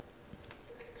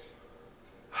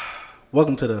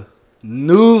Welcome to the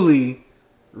newly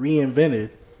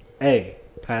reinvented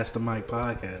Pass the Mic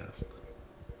podcast.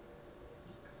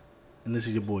 And this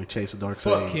is your boy Chase the Dark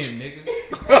Sage. Fuck him, nigga.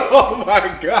 Oh my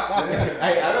god.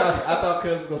 I thought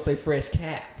Cuz was gonna say fresh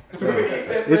cap. He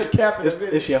said fresh cap in a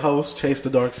minute. It's your host, Chase the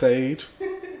Dark Sage.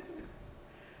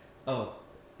 Oh,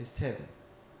 it's Tevin.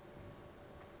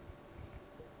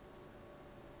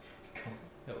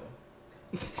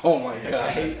 Oh my god. I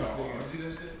hate this nigga. You see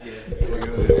this shit? Yeah.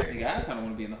 Nigga, I kind of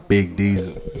want to be in the Big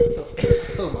Diesel.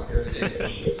 Oh my god.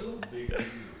 Nigga,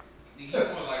 you more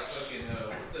like fucking,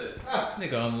 what's that? This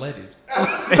nigga unleaded.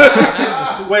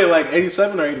 Wait, like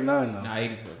 87 or 89 though? Nah,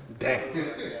 87. Damn. Like,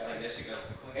 that shit got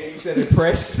some clean. And you said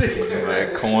impressed.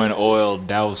 Right, corn oil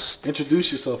doused,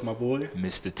 Introduce yourself, my boy.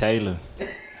 Mr. Taylor.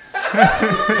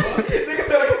 Nigga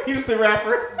sound like a Houston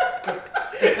rapper.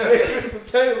 Mr.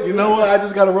 Taylor. You know what? I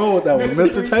just gotta roll with that one.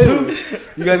 Mr. Mr. Taylor.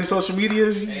 You got any social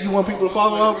medias you want people to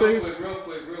follow out there? Real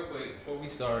quick, before we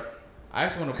start, I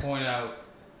just want to point out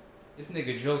this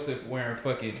nigga Joseph wearing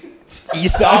fucking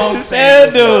Eastside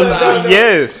sandals.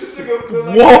 Yes.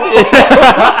 Whoa!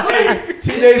 Hey,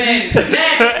 Teenage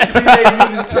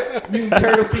Mutant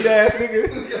Turtle feet ass nigga.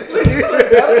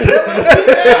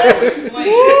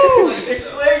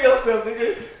 Explain yourself,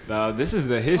 nigga. No, this is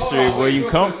the history of where you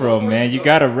come from, man. You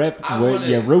gotta rep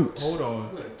your roots. Hold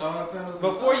on. Thong sandals?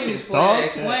 Before you Thong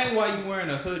explain why you wearing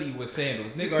a hoodie with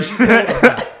sandals. Nigga, are you cold or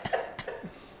not?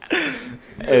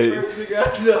 Hey, First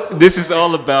nigga I know. this is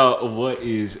all about what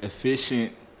is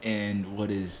efficient and what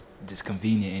is just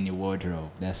convenient in your wardrobe.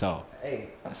 That's all. Hey,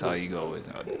 That's all you go with.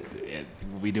 Yeah,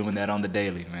 we doing that on the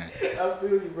daily, man. I feel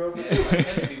you, bro. Yeah, like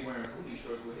Kennedy wearing booty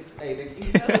shorts with his. Hey, nigga,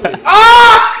 you know it.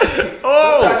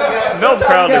 Oh, no Sometimes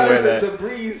proud you to gotta wear let that. the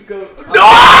breeze go.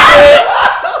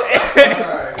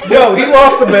 Yo, he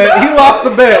lost the bet. He lost the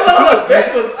bet.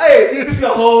 Hey, this is a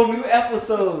whole new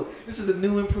episode. This is a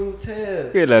new improved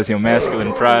tab. Realize your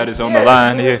masculine pride is on the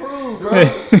line here. Improved, bro.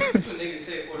 That's what niggas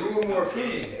say for the Do more food.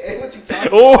 Hey, what you talking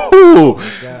Oh,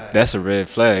 God. that's a red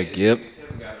flag. Yep.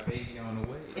 Nigga got a baby on the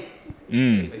way.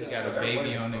 Mm. But he got a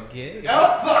baby on the get.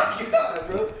 Oh, fuck God,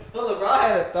 bro. Hold up, bro. I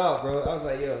had a thought, bro. I was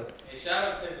like, yo. Hey, shout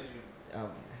out to Taylor Jr.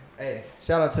 Hey,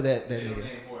 shout out to that His nigga. name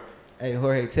Jorge. Hey,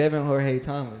 Jorge Tevin, Jorge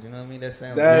Thomas. You know what I mean? That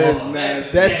sounds That good. is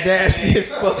nasty. That's nasty as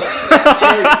fuck.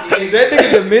 Hey, is that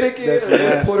nigga Dominican That's or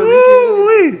nasty. Puerto Rican?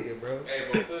 What is this nigga, bro? Hey,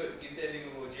 bro, get that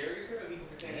nigga with Jerry Curl. He can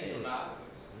pretend he's from the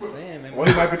islands. I'm saying, man. Or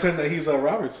he might pretend that he's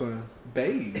Robert's son.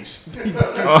 Beige.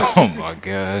 Oh my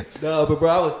God. No, but bro,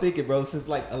 I was thinking, bro, since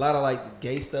like a lot of like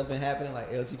gay stuff been happening,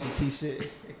 like LGBT shit.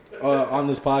 On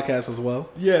this podcast as well.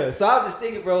 Yeah, so I was just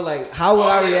thinking, bro, like how would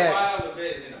I react? $5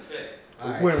 beds in effect.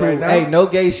 All right, Wait, cool. right now? Hey, no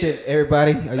gay shit,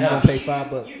 everybody. Are you gonna pay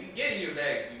 $5? You can get in your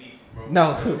bag if you need to, bro.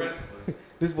 No. For the rest of us.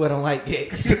 This boy don't like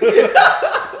gays.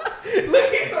 Look,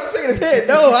 he started shaking his head.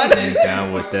 No, I didn't.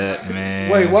 Down with that, man.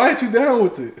 Wait, why aren't you down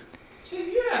with it?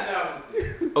 You're not down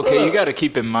with it. Okay, you got to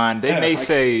keep in mind, they Yeah, may I-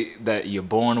 say that you're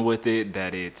born with it,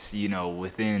 that it's,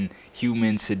 within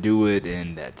humans to do it,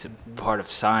 and that's a part of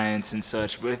science and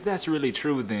such. But if that's really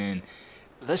true, then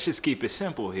let's just keep it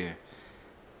simple here.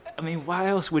 I mean, why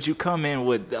else would you come in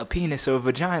with a penis or a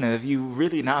vagina if you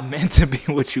really not meant to be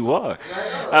what you are?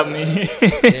 I mean,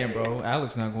 Damn, bro.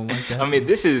 Alex not gonna like that. I mean,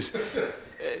 this is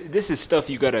stuff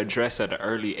you got to address at an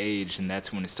early age, and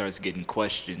that's when it starts getting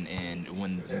questioned. And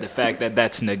when the fact that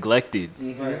that's neglected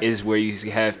is where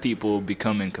you have people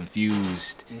becoming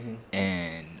confused,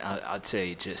 and I'd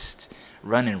say just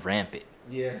running rampant.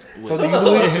 Yeah. So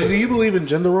do you believe in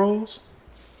gender roles?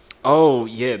 Oh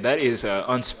yeah, that is an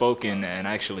unspoken and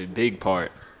actually big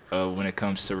part when it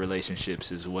comes to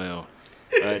relationships as well.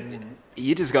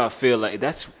 You just gotta feel like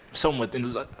that's somewhat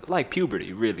like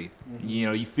puberty, really.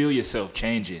 You feel yourself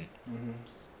changing,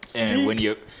 and when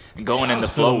you're going in the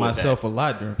flow with myself a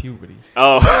lot during puberty. that.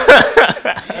 Oh,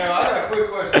 Hey, I got a quick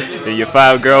question. and your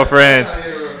 5 girlfriends.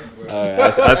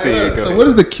 I see you go. So what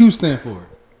does the Q stand for?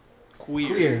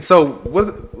 Queer. So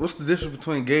what's the difference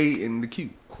between gay and the Q?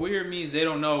 Queer means they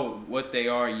don't know what they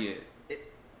are yet.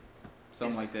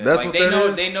 Something like that. That's like what they that know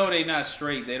is? they know they not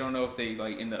straight. They don't know if they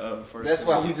like in the first. That's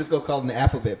why we just go call them the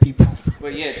alphabet people.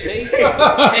 But yeah, Chase, you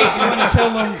want to tell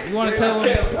them? You want to tell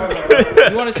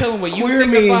them what you Queer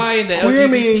signify means- in the queer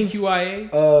means-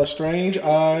 LGBTQIA? Strange,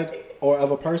 odd, or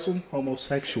of a person,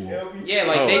 homosexual. Yeah,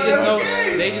 like they just know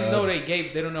they just know they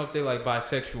gay. They don't know if they like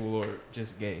bisexual or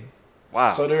just gay.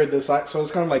 Wow. So so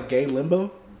it's kind of like gay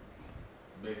limbo.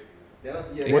 Yeah,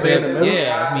 Were they in the middle?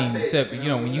 Yeah, I mean, except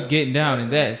when you getting down in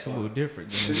that, it's a little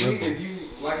different. If you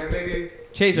like a nigga,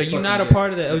 Chase, are you not a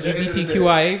part of the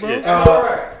LGBTQIA, bro? Yeah. all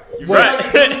right.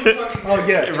 Oh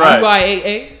yes, Right.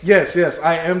 UIAA. yes.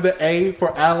 I am the A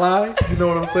for ally. You know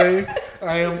what I'm saying?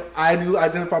 I do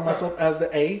identify myself as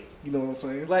the A. You know what I'm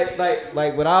saying?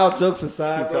 Like, with all jokes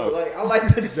aside, bro, talk. like, I like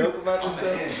to joke about this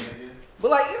stuff.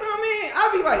 But, like, you know what I mean?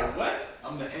 I'll be like, What?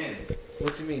 I'm the N.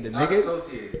 what you mean, the Not nigga?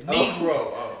 associated.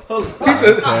 Negro. Oh. He's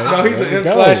an there you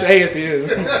N/A at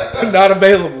the end. Not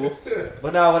available.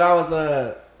 But no, when I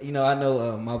was, you know, I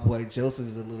know my boy Joseph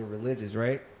is a little religious,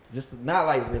 right? Just not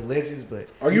like religious, but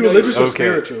Are you religious or Okay.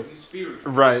 spiritual? You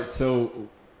spiritual. Right. So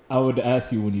I would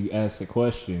ask you when you ask the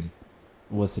question,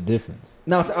 what's the difference?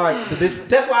 no. So, all right,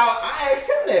 that's why I asked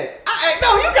him that.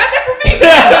 No, you got that from me.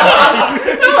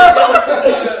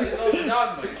 It's all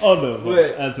dogma. Oh no,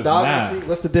 But as of dogma, now,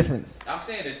 what's the difference? I'm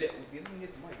saying let me get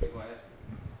the mic. Go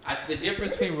ahead. The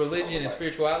difference between religion and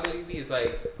spirituality to me is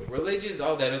like religion's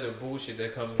all that other bullshit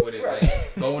that comes with it,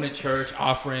 like going to church,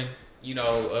 offering,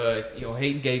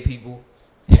 hating gay people.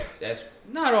 That's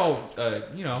not all,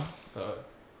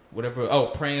 whatever. Oh,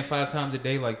 praying 5 times a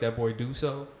day like that boy do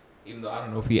so. Even though I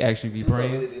don't know if he actually be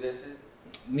praying.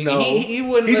 No. He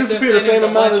wouldn't. He let just them spent the send same him to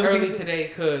amount lunch as early today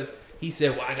because he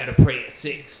said, "Well, I gotta pray at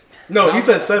 6." No, he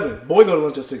said 7. Boy, go to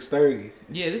lunch at 6:30.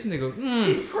 Yeah, this nigga.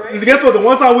 Guess what? The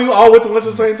one time we all went to lunch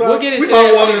at the same time, We'll get we into saw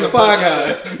him that walking in the later, Five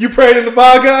but, Guys. You prayed in the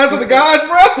Five Guys with the guys,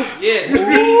 bro? Yeah, to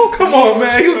Ooh, come on,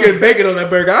 man. He was getting bacon on that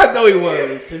burger. I know he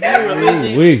was. To me,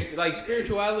 religion, Ooh-wee. like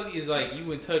spirituality, is like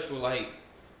you in touch with like,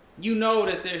 you know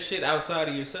that there's shit outside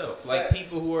of yourself. Like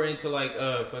people who are into like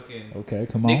fucking okay,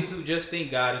 come on. niggas who just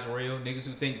think God is real. Niggas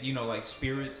who think like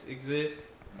spirits exist.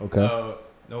 Okay,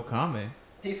 No comment.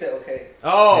 He said, okay.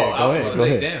 Oh, Yeah, I go was ahead, about go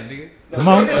to say, ahead. damn, nigga. come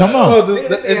on, come on. So,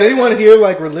 is anyone here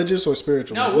like religious or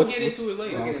spiritual? No, Like, we'll get into it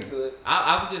later. We'll get into it.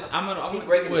 I'm gonna Keep see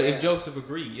breaking what it if down. Joseph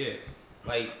agreed. Yeah,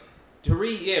 like to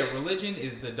read. Yeah, religion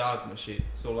is the dogma shit.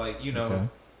 So like Okay.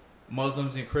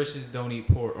 Muslims and Christians don't eat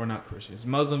pork, or not Christians.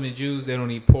 Muslim and Jews, they don't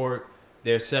eat pork.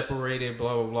 They're separated.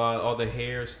 Blah blah blah. All the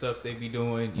hair stuff they be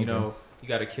doing. You know, you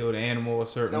got to kill the animal a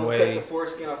certain Don't way. cut the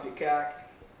foreskin off your cock.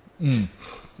 Mm.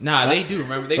 Nah, they do.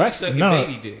 Remember, they be Right? sucking No.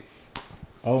 baby dick.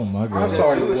 Oh my god. I'm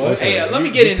sorry, what? Hey, let me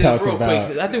You- get you into this talk real about quick.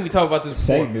 'Cause I think we talked about this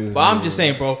before. Satanism, But I'm bro. just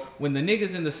saying, bro, when the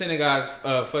niggas in the synagogues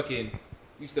fucking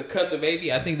used to cut the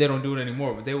baby, I think they don't do it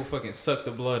anymore, but they will fucking suck the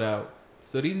blood out.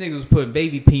 So these niggas was putting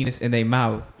baby penis in their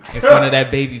mouth in front of that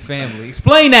baby family.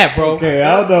 Explain that, bro. Okay,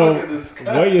 I don't fucking know disgusting.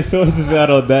 where your sources at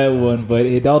on that one, but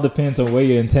it all depends on where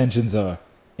your intentions are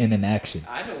in an action.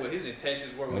 I know what his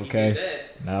intentions were when Okay. he did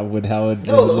that. Not with how it just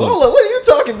Hold on, looks. what are you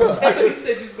talking about? I thought you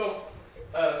said you was going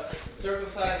to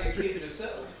circumcise your kid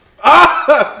yourself.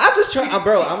 I'm just trying,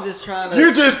 bro. I'm just trying to.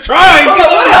 You're just trying.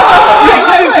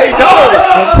 I didn't say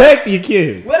no. Protect your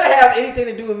kid. What it have anything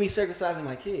to do with me circumcising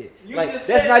my kid? You Like just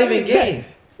that's said not even you- gay.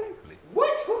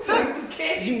 What? Who said it was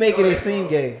gay? You making it seem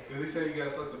gay. Because he said you gotta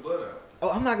suck the blood out.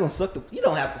 Oh, I'm not gonna suck the. You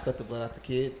don't have to suck the blood out the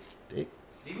kid. Dick.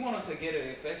 Do you want him to get an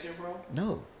infection, bro?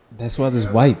 No. That's why there's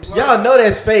wipes. Y'all know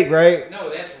that's fake, right? No,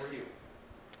 that's real.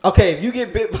 Okay, if you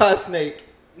get bit by a snake.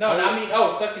 No, I mean,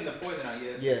 sucking the poison out,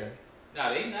 yes. Yeah.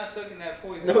 Nah, they not sucking that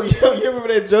poison. No, you remember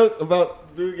that joke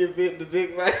about dude get bit in the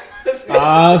dick by a snake?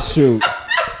 Ah, shoot.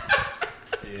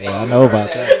 Yeah, I know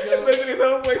about that. Making his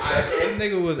whole voice Alright, so this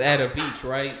nigga was at a beach,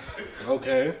 right?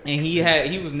 Okay. And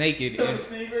he was naked. Tell And, the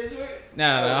Steve Ray joke? no,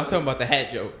 I'm talking about the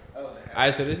hat joke. Oh,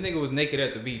 Alright, so this nigga was naked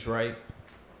at the beach, right?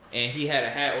 And he had a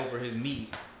hat over his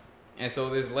meat. And so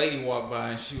this lady walked by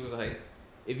and she was like,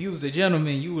 "If you was a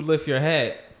gentleman, you would lift your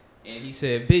hat." And he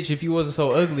said, "Bitch, if you wasn't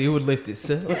so ugly, it would lift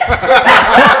itself."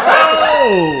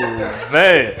 Oh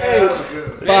man.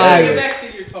 Get Fire. back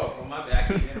to your talk, bro. My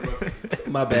bad. I keep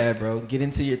interrupting. My bad, bro. Get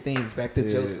into your things. Back to Yeah.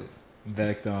 Joseph.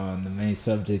 Back on the main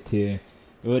subject here.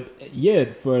 But yeah,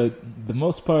 for the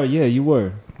most part, yeah, you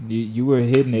were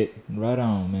hitting it right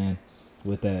on, man,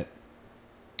 with that.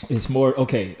 It's more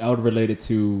okay. I would relate it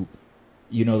to,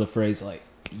 the phrase like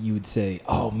you would say,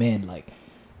 "Oh man, like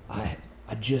I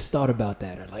just thought about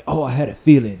that," or like, "Oh, I had a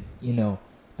feeling,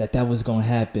 that was gonna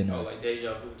happen." Oh, Or, like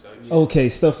deja vu type shit. okay,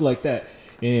 stuff like that.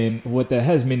 And what that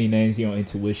has many names,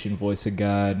 intuition, voice of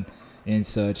God, and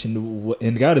such.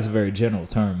 And God is a very general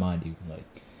term, mind you. Like,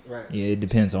 Right. yeah, it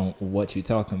depends on what you're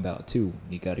talking about too.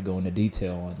 You got to go into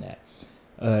detail on that.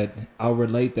 I'll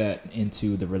relate that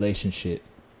into the relationship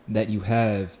that you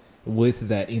have with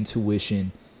that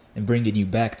intuition and bringing you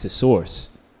back to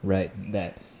source, right?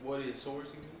 That What is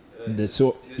sourcing? the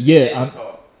source. This Yeah, is I'm,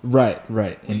 talk. right. What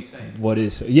are And you saying? what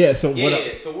is? Yeah. So Yeah, what?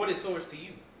 yeah. So what is source to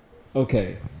you?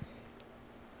 Okay.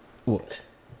 Well,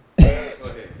 Go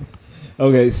ahead.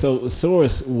 okay. So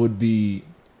source would be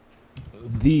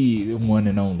the one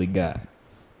and only God.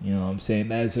 You know what I'm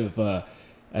saying? As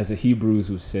the Hebrews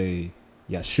would say,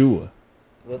 Yeshua.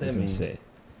 What that That's what I'm mean? saying.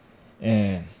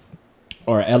 And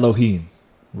or Elohim,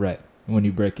 right? When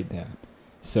you break it down.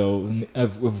 So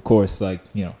of course, like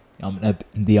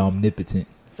the omnipotent.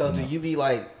 So do you be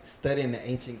like studying the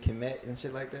ancient Kemet and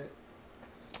shit like that?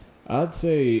 I'd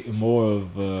say more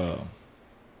of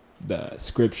the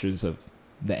scriptures of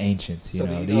the ancients. So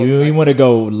do You you know, like- want to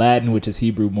go Latin, which is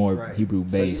Hebrew, more Right. Hebrew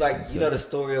So you based. like and you know the such.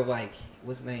 story of like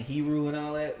what's his name, Hebrew and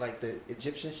all that, like the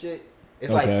Egyptian shit.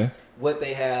 It's Okay. like what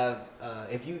they have.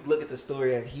 If you look at the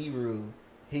story of Hebrew,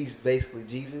 he's basically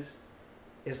Jesus.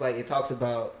 It's like it talks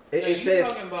about. It, So it you says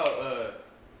talking about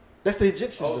that's the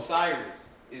Egyptians. Osiris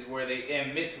is where they,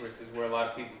 and Mithras is where a lot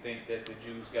of people think that the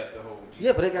Jews got the whole Jesus.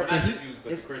 Yeah, but they got Or the not He- the Jews,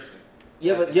 but it's- the Christian.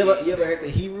 Yeah, Like but the you Jesus. ever heard the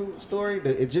Hebrew story,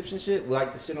 the Egyptian shit,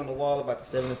 like the shit on the wall about the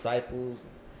 7 disciples?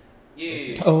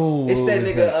 Yeah. Oh, It's what that was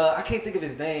nigga. that? I can't think of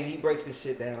his name. He breaks this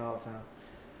shit down all the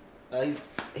time.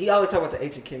 He always talk about the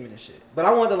ancient Kemet and shit. But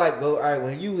I wanted to like go. All right,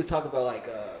 when you was talking about like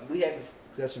we had this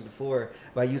discussion before,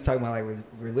 but you was talking about like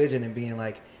religion and being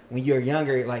like when you're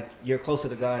younger, like you're closer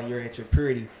to God, you're at your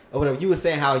purity or whatever. You were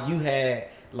saying how you had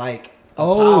like a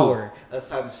power or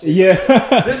type of shit. Yeah.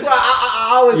 This is why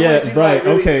I always wanted Yeah, you to, right. like,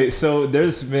 really, Okay, so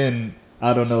there's been,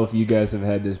 I don't know if you guys have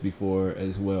had this before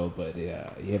as well, but yeah,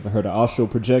 you ever heard of astral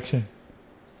projection?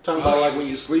 Talking about like when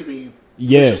you sleep and you push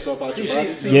Yes. yourself out See, your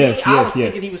body. see, Yes, me, I was yes,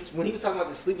 thinking he was when he was talking about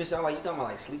the sleeping shit. I'm like, you talking about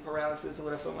like sleep paralysis or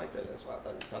whatever, something like that. That's what I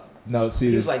thought he was talking about. No, see,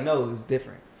 He this, was like, no, it was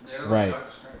different. Yeah, that's Right. like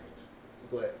Doctor Strange.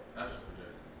 But That's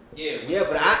projected. Yeah. yeah,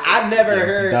 but I never Yeah, some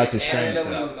heard. Doctor I Strange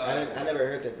never- stuff. I never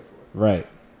heard that before. right.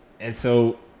 And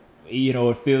so,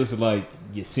 it feels like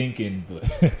you're sinking, but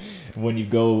when you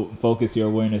go focus your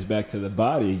awareness back to the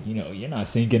body, you're not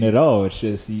sinking at all. It's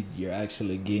just you're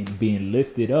actually being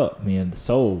lifted up, man, the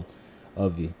soul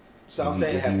of you. So I'm If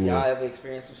saying, you have will. y'all ever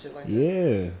experienced some shit like that?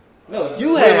 Yeah. No,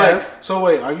 you Wait, have. like, so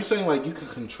wait, are you saying like you could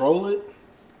control it?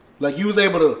 Like you was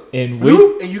able to, And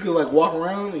and you could like walk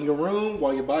around in your room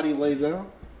while your body lays down?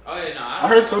 Oh yeah, no. I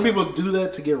heard some people do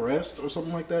that to get rest or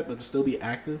something like that, but to still be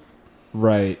active.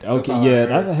 Right. That's Okay. all I Yeah,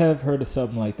 heard. I have heard of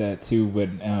something like that too. But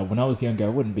when I was younger, I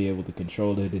wouldn't be able to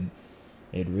control it, and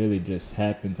it really just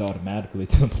happens automatically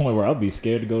to the point where I'll be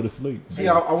scared to go to sleep. See,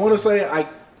 I want to say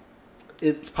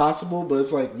it's possible, but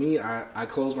it's like me. I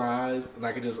close my eyes and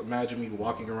I can just imagine me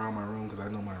walking around my room because I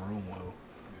know my room well.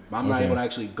 But I'm not Okay. able to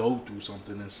actually go through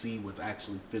something and see what's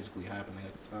actually physically happening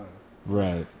at the time.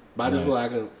 Right. But I just Right. feel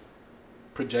like I could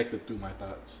project it through my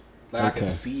thoughts. Like I can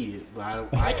Okay. see it, but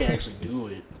I can't actually do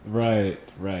it. Right.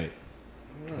 Right.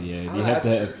 Yeah. I You don't have to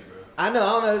know, have. I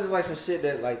know. It's just like some shit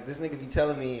that like this nigga be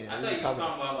telling me. I And thought we you were talking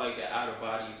talking about like the out of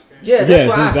body experience. Yeah, that's Yes,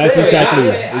 what I that's said. exactly Yeah,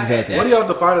 it. I had Exactly. that. What do y'all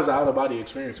define as an out of body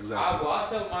experience exactly? I'll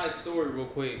tell my story real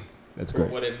quick. That's for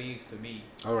great. what it means to me.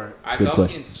 All right. Alright, good so I was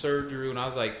question. getting surgery when I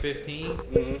was like 15.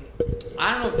 Mm-hmm.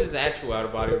 I don't know if this is actual out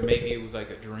of body or maybe it was like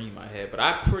a dream I had, but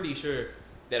I'm pretty sure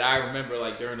that I remember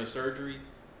like during the surgery,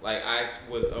 like I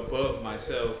was above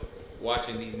myself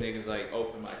watching these niggas like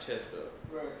open my chest up.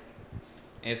 Right.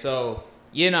 And so,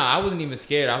 I wasn't even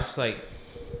scared. I was just like,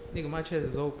 nigga, my chest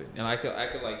is open. And I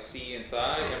could like see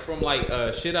inside. And from like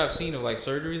shit I've seen of like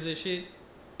surgeries and shit,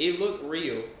 it looked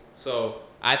real. So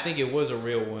I think it was a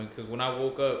real one because when I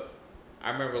woke up, I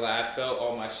remember like I felt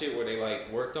all my shit where they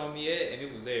like worked on me at and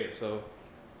it was there. So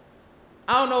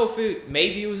I don't know if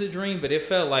maybe it was a dream, but it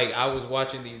felt like I was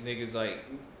watching these niggas like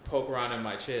poke around in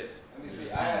my chest. Let me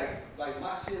see. I had like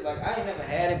my shit. Like I ain't never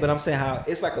had it, but I'm saying how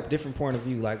it's like a different point of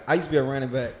view. Like I used to be a running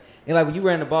back, and like when you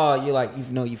ran the ball, you're like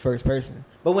you first person.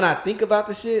 But when I think about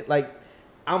the shit, like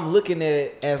I'm looking at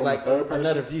it as From like third person?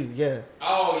 another view. Yeah.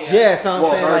 Oh yeah. Yeah. So I'm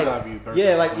Well, saying bird's like eye view, bird's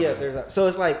yeah, eye like view. yeah. So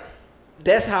it's like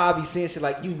that's how I be seeing shit.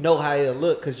 Like you know how it'll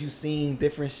look because you seen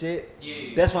different shit.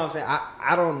 Yeah. That's what I'm saying.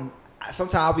 I don't.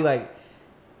 Sometimes I'll be like,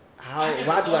 how? I never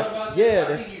Why do I? thought about Yeah. this. I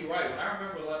That's think you're right. When I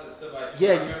remember a lot of the stuff I Yeah,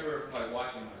 I you- remember it from like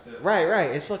watching myself.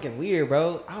 right. It's fucking weird,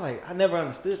 bro. I never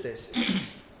understood that shit.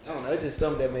 I don't know. It's just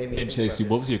something that made me. And think Chasey, about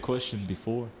what that was your question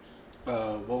before?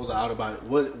 What was an out of body?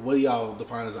 What do y'all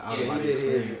define as an out of shit. body Yeah, he did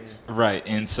his, experience? Right,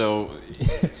 and so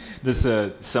just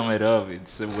to sum it up,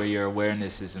 it's where your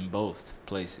awareness is in both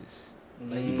places,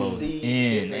 Like you can both see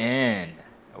in different- and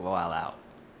while out.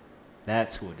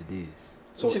 That's what it is.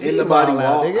 So What you in mean the body, wild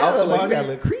out, wall, nigga? out the Like, body. You got a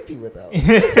little creepy without.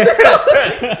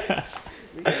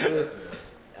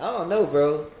 I don't know,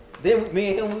 bro. Then me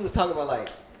and him, we was talking about like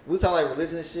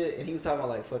religion and shit, and he was talking about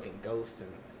like fucking ghosts and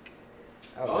like.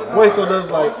 I don't know. Wait, so does,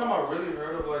 the only like- time I really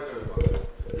heard of like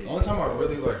the only time I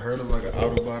really like heard of like an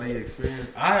out of body experience,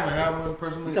 I haven't had one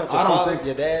personally. You talking I about your don't father, think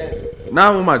your dad's.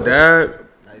 Not with my dad,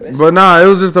 Like, that but nah, it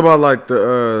was just about like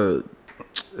the.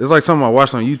 It's like something I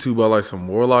watched on YouTube about like some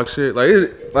warlock shit. Like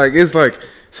it's like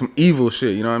some evil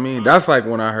shit. You know what I mean? That's like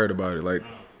when I heard about it. Like,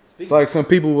 it's like some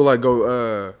people would like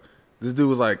go. This dude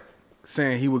was like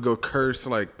saying he would go curse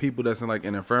like people that's in like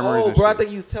in infirmaries. Oh, and bro, I shit. think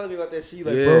you was telling me about that shit. You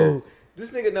like, Yeah. bro,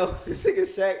 this nigga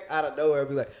Shaq out of nowhere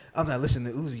be like, I'm not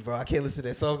listening to Uzi, bro. I can't listen to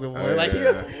that song no more. Oh, Like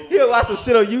yeah. he'll watch some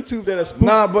shit on YouTube that'll spook.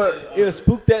 Nah, but It'll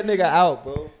spook that nigga out,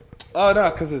 bro. oh no,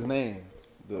 cause his name.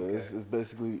 It's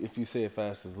basically if you say it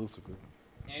fast, it's Lucifer.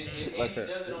 And Shit like he that.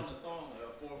 does it on the song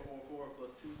 444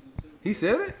 plus 222. He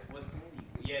said it. What's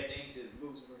yeah, thing says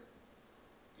Lucifer,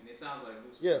 and it sounds like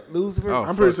Lucifer. Yeah, Lucifer. Oh,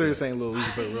 I'm pretty fuck sure it. you're saying Lil I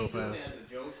Uzi think real he's doing fast. that as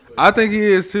a joke. But I think he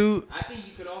is too. I think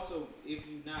you could also, if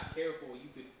you're not careful, you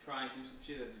could try and do some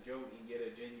shit as a joke and get a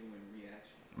genuine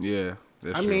reaction. Yeah,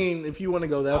 that's I true. mean, if you want to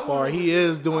go that far, he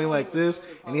is doing like this,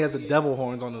 and he has the devil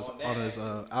horns on his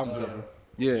album cover.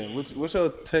 Yeah, what's your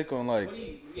take on like? What do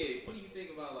you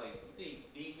think about, like, you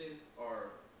think demons are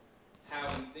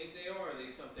how you think they are? Are they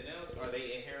something else? Are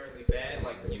they inherently bad,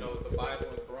 like, you know, the Bible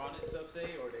and Quran and stuff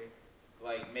say? Or are they,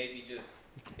 like, maybe just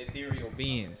ethereal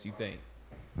beings, you think?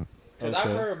 Because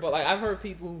I've heard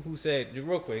people who said,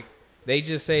 real quick, they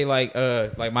just say, like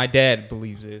my dad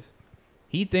believes this.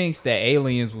 He thinks that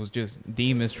aliens was just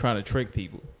demons trying to trick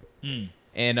people.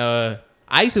 And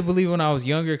I used to believe when I was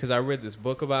younger because I read this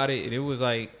book about it, and it was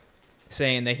like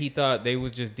saying that he thought they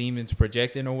was just demons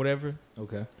projecting or whatever.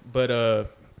 Okay. But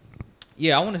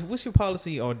yeah, I want to. What's your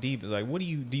policy on demons? Like,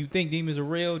 do you think demons are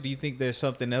real? Do you think there's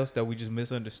something else that we just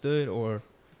misunderstood, or?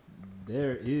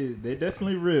 They're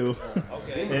definitely real.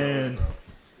 Okay. And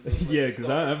yeah, because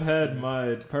I've had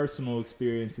my personal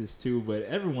experiences too, but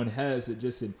everyone has it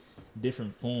just in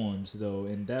different forms though,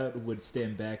 and that would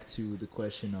stand back to the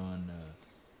question on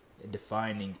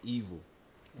defining evil,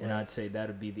 and I'd say that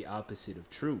would be the opposite of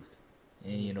truth.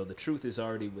 And you know, the truth is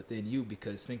already within you,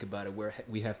 because think about it,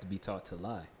 we have to be taught to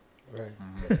lie.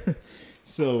 Right.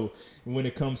 So when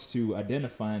it comes to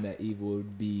identifying that evil, it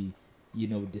would be, you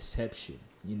know, deception,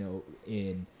 you know,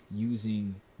 and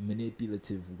using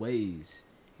manipulative ways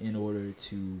in order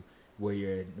to where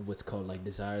you're what's called like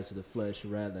desires of the flesh,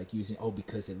 right? Like using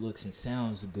because it looks and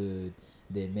sounds good,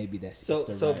 then maybe that's just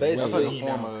the So right basically, way, you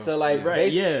know? so like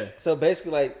Right, yeah. So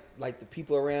basically, like the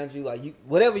people around you, like you,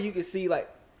 whatever you can see, like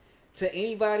to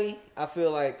anybody, I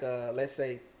feel like let's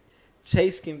say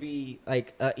Chase can be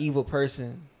like an evil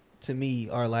person to me,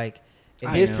 or like in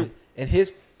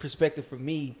his perspective for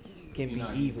me can be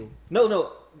evil.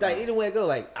 No, like either way it go,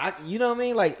 like you know what I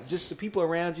mean, like just the people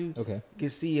around you can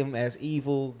see him as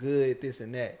evil, good, this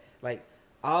and that. Like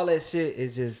all that shit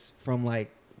is just from like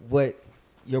what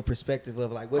your perspective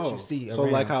of like what you see. So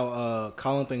around. like how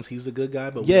Colin thinks he's the good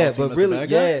guy, but we Yeah, don't see him but as really, the bad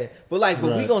guy? yeah. But like,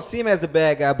 but we gonna see him as the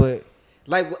bad guy. But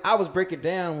like, I was breaking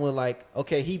down with like,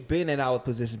 okay, he been in our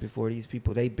position before. These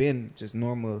people, they been just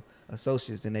normal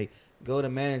associates, and they go to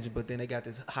manager, but then they got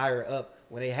this higher up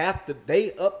when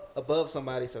they up above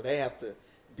somebody, so they have to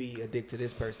be addicted to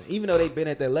this person, even though they've been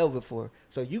at that level before.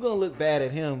 So you gonna look bad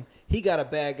at him. He got a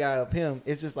bad guy of him.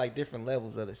 It's just like different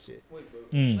levels of the shit. Wait, but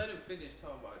let him finish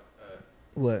talking about.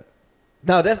 What?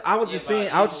 No, I was just saying.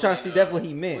 I was just trying to see. And, that's what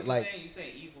he meant. What Like, you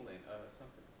saying evil and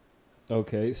something.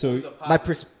 Okay, so like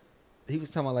he was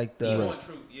talking about like the Evil and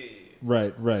truth. Yeah.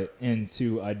 right, and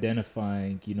to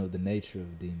identifying, you know, the nature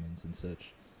of demons and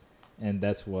such, and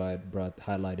that's why I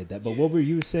highlighted that. But what were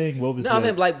you saying? What was No, I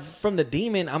mean, like from the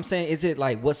demon, I'm saying, is it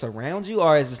like what's around you,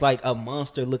 or is it like a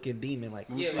monster looking demon? Like,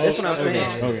 Yeah, that's what I'm is it saying.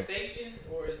 a manifestation,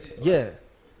 or is it? Yeah,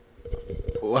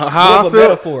 Well, how More I of a feel?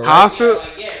 metaphor, How I right? feel?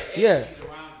 Yeah. Around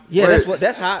you. yeah. Wait.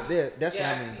 That's how. Yeah, that's Yeah,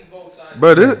 what I I mean. see both sides.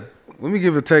 Bro, let me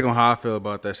give a take on how I feel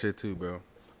about that shit too, bro.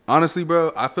 Honestly,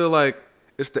 bro, I feel like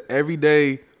it's the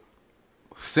everyday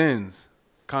sins,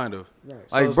 kind of.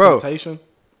 Right. Like, it's bro,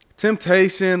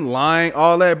 temptation. lying,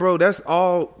 all that, bro.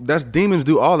 That's demons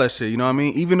do all that shit. You know what I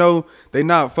mean? Even though they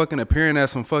not fucking appearing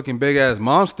as some fucking big ass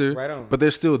monster, Right on. but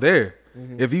they're still there.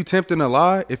 If you tempting to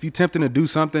lie, if you tempting to do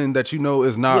something that you know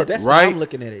is not Yeah, that's how right, I'm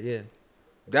looking at it. Yeah,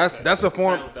 that's a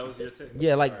form. That was your take.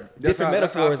 yeah, like That's different how I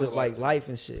metaphors feel of about like it. life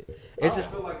and shit. It's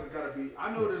just feel like it's gotta be.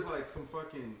 I know there's like some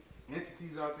fucking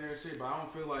entities out there and shit, but I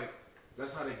don't feel like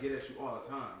that's how they get at you all the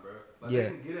time, bro. Like Yeah. they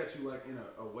can get at you like in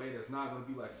a way that's not gonna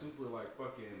be like super like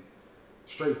fucking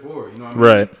straightforward. You know what I mean?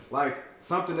 Right. Like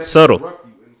something that Subtle. can corrupt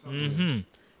you in some way. Mm-hmm.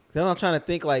 then I'm trying to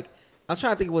think like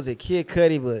was it Kid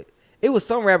Cudi, but it was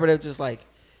some rapper that was just like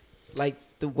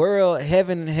the world,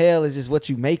 heaven and hell is just what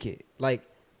you make it. Like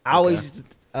I always used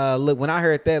to, look when I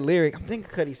heard that lyric, I'm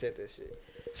thinking Cudi said that shit.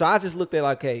 So I just looked at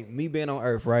like, okay, me being on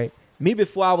Earth, right? Me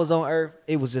before I was on Earth,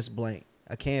 it was just blank,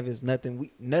 a canvas, nothing.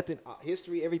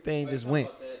 History, everything just went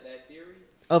That theory.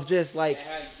 of just like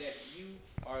That you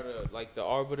are the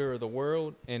arbiter of the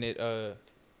world, and it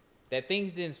that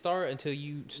things didn't start until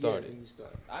you started. Yeah, then you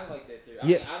start. I like that theory.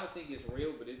 Yeah. I mean, I don't think it's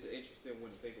real, but it's an interesting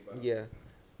one to think about. Yeah.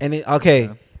 And it,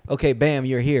 okay, bam,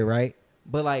 you're here, right?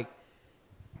 But like,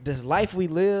 this life we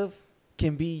live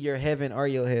can be your heaven or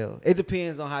your hell. It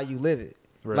depends on how you live it.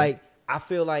 Right. Like, I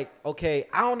feel like, okay,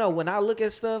 I don't know. When I look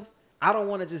at stuff, I don't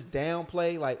want to just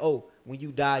downplay like, oh, when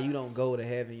you die, you don't go to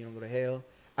heaven, you don't go to hell.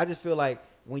 I just feel like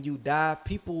when you die,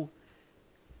 people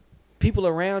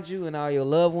around you and all your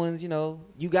loved ones, you know,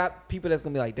 you got people that's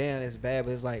gonna be like, damn, that's bad.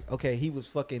 But it's like, okay, he was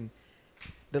fucking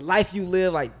the life you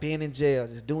live, like being in jail,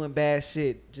 just doing bad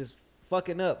shit, just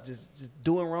fucking up, just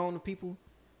doing wrong to people.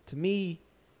 To me,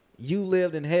 you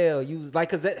lived in hell. You was like,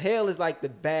 cause that hell is like the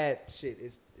bad shit.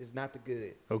 It's not the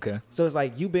good. Okay. So it's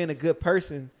like you being a good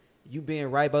person, you being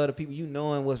right by other people, you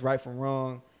knowing what's right from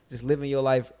wrong, just living your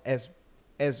life as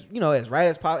you know, as right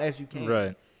as you can.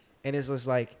 Right. And it's just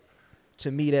like,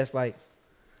 to me, that's like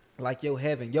your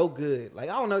heaven, your good. Like,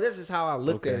 I don't know, that's just how I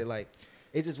looked at it. Like,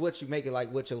 it's just what you make it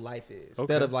like what your life is.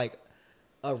 Instead of like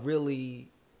a really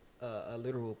a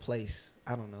literal place.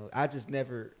 I don't know. I just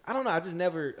never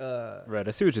Right.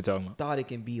 I see what you're talking about. thought it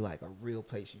can be like a real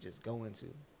place you just go into.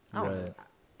 I don't know. Right.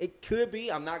 It could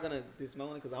be. I'm not gonna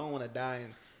dismount it because I don't want to die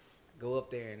and go up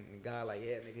there and God like,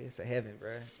 yeah, nigga, it's a heaven,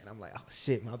 bro. And I'm like, oh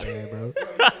shit, my bad, bro.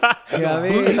 You know what I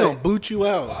mean? He gonna boot you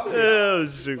out. Oh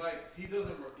shoot. Like, he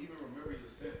doesn't even remember your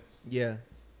sins. Yeah.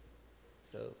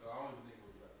 So So I don't even think it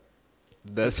would be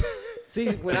like that. That's see,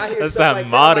 when I hear That's stuff that like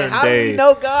modern that, I'm like, how do day. we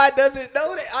know God doesn't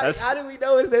know that? That's- How do we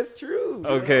know that's true?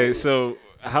 okay. So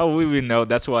how will we know?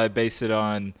 That's why I base it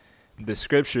on the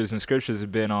scriptures, and scriptures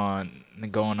have been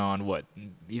going on what,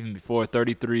 even before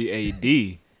 33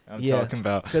 AD. I'm Yeah. talking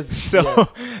about. Because So I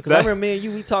that- remember me and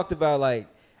you, we talked about like,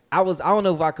 I don't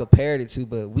know if I compared it to,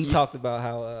 but we talked about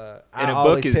how I and a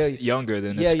always book tell is you, younger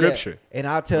than yeah, the scripture. yeah. And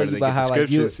I'll tell Where do you they about get the how like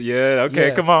you, scriptures? Yeah. Okay.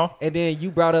 Yeah. Come on. and then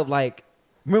you brought up like,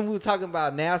 remember we were talking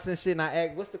about NASA and shit, and I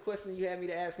asked, what's the question you had me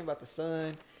to ask him about the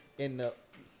sun and the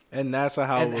And NASA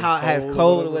how and it was how it has cold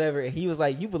cold or whatever. And he was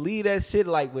like, you believe that shit?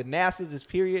 Like with NASA, just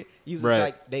period. He was just Right.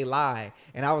 like, they lie.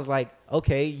 And I was like,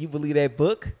 okay, you believe that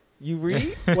book you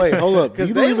read? Wait, hold up. Do 'Cause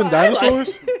you they believe in lie, like-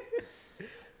 dinosaurs?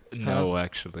 No,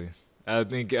 actually. I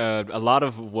think a lot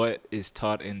of what is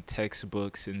taught in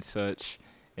textbooks and such,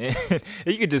 and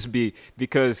it could just be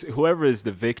because whoever is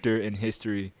the victor in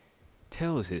history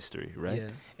tells history, right? Yeah.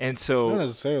 And Not so,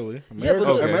 necessarily. Yeah,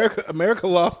 but America, look- America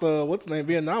lost what's the name,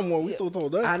 Vietnam War. We Yeah. still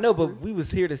told that. I know, but we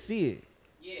was here to see it.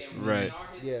 Yeah, Right. in our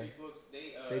history Yeah. books,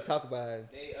 They talk about it.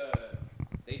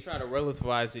 they try to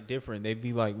relativize it different. They'd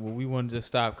be like, well, we wanted to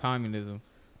stop communism.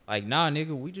 Like, nah,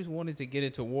 nigga, we just wanted to get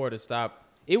into war to stop.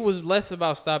 It was less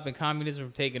about stopping communism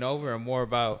from taking over and more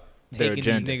about Their taking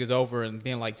agenda. these niggas over and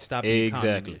being like, stop being Exactly.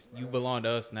 communist. You belong to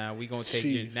us now. We gonna take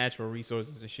your Sheesh. natural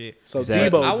resources and shit. So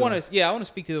Exactly. Debo, I want to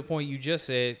speak to the point you just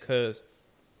said, because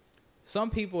some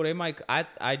people they might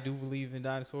I do believe in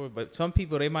dinosaurs, but some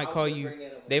people they might call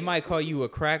you a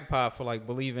crackpot for like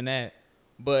believing that.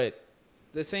 But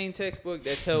the same textbook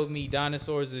that tells me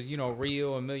dinosaurs is, you know,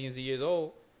 real and millions of years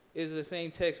old is the same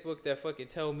textbook that fucking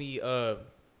tell me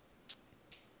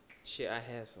shit, I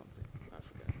had something. I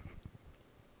forgot.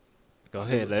 go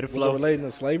ahead, let it was it flow. relating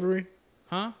to slavery?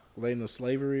 Huh? Relating to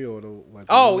slavery or the like?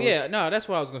 Oh the yeah, no, that's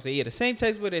what I was gonna say. Yeah, the same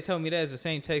textbook that tell me that is the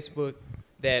same textbook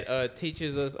that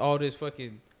teaches us all this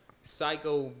fucking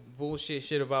psycho bullshit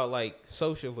shit about like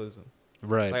socialism.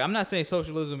 Right. Like, I'm not saying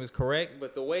socialism is correct,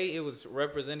 but the way it was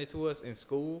represented to us in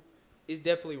school is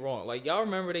definitely wrong. Like, y'all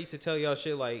remember they used to tell y'all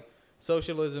shit like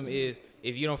socialism is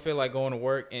if you don't feel like going to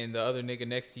work and the other nigga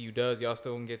next to you does, y'all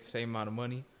still gonna get the same amount of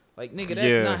money. Like, nigga, that's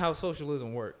Yeah. not how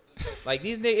socialism works. Like,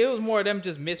 these niggas, it was more of them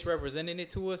just misrepresenting it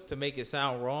to us to make it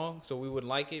sound wrong so we wouldn't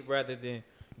like it, rather than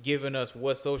giving us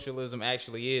what socialism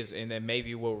actually is, and then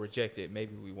maybe we'll reject it,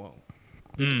 maybe we won't.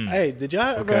 Hey, did y'all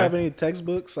ever Okay. have any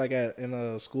textbooks like in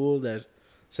a school that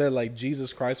said like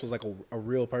Jesus Christ was like a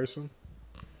real person?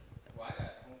 Well, I got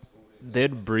homeschooled.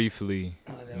 They'd briefly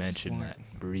that was mention smart.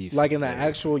 that. Briefly. Like in the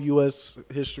actual U.S.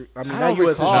 history? I mean, I not don't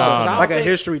U.S. recall, history, 'cause I don't like a think-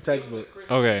 history textbook.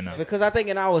 Okay, no. Because I think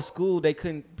in our school they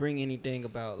couldn't bring anything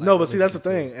about. Like, No, but see, that's the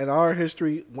religion to thing. In our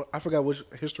history, I forgot which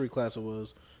history class it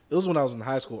was. It was when I was in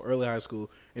high school, early high school,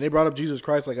 and they brought up Jesus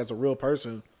Christ like as a real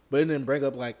person, but it didn't bring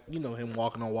up like him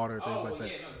walking on water and things like that.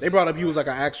 yeah, no, They brought up he was like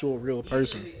an actual real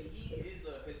person. He is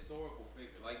a historical figure.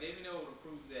 Like, they've been able to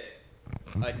prove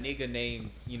that a nigga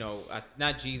named,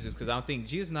 not Jesus, because I don't think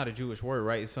Jesus is not a Jewish word,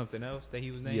 right? It's something else that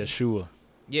he was named. Yeshua.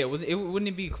 Yeah, wouldn't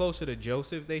it be closer to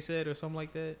Joseph? They said, or something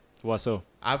like that. Why so?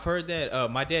 I've heard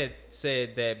that. My dad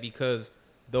said that because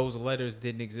those letters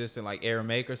didn't exist in like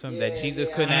Aramaic or something. That Yeah, Jesus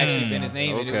yeah, couldn't I actually heard been his about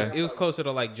name. that. And Okay. it was closer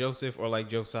to like Joseph or like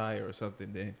Josiah or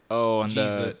something than Oh, and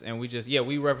Jesus. And we just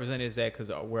we represented that because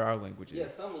where our language is. Yeah,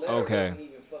 some letter Okay. wasn't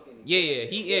even fucking.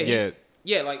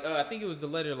 Yeah, like I think it was the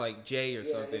letter like J or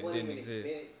something it wasn't didn't even exist.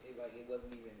 it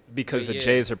wasn't even. because the Yeah.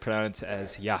 J's are pronounced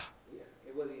as Yah, Yeah,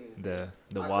 it wasn't even.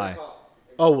 the My Y. grandpa-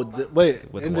 Oh,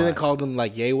 wait, With and then Y. they called him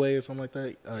like Yahweh or something like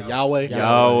that. Yahweh.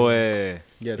 Yahweh.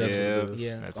 Yeah, that's what it is.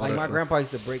 Yeah, That's like my awesome. grandpa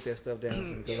used to break that stuff down to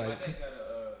me because Yeah, my like dad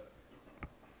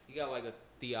he got like a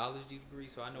theology degree,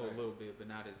 so I know a little bit, but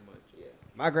not as much. yeah.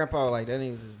 My grandpa like that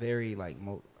nigga was just very like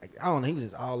I don't know, he was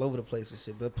just all over the place with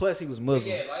shit. But plus he was But Muslim.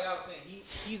 yeah, like I was saying,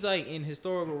 he's like in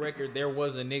historical record. There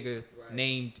was a nigga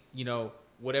named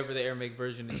whatever the Aramaic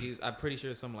version of Jesus. I'm pretty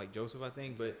sure it's something like Joseph, I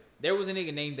think. But there was a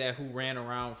nigga named that who ran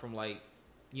around from like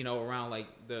around like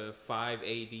the 5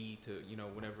 AD to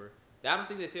whatever. I don't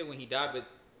think they said when he died, but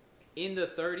in the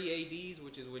 30 ADs,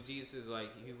 which is when Jesus is like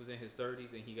he was in his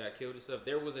 30s and he got killed and stuff.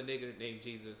 There was a nigga named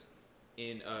Jesus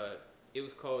in it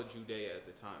was called Judea at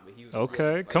the time, but he was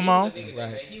Okay, like, come he was on. a nigga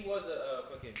Right. named- and he was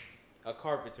a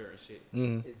carpenter and shit.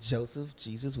 Mhm. It's Joseph,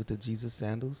 Jesus with the Jesus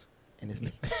sandals, and his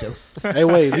name is Joseph. Hey,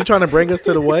 wait, is he trying to bring us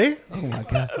to the way? Oh my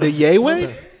god. The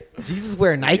Yahweh? Jesus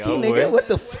wear Nike, Yo, nigga. wait. What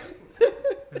the?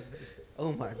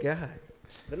 Oh my god.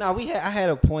 But no, I had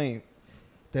a point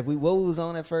that what we was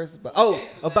on at first, but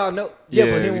about no, Yeah,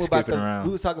 but him we was about skipping around.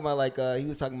 we was talking about like he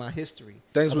was talking about history,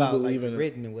 Things we about, believe like, in.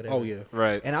 written and whatever. Oh yeah.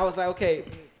 Right. And I was like, okay,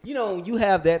 you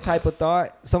have that type of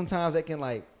thought. Sometimes that can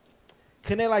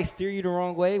they like steer you the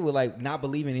wrong way with like not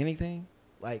believing anything,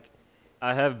 like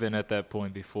I have been at that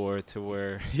point before to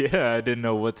where, I didn't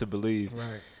know what to believe.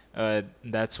 right.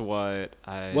 That's why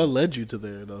What led you to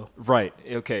there though? Right.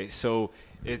 Okay. So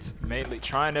it's mainly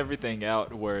trying everything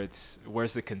out where's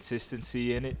the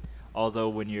consistency in it. Although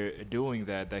when you're doing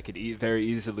that could very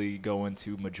easily go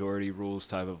into majority rules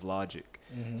type of logic.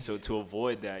 Mm-hmm. So to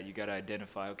avoid that, you got to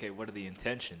identify, okay, what are the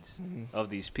intentions of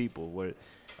these people? What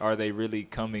are they really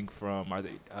coming from? Are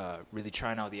they really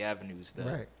trying out the avenues,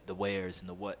 the wheres and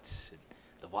the whats, and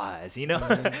the whys?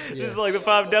 This is like the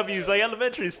 5 W's, like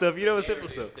elementary stuff. Simple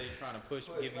stuff. They're trying to push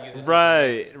giving you this.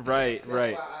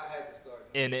 Right.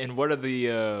 And what are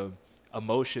the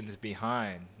emotions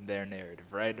behind their narrative,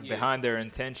 right? Yeah. Behind their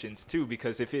intentions too,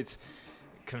 because if it's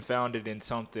confounded in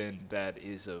something that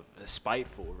is a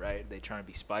spiteful, right? They trying to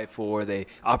be spiteful, or they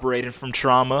operating from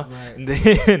trauma, Right.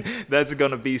 then that's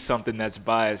gonna be something that's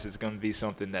biased. It's gonna be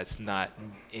something that's not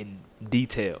in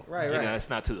detail. Right. That's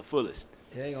not to the fullest.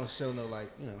 It ain't gonna show no like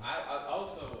I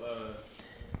also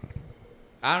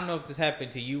I don't know if this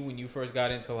happened to you when you first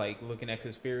got into like looking at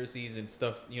conspiracies and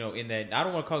stuff. In that I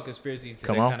don't want to call it conspiracies because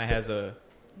Come that on. kind of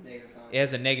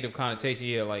has a negative connotation.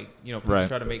 Yeah, like people Right.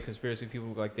 try to make conspiracy people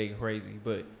look like they crazy.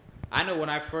 But I know when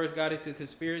I first got into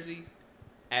conspiracies,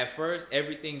 at first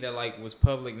everything that like was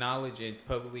public knowledge and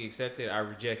publicly accepted, I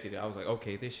rejected it. I was like,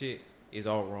 okay, this shit is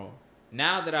all wrong.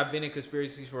 Now that I've been in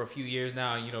conspiracies for a few years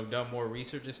now, and done more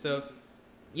research and stuff.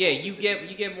 Yeah, you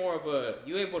get more of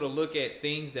you're able to look at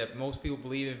things that most people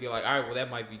believe in and be like, all right, well that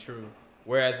might be true.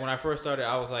 Whereas when I first started,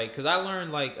 I was like, because I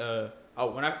learned like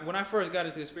when I first got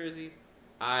into conspiracies,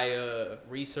 I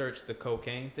researched the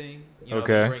cocaine thing.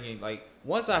 Okay. Bringing like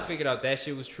once I figured out that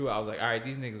shit was true, I was like, all right,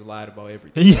 these niggas lied about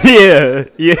everything.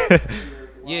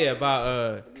 Yeah,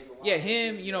 about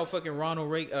him, fucking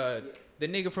Ronald Reagan, the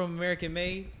nigga from American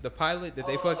Made, the pilot that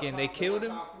they killed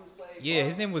him. Yeah,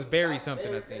 his name was Barry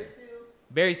something, I think.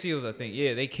 Barry Seals, I think.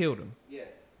 Yeah, they killed him. yeah,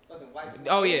 fucking white.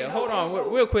 Oh yeah, hold on,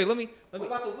 real quick. Let me. What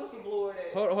about the whistleblower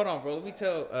that? Hold on, bro. Let me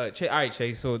tell. All right,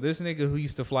 Chase. So this nigga who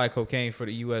used to fly cocaine for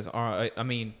the U.S.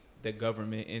 The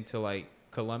government into like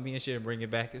Colombia and shit and bring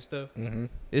it back and stuff. Mm-hmm.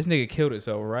 This nigga killed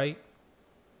himself, right?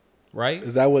 Right.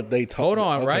 Is that what they told? Hold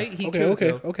on, okay. right? He okay, killed okay,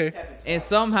 himself. okay. And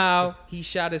somehow he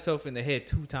shot himself in the head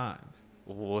 2 times.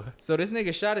 What? So this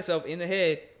nigga shot himself in the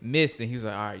head, missed, and he was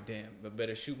like, all right, damn, I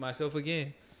better shoot myself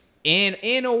again. And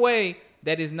in a way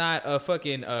that is not a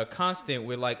fucking constant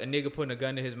with like a nigga putting a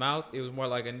gun to his mouth. It was more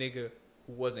like a nigga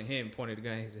who wasn't him pointed the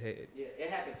gun in his head. Yeah, it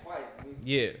happened twice.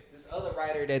 Yeah. This other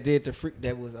writer that did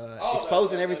that was Oh,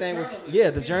 exposing the everything with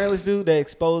journalist. the journalist dude that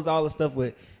exposed all the stuff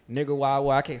with nigger wild.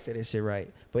 I can't say that shit right,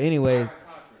 but anyways,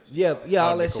 yeah,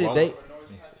 all that shit.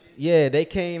 They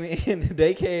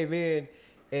came in,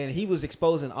 and he was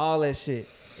exposing all that shit,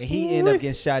 and he ended up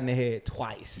getting shot in the head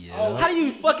twice. Yeah. How do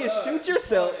you fucking shoot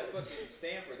yourself?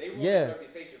 Stanford, they ruined Yeah. his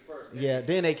reputation first. Yeah,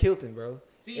 then they killed him, bro.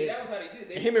 See, that was how they did.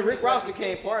 They Him and ruined Rick his Ross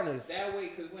reputation became partners. That way,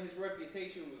 because when his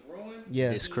reputation was ruined,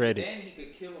 Yeah, Discredit. then he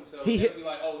could kill himself. He He hit- would be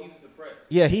like, oh, he was depressed.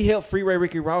 yeah, he helped Freeway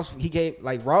Ricky Ross. He gave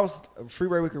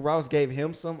Freeway Ricky Ross gave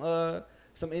him some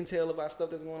some intel about stuff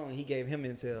that's going on. He gave him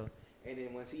intel. And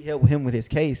then once he helped him with his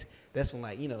case, that's when,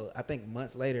 like, you know, I think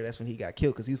months later, that's when he got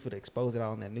killed because he was for to expose it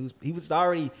all on that news. He was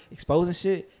already exposing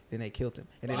shit, then they killed him.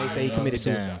 And then they say he committed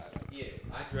suicide. Yeah,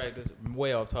 I dragged this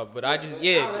way off topic, but I just,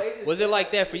 was it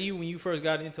like that for you when you first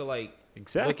got into, like,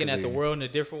 looking at the world in a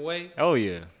different way? Oh,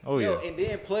 yeah. Oh, yeah. Yo, and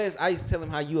then plus, I used to tell him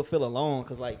how you would feel alone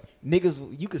because, like,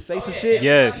 niggas, you could say some shit.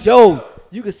 Yes. Yo,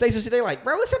 you could say some shit. They like,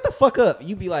 bro, shut the fuck up.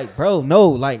 You be like, bro, no,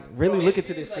 like, really look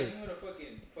into this shit. You in a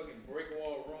fucking brick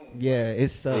wall room. Yeah, it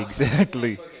sucks.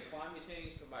 Exactly. Fucking climate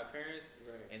change to my parents,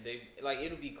 and they like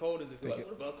it'll be cold and they'll be like,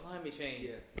 what about climate change?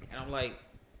 Yeah. And I'm like,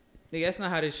 nigga, that's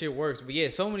not how this shit works. But yeah,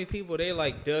 so many people they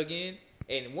like dug in,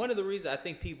 and one of the reasons I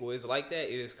think people is like that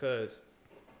is because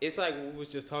it's like what we was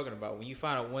just talking about. When you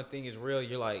find out one thing is real,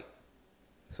 you're like,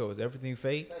 so is everything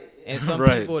fake? And some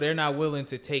Right. people they're not willing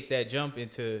to take that jump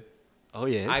into. Oh,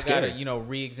 yeah. It's I scary. gotta, you know,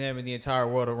 re-examine the entire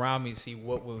world around me to see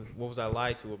what was I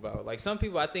lied to about. Like some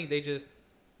people, I think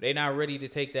they not ready to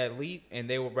take that leap, and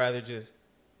they would rather just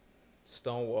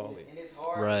stonewall it. And it's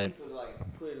hard Right. for people to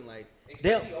like put in like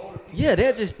Especially older people. yeah,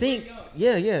 they'll just think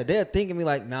Young. they're thinking me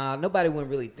like, nah, nobody wouldn't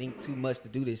really think too much to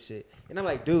do this shit. And I'm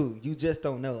like, dude, you just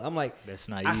don't know. I'm like, That's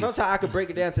naive. sometimes I could break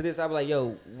it down to this. I'd be like,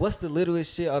 yo, what's the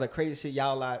littlest shit or the craziest shit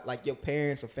y'all lie, like your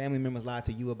parents or family members lied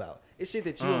to you about? It's shit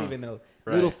that you don't even know.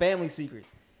 right. Little family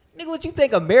secrets. Nigga, what you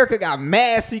think America got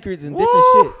mad secrets and different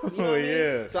Woo! shit? You know what I mean?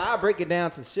 Yeah. So I break it down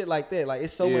to shit like that. Like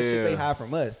it's so much shit they Yeah. hide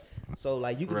from us. So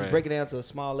like you can just Right. break it down to a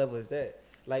small level as that.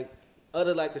 Like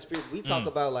other like conspiracy, we talk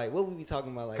about like what we be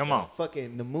talking about like Come on.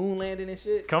 fucking the moon landing and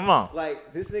shit. Come on.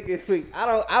 Like this nigga, like,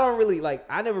 I don't really like.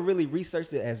 I never really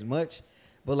researched it as much,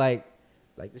 but like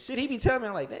the shit he be telling me,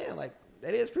 I'm like, damn, like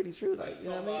that is pretty true. Like you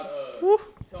know what I mean? You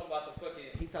talking about the fucking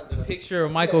He talked the about picture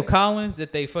of Michael Collins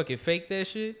that they fucking faked that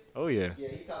shit? Oh, yeah. Yeah,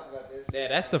 he talked about this. Yeah,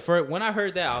 that's the first. When I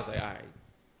heard that, I was like, all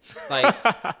right.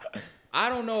 Like, I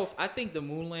don't know if I think the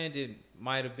moon landing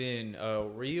might have been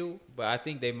real, but I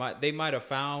think they might have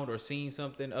found or seen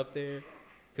something up there,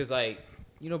 cause like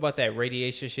you know about that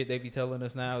radiation shit they be telling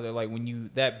us now. They're like when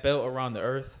you that belt around the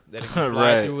Earth that if you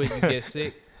fly Right. through it you get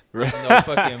sick. Right. You know,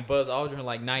 fucking Buzz Aldrin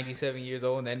like 97 years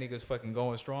old and that nigga's fucking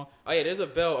going strong. Oh yeah, there's a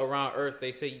belt around Earth.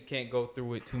 They say you can't go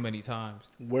through it too many times.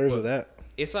 Where's it at?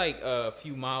 It's like a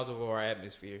few miles over our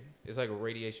atmosphere. It's like a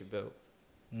radiation belt.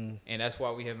 And that's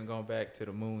why we haven't gone back to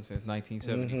the moon since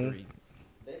 1973.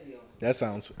 That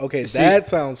sounds okay. See- That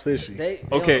sounds fishy. They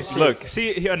Okay, also- look.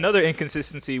 See, here, another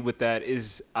inconsistency with that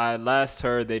is I last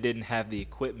heard they didn't have the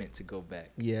equipment to go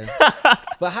back. Yeah,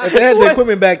 but how? If they had the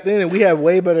equipment back then, and we have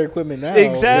way better equipment now.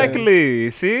 then- Exactly.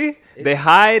 See, they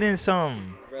hide in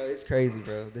some. Bro, it's crazy,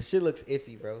 bro. The shit looks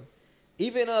iffy, bro.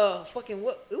 Even fucking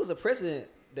what? It was a president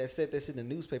that said that shit in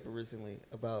the newspaper recently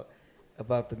about the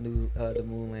the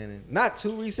moon landing. Not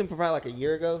too recent, but probably like a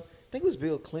year ago. I think it was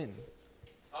Bill Clinton.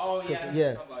 Oh yeah.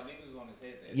 yeah. Talking about niggas on his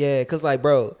head there. Yeah, cause like,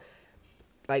 bro,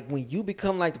 like when you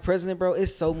become like the president, bro,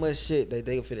 it's so much shit that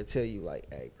they finna tell you, like,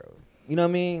 hey, bro, you know what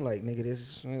I mean? Like, nigga,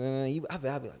 this, I'll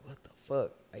be like, what the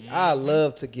fuck? Like, I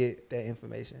love to get that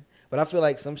information, but I feel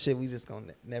like some shit we just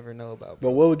gonna never know about. Bro.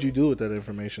 But what would you do with that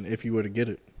information if you were to get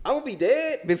it? I'm gonna be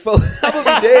dead before. I'm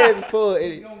gonna be dead before.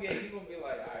 He gonna be like, all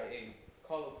right, hey,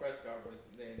 call a press conference,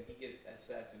 then he gets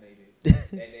assassinated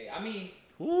that day. I mean,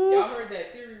 y'all heard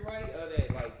that theory, right?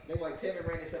 That like They like Tevin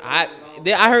ran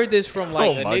this. I heard this from like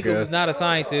Oh a my nigga God. who's not a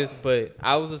scientist, but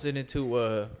I was listening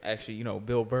to actually, you know,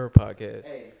 Bill Burr podcast,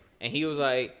 Hey, and he was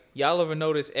like, y'all ever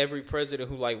notice every president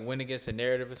who like went against a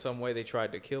narrative in some way they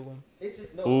tried to kill him? it's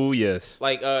just no. Oh yes.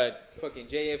 Like fucking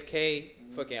JFK,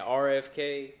 fucking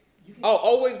RFK. Oh,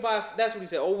 always buy. That's what he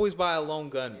said. Always buy a lone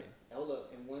gunman. Hold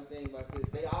up, and one thing about this,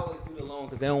 they always do the loan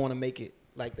because they don't want to make it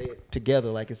like they together,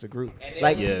 like it's a group. And then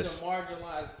Like, he's a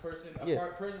marginalized person, Yeah.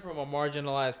 person from a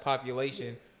marginalized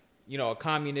population. You know, a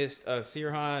communist,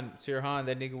 Sirhan,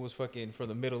 that nigga was fucking from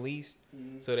the Middle East.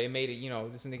 So they made it, you know,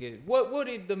 this nigga. What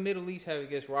did the Middle East have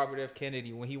against Robert F.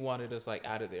 Kennedy when he wanted us like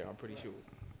out of there? I'm pretty sure.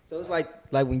 so it's like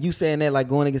when you saying that, like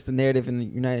going against the narrative in the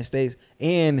United States,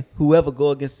 and whoever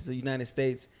go against the United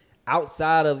States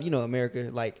outside of America,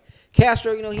 like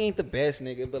Castro, he ain't the best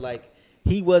nigga, but like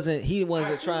he wasn't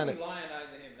trying to.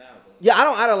 lionizing him now, though. Yeah, I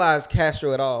don't idolize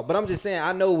Castro at all, but I'm just saying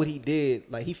I know what he did.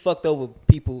 Like he fucked over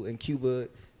people in Cuba,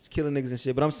 killing niggas and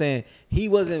shit. But I'm saying he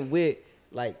wasn't with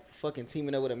like fucking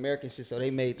teaming up with American shit, so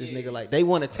they made this nigga like they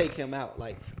want to take him out.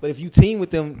 Like, but if you team with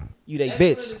them, you they That's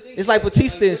bitch. one of the things It's like that,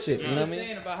 Batista and what shit. the You know what I was mean?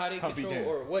 saying about how they I'll be control, damned.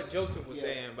 or what Joseph was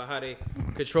saying about how they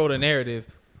control the narrative.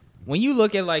 When you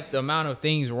look at like the amount of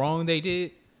things wrong they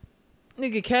did,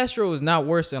 Nigga, Castro is not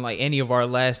worse than like any of our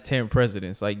last 10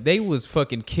 presidents. Like they was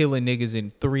fucking killing niggas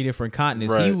in 3 different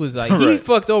continents. He Right. was like he Right.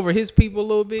 fucked over his people a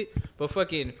little bit, but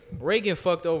fucking Reagan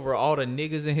fucked over all the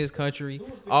niggas in his country,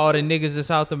 all the niggas in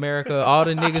South America, all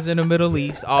the niggas in the Middle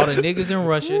East, all the niggas in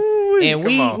Russia. And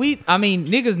come on. I mean,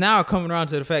 niggas now are coming around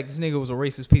to the fact this nigga was a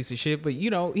racist piece of shit, but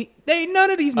you know, they none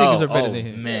of these niggas are better than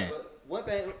him. Man. But one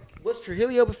thing, was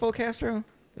Trujillo before Castro?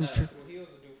 It was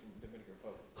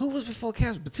Who was before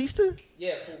Castro? Batista?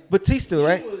 Yeah, Batista,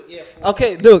 right?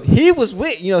 Okay, look, he was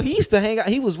with, you know, he used to hang out.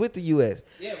 He was with the U.S.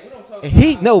 Yeah, we don't talk And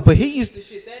he, about no, but he used the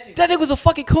shit that nigga. that nigga was a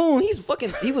fucking coon.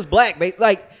 He was black, babe.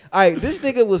 Like, all right, this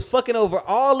nigga was fucking over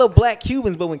all the black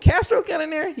Cubans. But when Castro got in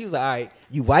there, he was like, all right,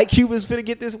 you white Cubans finna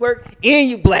get this work, and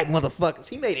you black motherfuckers.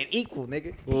 He made it equal,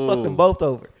 nigga. He fucked them both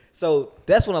over. So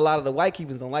that's when a lot of the white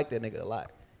Cubans don't like that nigga a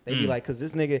lot. They be like, cause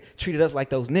this nigga treated us like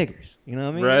those niggers. You know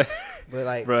what I mean? Right. But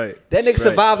like, Right. that nigga Right.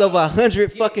 survived over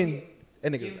 100 fucking.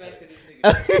 That Getting nigga. back to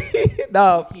this nigga.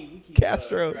 No, We keep,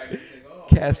 Castro. dragging this nigga off.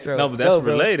 Castro. No, but that's bro.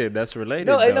 related. That's related.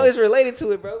 No, I know though. it's related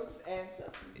to it, bro. Just add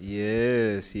stuff.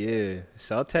 Yes, yeah.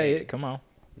 Saute it. Come on.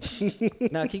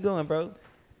 Now keep going, bro.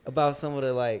 About some of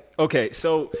the like. Okay,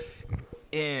 so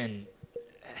in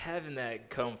having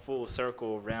that come full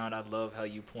circle around, I love how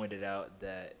you pointed out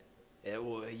that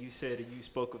you said you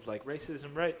spoke of like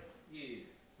racism, right? Yeah.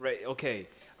 Right. Okay.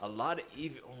 A lot of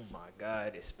even oh my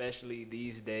God, especially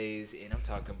these days, and I'm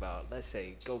talking about let's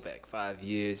say go back 5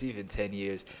 years, even 10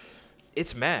 years.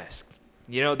 It's masked.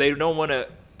 You know, they don't want to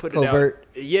put Covert.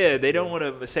 it out. Yeah, they don't want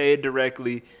to say it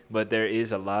directly, but there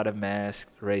is a lot of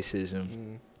masked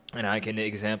racism, and I can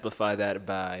exemplify that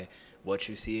by what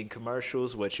you see in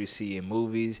commercials, what you see in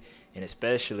movies, and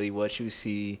especially what you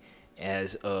see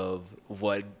as of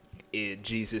what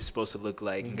Jesus is supposed to look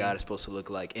like and God is supposed to look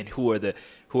like, and who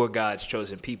are God's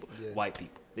chosen people? Yeah. White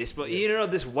people. You know,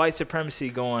 this white supremacy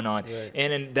going on, Right.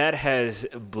 and that has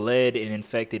bled and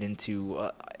infected into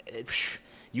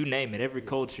you name it, every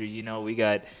culture. You know, we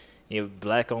got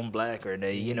black on black, or the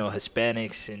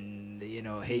Hispanics and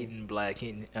hating black.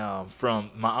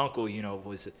 From my uncle,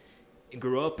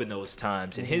 grew up in those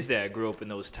times, and his dad grew up in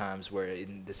those times where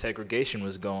the segregation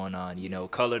was going on,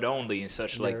 colored only and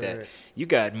such like that. Right. You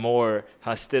got more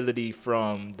hostility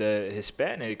from the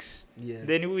Hispanics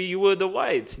than you would the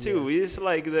whites too. It's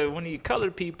like when you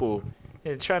colored people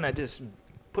and trying to just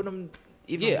put them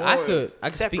even more I could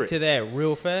speak separate. to that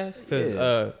real fast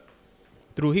because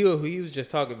Trujillo, who he was just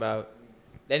talking about,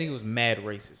 that nigga was mad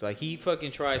racist. Like he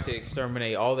fucking tried to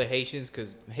exterminate all the Haitians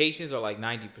because Haitians are like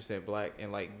 90% black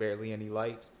and like barely any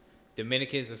whites.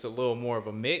 Dominicans is a little more of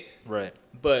a mix, Right.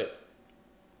 but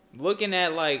looking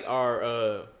at like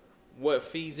our what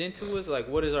feeds into us, like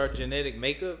what is our genetic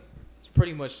makeup, it's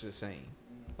pretty much the same.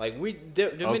 Like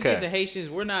Dominicans Okay. and Haitians,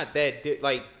 we're not that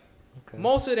like. Okay.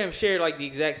 Most of them share like the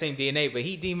exact same DNA, but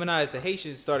he demonized the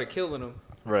Haitians, started killing them.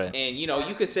 Right. And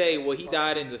you could say, well, he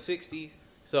died in the '60s,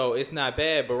 so it's not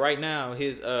bad. But right now,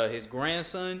 his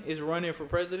grandson is running for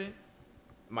president.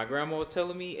 My grandma was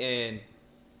telling me, and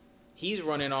he's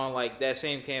running on like that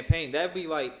same campaign. That'd be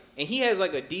like, and he has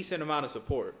like a decent amount of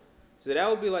support. So that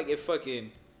would be like if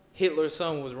fucking Hitler's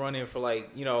son was running for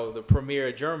like the premier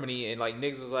of Germany, and like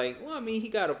niggas was like, well, I mean, he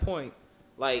got a point.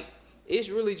 Like it's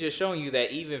really just showing you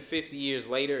that even 50 years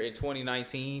later in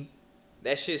 2019.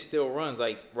 That shit still runs.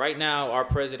 Like right now, our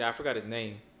president, I forgot his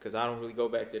name because I don't really go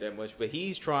back there that much, but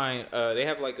he's trying. They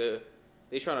have like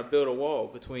they trying to build a wall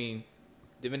between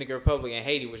Dominican Republic and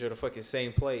Haiti, which are the fucking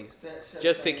same place,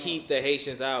 just to keep the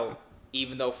Haitians out.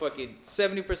 Even though fucking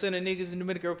 70% of niggas in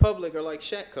Dominican Republic are like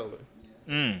shack color.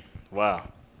 Wow.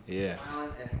 Yeah.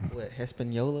 What,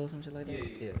 Hispaniola or some shit like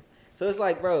that? Yeah. So it's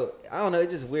like, bro, I don't know.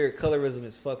 It's just weird. Colorism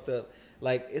is fucked up.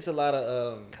 Like it's a lot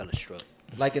of Color stroke.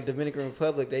 like in Dominican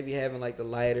Republic, they be having like the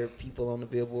lighter people on the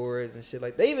billboards and shit.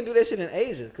 Like they even do that shit in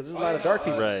Asia because there's a lot of dark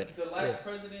people. Right. The last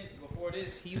president before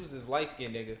this, he was this light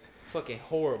skinned nigga, fucking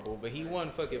horrible, but he won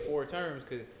fucking 4 terms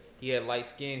because he had light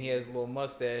skin, he has a little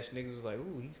mustache. Niggas was like,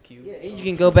 ooh, he's cute. Yeah, and you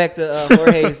can go back to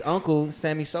Jorge's uncle,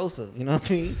 Sammy Sosa. You know what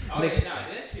I mean? Oh, yeah, nah,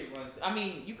 that shit runs. I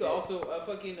mean, you could also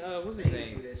fucking what's his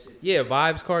name? Yeah,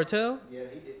 Vibes Cartel. Yeah,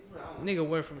 he did. Nigga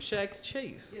went from Shaq to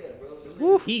Chase. Yeah,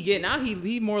 bro.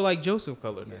 He more like Joseph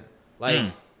color now.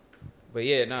 Like, but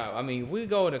yeah, nah. I mean, if we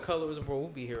go into colorism, bro, we'll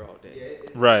be here all day.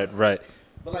 Right.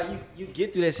 But like you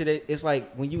get through that shit. It's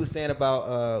like when you were saying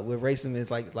about with racism,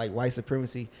 it's like white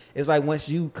supremacy. It's like once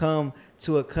you come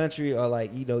to a country or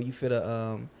like you fit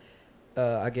a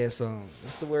I guess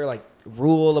what's the word, like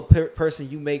rule a person,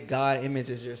 you make God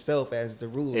images yourself as the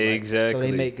ruler. Like, Exactly. so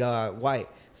they make God white.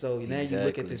 So now you look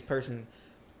Exactly. at this person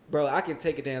bro, I can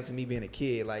take it down to me being a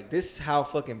kid. Like, this is how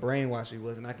fucking brainwashed we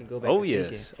was, and I can go back Oh to yes.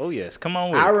 thinking. Oh yes. Come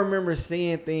on with I it. remember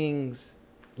seeing things,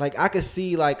 like, I could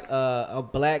see, like, a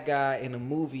black guy in a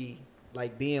movie,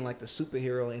 like, being, like, the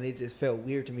superhero, and it just felt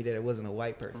weird to me that it wasn't a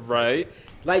white person. type Right. shit.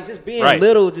 Like, just being Right.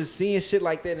 little, just seeing shit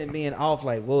like that and being off,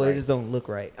 like, whoa, it just don't look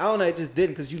right. I don't know, it just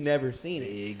didn't because you never seen it.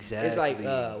 Exactly. It's like,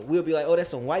 we'll be like, oh, that's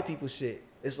some white people shit.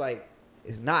 It's like,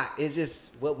 it's not. It's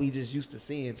just what we just used to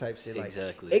seeing type shit. Like,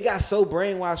 Exactly. it got so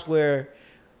brainwashed where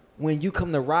when you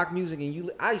come to rock music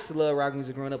and I used to love rock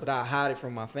music growing up, but I hide it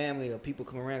from my family or people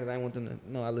come around because I didn't want them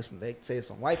to know I listen. They say it's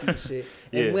some white people shit.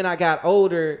 And Yeah. when I got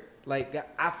older, like,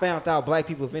 I found out black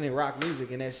people invented rock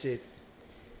music and that shit.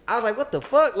 I was like, what the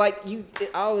fuck? Like,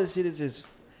 all this shit is just,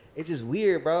 it's just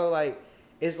weird, bro. Like,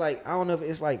 it's like, I don't know if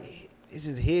it's like, it's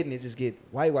just hidden. It just get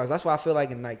whitewashed. That's why I feel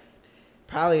like in like,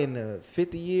 probably in the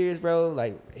 50 years, bro,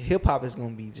 like, hip hop is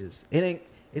gonna be just, it's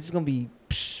just gonna be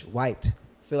wiped.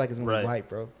 I feel like it's gonna Right. be white,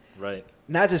 bro. Right.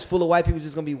 Not just full of white people, it's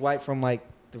just gonna be white from like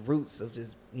the roots of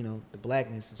just, you know, the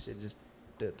blackness and shit, just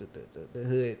the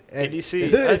hood. And you see,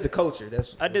 the hood I- is the culture.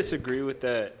 That's I disagree with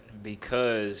that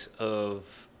because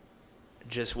of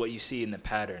just what you see in the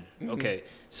pattern. Mhm. Okay,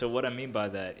 so what I mean by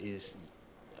that is,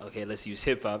 okay, let's use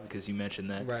hip hop because you mentioned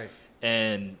that. right.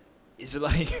 And it's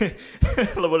like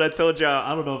what I told y'all.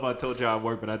 I don't know if I told y'all at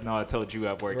work, but I know I told you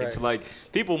at work. It's Right. like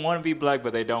people want to be black,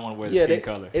 but they don't want to wear the Yeah, skin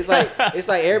color. it's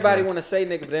like everybody want to say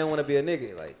nigga, but they don't want to be a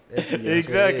nigga. Like, that's what it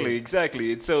Exactly, is.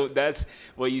 exactly. And so that's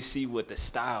what you see with the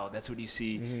style. That's what you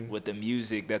see Mhm. with the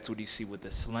music. That's what you see with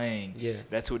the slang. Yeah.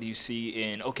 That's what you see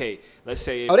in, okay, let's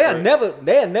say. Oh,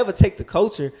 they'll never take the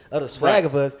culture of the swag Right.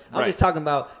 of us. I'm Right. just talking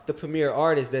about the premier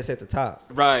artist that's at the top.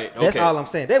 Right. Okay. That's all I'm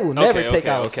saying. They will never Okay, take okay,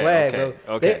 our okay, swag, okay,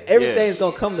 bro. okay, Everything's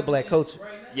gonna come to black culture.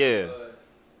 Right now, Yeah.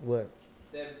 What?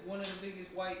 that one of the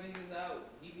biggest white niggas out,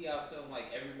 he be out selling like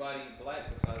everybody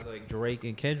black besides like Drake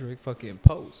and Kendrick fucking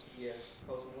Post. Yeah,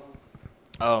 Post Malone.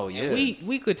 Oh yeah. And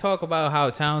we could talk about how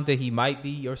talented he might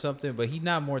be or something, but he's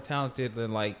not more talented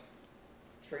than like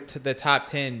to the top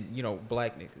 10, you know,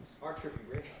 black niggas. Our Trippie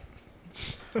Red.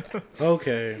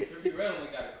 Okay. Trippie Redd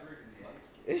only got a career 'cause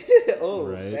he likes Oh,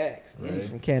 Right, facts. And he's right.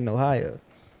 from Canton, Ohio.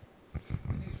 He's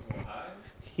from Ohio.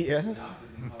 Yeah. Nah,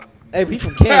 Hey, he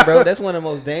from Canton, bro. That's one of the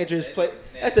most dangerous place.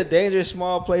 That's the dangerous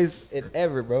small place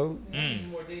ever, bro. he's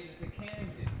more dangerous than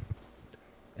Camden.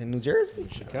 In New Jersey?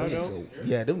 Chicago? Them niggas are,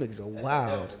 yeah, them niggas are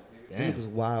wild. Them Damn. niggas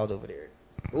wild over there.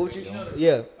 What would you? You know the-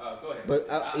 Yeah, Go ahead.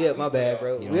 but yeah, my bad,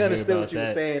 bro. You don't We hear understood about what you were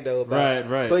that. saying though. About, Right,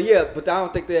 right. But yeah, but I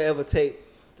don't think they'll ever take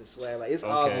the swag. Like, it's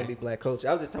all Okay. gonna be black culture.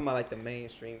 I was just talking about like the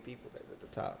mainstream people that's at the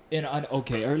top. And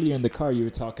okay, earlier in the car you were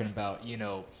talking about,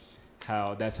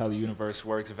 how that's how the universe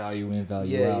works, value in,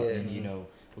 value Yeah, out, yeah. and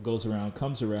what goes around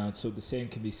comes around. So the same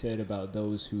can be said about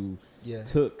those who Yeah.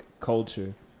 took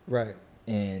culture Right.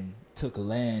 and took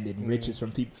land and riches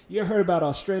from people. You ever heard about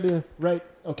Australia, right?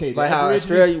 Okay, the Like how Aborigines,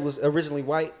 Australia was originally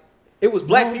white. It was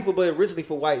black No. people, but originally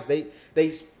for whites. They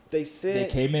they sent.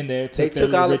 came in there, They their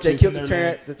took all. They riches killed and the their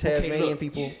land. Tasmanian look,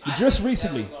 people. Just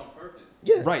recently. That was on purpose.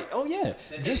 Yeah. Right. Oh yeah, That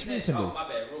they just said- recently. Oh, my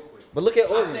bad, real quick. But look at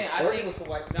I'm Oregon. saying, I Oregon think- was for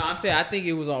white people. No, I'm saying I think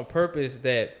it was on purpose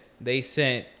that they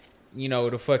sent,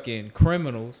 the fucking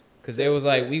criminals, because they was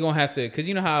like, we gonna have to, because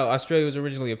you know how Australia was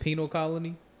originally a penal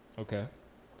colony. Okay.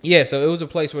 Yeah, so it was a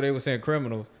place where they were sending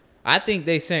criminals. I think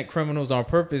they sent criminals on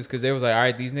purpose because they was like, all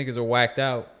right, these niggas are whacked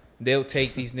out. They'll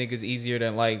take these niggas easier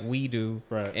than like we do,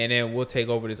 Right. and then we'll take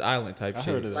over this island type I shit.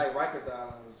 heard of that. Like Rikers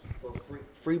Island was for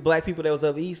free black people that was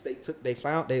up east. They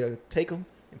take them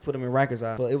and put them in Rikers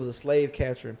Island. But it was a slave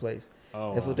capturing place.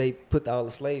 Oh, That's what they put all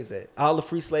the slaves at. All the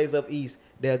free slaves up east.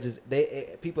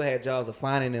 People had jobs of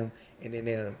finding them and then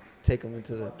they'll take them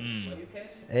into the.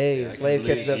 Hey, the slave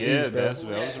catchers up yeah, east, bro. that's-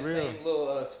 that was real. Same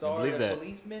little star believe that that.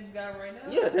 policemen's got right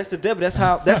now. Yeah, that's the devil. That's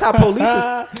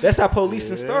how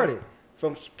policing started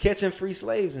from catching free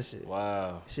slaves and shit.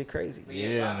 Wow. Shit crazy.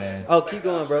 Yeah, man. Oh, keep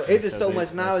going, bro. It's just That's so how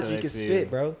much they- knowledge that's you how can they spit, feel.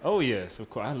 bro. Oh yes, of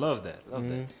course. I love that. Love Mhm.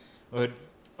 that. But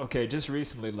okay, just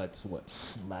recently,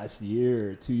 last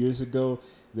year or 2 years ago,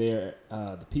 the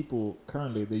people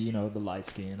currently, the light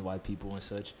skinned white people and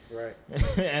such. Right.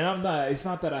 And I'm not. It's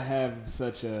not that I have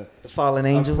such a The fallen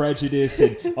angels. prejudice.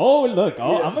 And, look,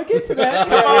 I'm gonna get to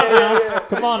that.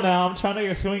 Come on now. I'm trying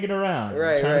to swing it around.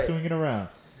 Right, I'm trying right. to swing it around.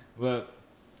 But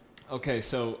okay,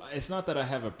 so it's not that I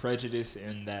have a prejudice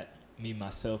and that me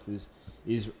myself is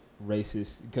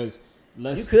racist because.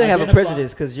 You could have a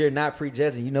prejudice because you're not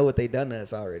prejudging. You know what they done to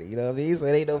us already. You know what I mean? So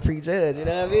it ain't no prejudge. You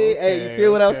know what I mean? Hey, you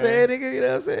feel what I'm okay. saying, nigga? You know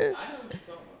what I'm saying? I know what you're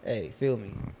talking about. Hey, feel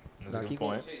me. That's Now a good keep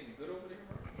point. Chase, you good over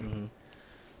there, bro?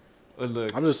 But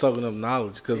look, I'm just soaking up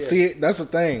knowledge because Yeah. see, that's the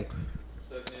thing.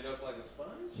 Sucking it up like a sponge.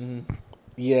 Mm-hmm.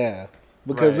 Yeah,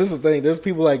 Because Right. this is the thing. There's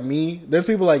people like me. There's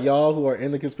people like y'all who are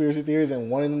into conspiracy theories and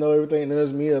wanting to know everything. And then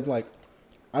there's me. I'm like,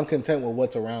 I'm content with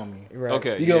what's around me. Right.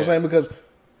 Okay. You get what I'm saying? Because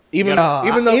even Nah,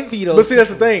 even I though, envy those but see, that's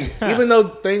the thing. Even though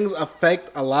things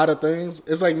affect a lot of things,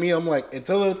 it's like me. I'm like,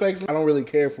 until it affects me, I don't really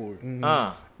care for it.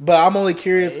 But I'm only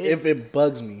curious if it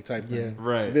bugs me, type thing. Yeah.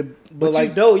 Right. If it, But like,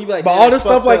 you know, you be like, but man, all that's this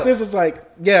stuff fucked like up. this is like,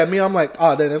 yeah, me. I'm like,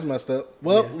 oh, damn, that's messed up.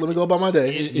 Well, Yeah. let me go about my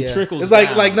day. It Yeah. trickles. It's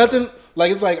like down. nothing.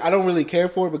 Like it's like I don't really care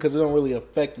for it because it don't really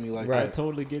affect me. Like Right. I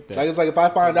totally get that. Like it's like if I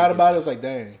find out about it, it's like,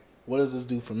 dang, what does this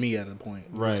do for me at a point?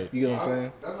 Right. You get what I'm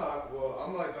saying? That's how.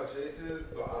 I'm like how Chase is,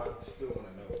 but I still want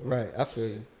to know. Right, I feel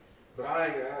you. But I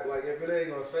ain't like if it ain't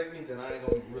gonna affect me, then I ain't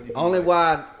gonna really. Be Only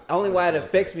like, why it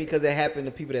affects me because it happened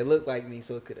to people that look like me,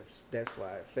 so it could have. That's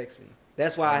why it affects me.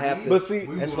 That's why I have to. But see,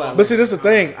 that's why. but see, this is the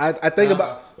thing. I think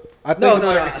about. I think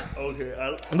no.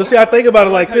 Okay. But see, I think about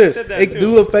it like how you this. said that, It too.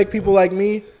 do affect people like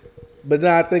me, but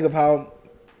then I think of how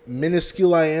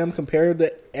minuscule I am compared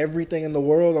to everything in the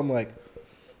world. I'm like,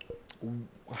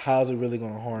 how's it really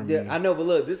gonna harm Yeah, me? I know, but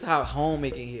look, this is how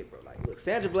homemaking hit, bro. Like, look,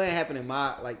 Sandra Bland happened in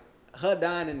my like her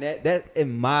dying in that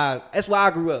in my. That's why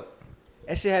I grew up.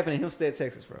 That shit happened in Hempstead,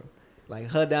 Texas, bro. Like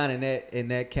her dying in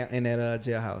that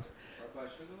jailhouse.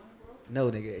 No,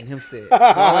 nigga, in Hempstead,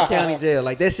 Garland County Jail.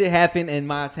 Like that shit happened in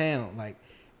my town. Like,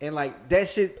 and like that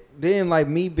shit. Then like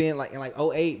me being like in like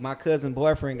 2008, my cousin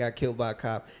boyfriend got killed by a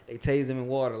cop. They tased him in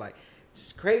water. Like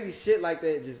just crazy shit like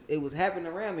that. Just it was happening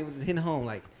around me. It was just hitting home.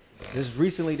 Like just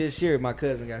recently this year, my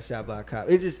cousin got shot by a cop.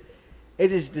 It just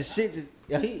the shit just.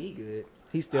 Yeah, he good.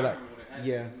 He's still like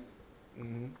yeah.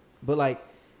 Mm-hmm. But like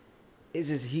it's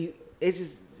just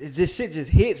shit just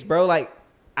hits, bro. Like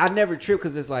I never trip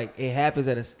because it's like it happens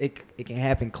it can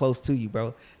happen close to you,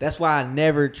 bro. That's why I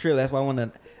never trip. That's why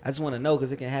I just want to know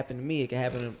because it can happen to me. It can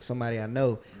happen to somebody I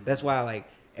know. That's why like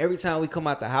every time we come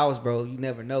out the house, bro, you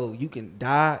never know. You can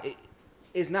die.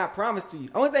 It's not promised to you.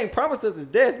 Only thing promised us is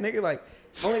death, nigga. Like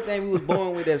only thing we was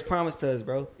born with that's promised to us,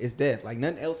 bro, is death. Like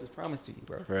nothing else is promised to you,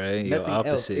 bro. Right. Your Nothing else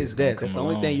opposite is gonna death. That's come the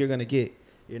only along. thing you're gonna get.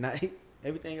 You're not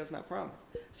everything else not promised.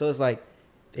 So it's like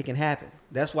it can happen.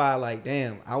 That's why like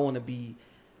damn, I want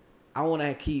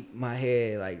to keep my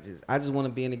head like I just want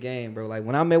to be in the game, bro. Like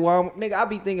when I'm at Walmart, nigga, I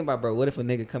be thinking about, bro, what if a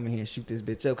nigga come in here and shoot this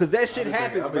bitch up? Cause that shit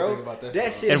happens, bro.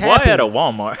 That shit And happens. why at a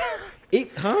Walmart?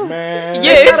 Huh? Man,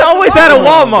 Yeah, it's always at a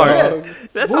Walmart. Yeah.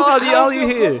 That's Movie- all I don't you feel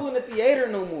hear. comfortable in the theater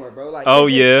no more, bro. Like Oh,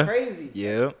 it's just yeah. crazy.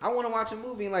 Yeah. I want to watch a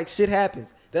movie and like shit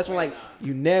happens. That's when like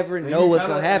you never know what's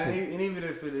gonna happen. And even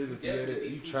if it is a theater,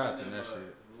 you trapped in that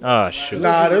shit. Oh shoot.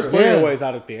 nah, there's plenty Yeah. of ways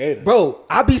out of theater. Bro,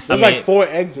 I be seeing There's like 4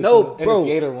 exits no, in bro. the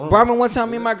theater room. Bro, I remember one time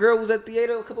me and my girl was at the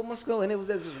theater a couple months ago, and it was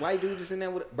this white dude just in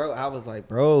there with. Bro, I was like,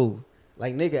 bro,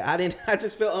 like nigga, I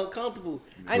just felt uncomfortable.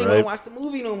 I didn't even Right. watch the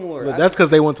movie no more. Look, that's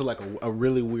because they went to like a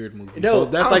really weird movie. No, so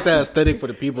that's like the aesthetic for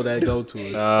the people that go to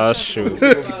it. Oh shoot. You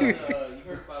heard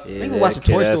about Yeah, Nigga watching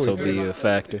Toy that Story. will be a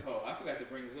factor. Oh, I forgot to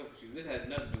bring this up with you. This had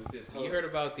nothing to do with this. But you heard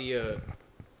about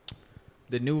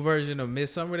the new version of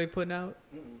Midsummer they putting out?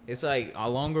 It's like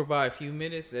longer by a few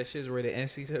minutes. That shit's rated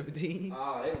NC-17.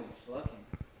 Oh, they were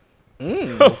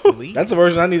fucking. Hopefully. That's the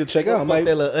version I need to check out. Fuck Might,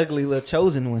 that little ugly little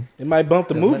chosen one. it might bump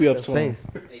the movie up some. face.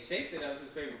 They chased it. That was his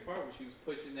favorite part when she was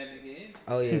pushing that nigga in.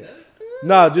 Oh yeah.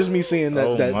 No, just me seeing that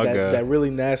Oh, my God. that really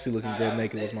nasty looking girl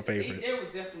naked was my favorite. There was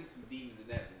definitely some demons in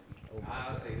that movie.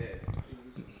 I'll say that.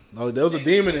 No, there was a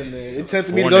demon in there. It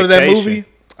tempted me to go to that Fornication. movie.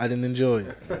 I didn't enjoy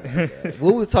it.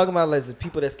 What we was talking about like the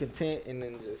people that's content and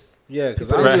then just Yeah, because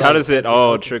Right, how does it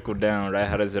all trickle down? Right,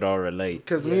 how does it all relate?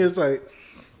 Because me, it's like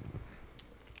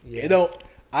yeah. it don't.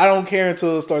 I don't care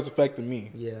until it starts affecting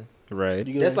me. Yeah. Right.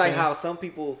 You get That's what I'm like saying? how some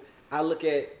people I look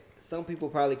at some people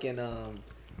probably can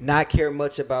not care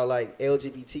much about like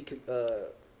LGBT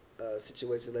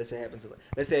situations. Let's say it happens to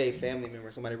let's say a family member,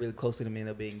 somebody really close to them end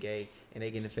up being gay and they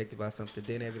get affected by something.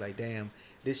 Then they be like, damn,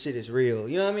 this shit is real.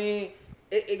 You know what I mean?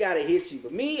 It gotta hit you.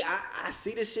 But me, I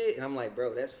see this shit and I'm like,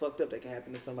 bro, that's fucked up. That can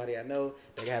happen to somebody I know.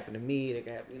 That can happen to me. That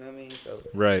can happen. You know what I mean? So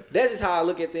Right. that's just how I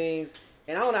look at things.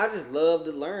 And I don't know, I just love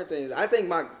to learn things. I think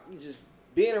just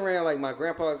being around like my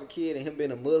grandpa as a kid and him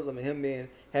being a Muslim and him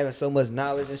having so much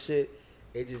knowledge and shit,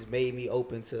 it just made me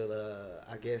open to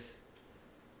I guess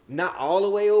not all the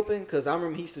way open because I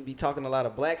remember he used to be talking a lot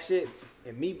of black shit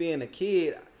and me being a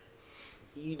kid,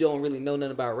 you don't really know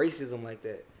nothing about racism like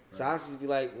that. So I used to be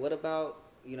like, what about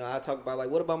I talk about like,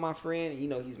 what about my friend?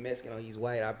 He's Mexican or he's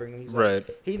white. I bring him. He's Right.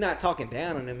 Like, he's not talking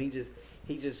down on him. He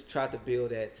just tried to build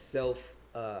that self.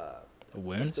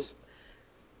 Awareness.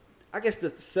 I guess the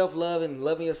self love and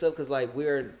loving yourself because like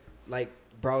we're like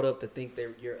brought up to think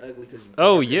that you're ugly because you.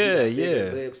 Oh, you got yeah, bigger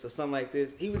yeah. Lips or something like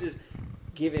this. He was just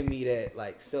giving me that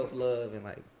like self love and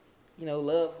like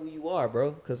love who you are,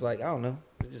 bro. Cause like I don't know,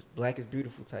 it's just black is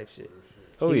beautiful type shit.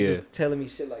 Oh, He was yeah. just telling me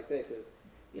shit like that,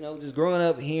 cause just growing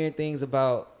up hearing things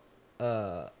about,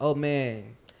 oh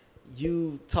man,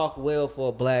 you talk well for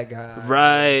a black guy,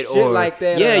 Right, Shit or like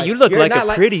that. yeah, or you look you're like not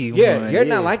a pretty Yeah, one, you're yeah.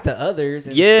 not like the others.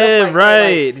 And Yeah, stuff like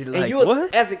right. That, Like, and you,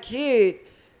 what? as a kid,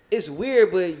 it's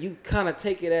weird, but you kind of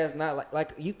take it as not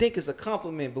like you think it's a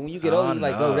compliment, but when you get older, you're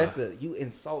like, bro, nah. that's you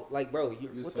insult, like, bro, you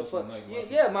what the fuck? insulting, like, my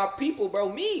Yeah, my people, bro,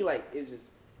 me, like, it's just,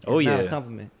 it's Oh, not yeah. a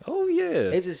compliment. Oh yeah.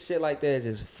 It's just shit like that, is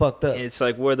just fucked up. It's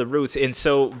like where the roots. And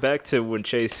so back to when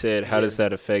Chase said, "How Yeah. does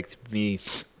that affect me?"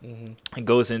 It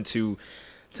goes into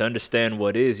to understand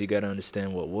what is. You got to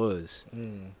understand what was.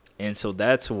 And so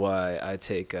that's why I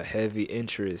take a heavy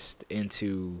interest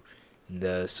into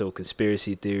the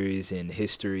conspiracy theories and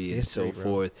history and so History,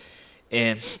 bro. forth.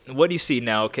 And what do you see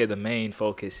now? Okay, the main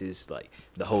focus is like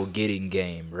the whole getting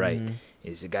game, right?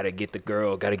 Is you got to get the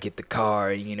girl, got to get the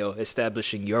car,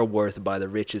 establishing your worth by the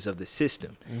riches of the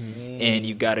system. And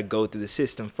you got to go through the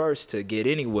system first to get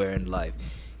anywhere in life.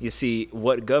 You see,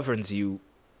 what governs you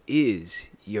is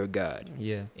your God.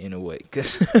 Yeah. In a way,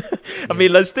 because I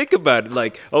mean, let's think about it.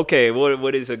 Like, okay,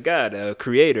 what is a God? A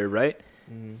creator, right?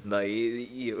 Like,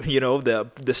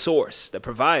 the source, the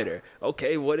provider.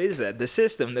 Okay, what is that? The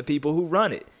system, the people who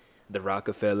run it. The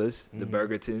Rockefellers, the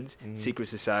Burgertons, Secret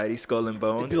Society, Skull and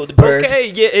Bones. build the birds. Okay,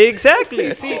 yeah,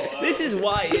 exactly. See, this is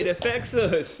why it affects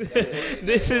us.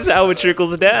 This is how it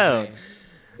trickles down.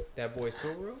 That boy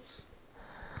Soros,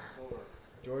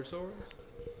 George Soros.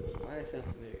 Why that sound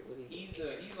familiar? What do you-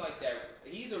 He's like that.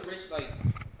 He's a rich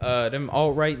them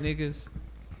alt-right niggas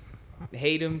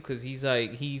hate him because he's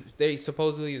like they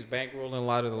supposedly is bankrolling a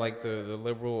lot of the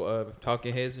liberal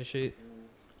talking heads and shit.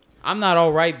 I'm not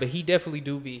all right, but he definitely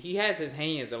do be. He has his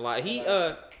hands a lot.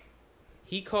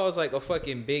 He calls like a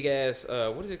fucking big ass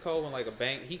what is it called when like a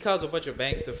bank? He calls a bunch of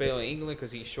banks to fail in England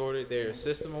because he shorted their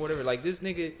system or whatever. Like this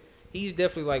nigga, he's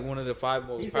definitely like one of the 5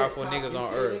 most He's powerful that top niggas on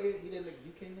UK earth. nigga? He didn't look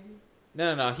UK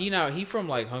nigga? No. He from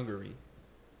like Hungary,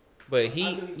 but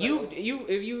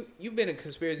you've been in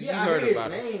conspiracy, you heard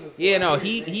about it. Yeah, no,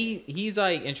 he's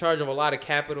like in charge of a lot of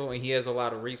capital and he has a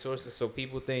lot of resources. So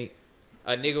people think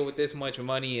a nigga with this much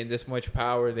money and this much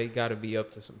power, they got to be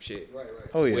up to some shit. Right.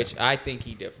 Oh yeah. Which I think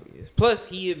he definitely is. Plus,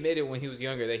 he admitted when he was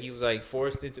younger that he was like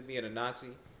forced into being a Nazi,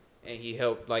 and he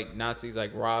helped like Nazis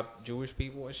like rob Jewish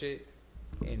people and shit.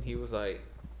 And he was like,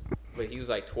 but he was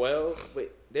like 12.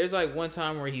 But there's like one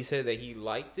time where he said that he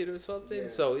liked it or something. Yeah.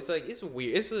 So it's like he's a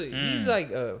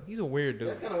he's a weird dude.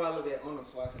 That's kind of why I look at Arnold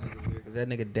Schwarzenegger weird, because that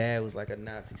nigga dad was like a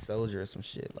Nazi soldier or some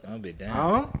shit. Like, I'll be down.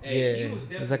 Huh? Hey, yeah,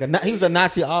 he was like he was a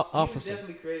Nazi He was officer.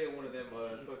 definitely created one of them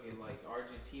fucking like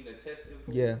Argentina testing.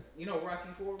 Yeah. You know Rocky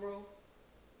IV, bro?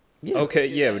 Yeah. Okay,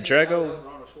 yeah, That Drago. was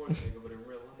Arnold Schwarzenegger, but in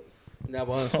real life. Now,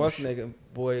 but Arnold Schwarzenegger,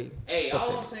 boy. Hey, fuck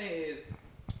all that I'm saying is,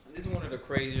 this is one of the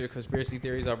crazier conspiracy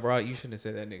theories I brought. You shouldn't have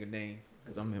said that nigga name,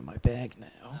 because I'm in my bag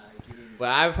now. But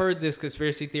I've heard this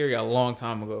conspiracy theory a long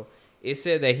time ago. It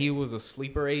said that he was a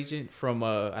sleeper agent from,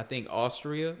 I think,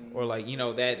 Austria, or like,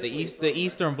 that the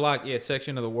Eastern Bloc,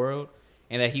 section of the world,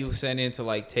 and that he was sent in to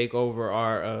like take over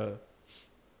our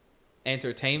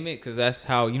entertainment, because that's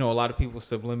how a lot of people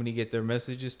subliminally get their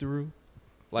messages through.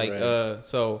 Like,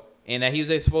 Right. and that he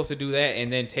was supposed to do that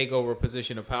and then take over a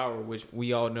position of power, which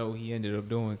we all know he ended up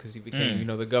doing because he became,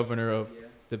 the governor of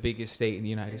the biggest state in the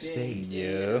United States.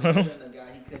 Yeah.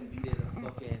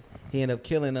 He ended up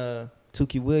killing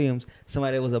Tukey Williams,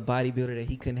 somebody that was a bodybuilder that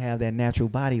he couldn't have that natural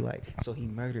body like, so he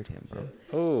murdered him, bro.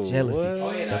 Oh, Jealousy. what?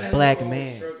 Oh, yeah, The that's black what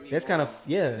man. struck me That's more. kind of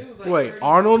It was like Wait, 30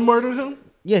 Arnold murdered him?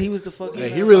 Yeah, he was the fucking. Hey,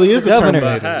 he really is the governor.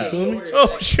 Terminator. You He feel me? ordered Oh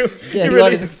that shoot! shit. Yeah, He he really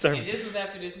already- is And determined. this was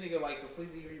after this nigga like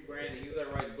completely rebranded. He was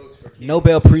like writing books for kids.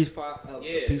 Nobel Peace Prize.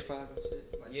 Yeah. Peace Prize and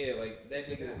shit. Like, Yeah, like that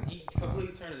nigga, he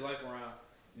completely turned his life around.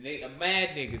 Mad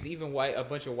niggas, even a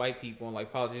bunch of white people and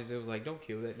like politicians, it was like, don't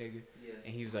kill that nigga. Yeah.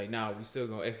 And he was like, nah, we still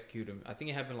gonna execute him. I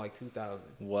think it happened like 2000.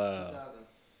 Wow.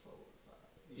 2004.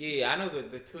 Yeah, I know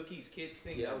the Tookie's kids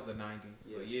thing. Yeah. That was the 90s.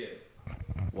 But yeah.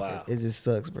 Wow. It just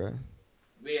sucks, bro.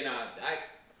 But yeah, nah,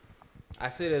 I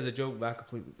said it as a joke, but I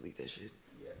completely believe that shit.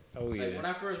 Oh Like when yeah.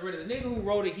 I first read it, the nigga who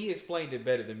wrote it, he explained it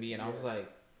better than me, and I was like,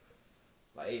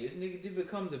 hey, this nigga did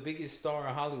become the biggest star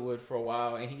in Hollywood for a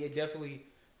while, and he had definitely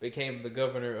became the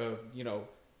governor of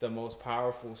the most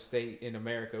powerful state in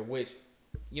America, which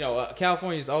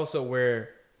California is also where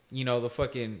the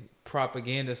fucking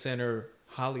propaganda center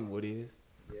Hollywood is.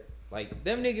 Yeah. Like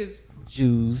them niggas.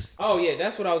 Jews. Oh yeah,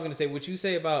 that's what I was gonna say. What you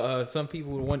say about some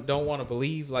people who don't want to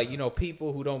believe, like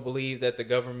people who don't believe that the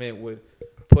government would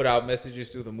put out messages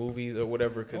through the movies or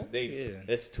whatever because yeah.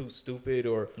 that's too stupid,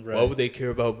 or why Right. would they care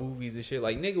about movies and shit?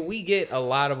 Like nigga, we get a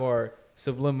lot of our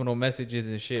subliminal messages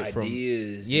and shit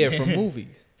Ideas. from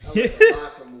movies. I learned a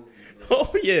lot from movies,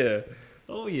 bro.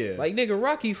 Oh yeah. Like nigga,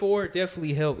 Rocky IV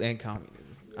definitely helped end comedy.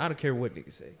 I don't care what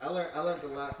niggas say. I learned a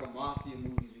lot from mafia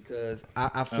movies because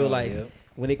I feel like yeah.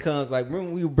 when it comes like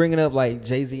remember we were bringing up like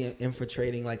Jay-Z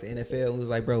infiltrating like the NFL. It was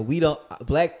like, bro, we don't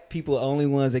black people are only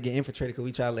ones that get infiltrated because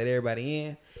we try to let everybody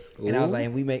in. And I was like,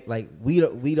 and we make like we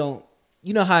don't.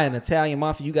 You know how in Italian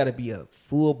mafia you got to be a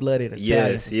full-blooded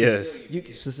Italian. Yes.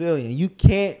 Sicilian. You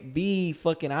can't be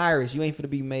fucking Irish. You ain't finna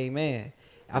be made man.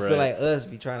 I feel like us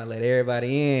be trying to let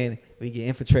everybody in. We get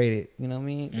infiltrated. You know what I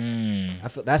mean? I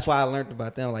feel that's why I learned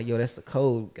about them. Like, yo, that's the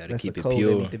code. Gotta That's keep the it code pure.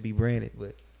 that need to be branded.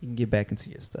 But you can get back into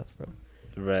your stuff, bro.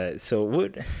 Right. So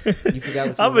what? You forgot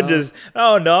what you I'm was gonna just.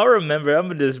 Oh no, I remember. I'm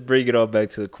gonna just bring it all back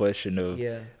to the question of.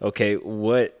 Yeah. Okay,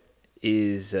 what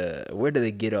is? Where do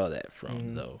they get all that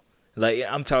from, though? Like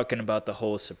I'm talking about the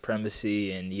whole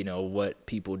supremacy and what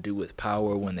people do with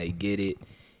power when they get it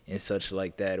and such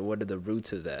like that. What are the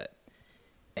roots of that?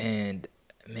 And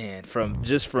man, from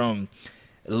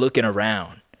looking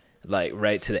around, like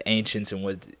right to the ancients and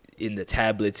what in the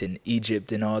tablets in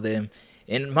Egypt and all them.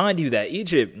 And mind you that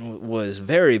Egypt was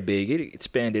very big. It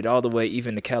expanded all the way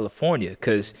even to California.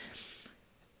 Because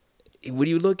when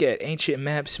you look at ancient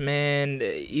maps, man,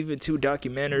 even 2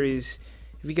 documentaries,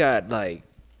 we got like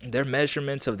their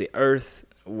measurements of the earth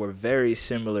were very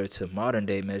similar to modern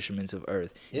day measurements of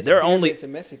earth. It's They're only pyramids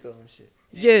in Mexico and shit.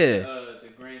 Yeah. The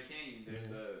Grand Canyon.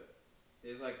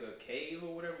 There's like a cave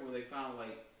or whatever where they found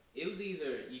like it was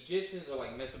either Egyptians or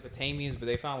like Mesopotamians, but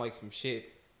they found like some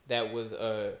shit that was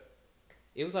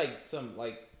it was like some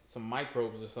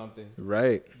microbes or something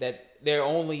Right. that they're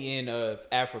only in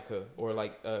Africa or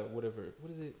like whatever,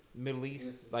 what is it, Middle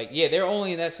East? Like yeah, they're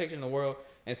only in that section of the world.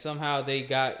 And somehow they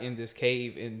got in this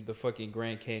cave in the fucking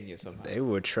Grand Canyon somehow. They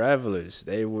were travelers.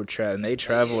 They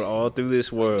traveled all through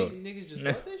this world. Niggas just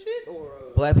bought that shit? Or,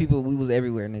 Black people, we was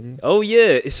everywhere, nigga. Oh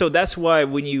yeah. So that's why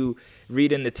when you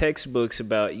read in the textbooks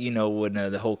about when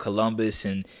the whole Columbus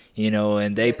and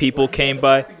and people came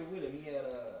by. He had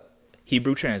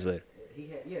Hebrew translator. he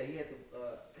had the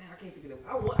I can't think of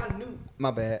it. I knew.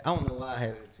 My bad. I don't know why I had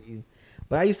it to you,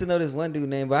 but I used to know this one dude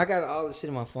name. But I got all this shit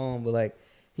in my phone. But like.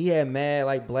 He had mad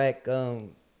like black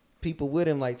people with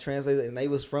him like translators, and they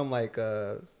was from like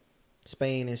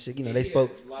Spain and shit. They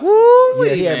spoke. Woo!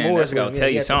 Yeah, he had Moors. That's gonna tell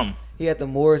you something. He had the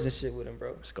Moors and shit with him,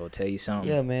 bro. It's gonna tell you something.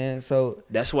 Yeah, man. So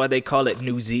that's why they call it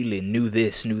New Zealand. Knew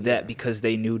this, knew that, because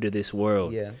they knew to this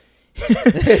world. yeah.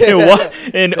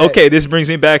 And okay, this brings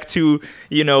me back to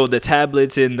the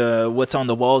tablets and the what's on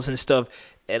the walls and stuff.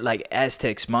 Like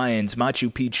Aztecs, Mayans, Machu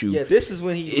Picchu. Yeah, this is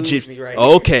when he loses me right here.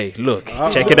 Okay, look,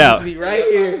 check it out. Me right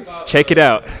here. Check it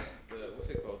out. What's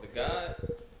it called? The God.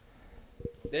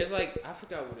 There's like I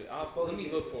forgot what it. Let me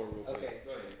look for it real quick. Okay.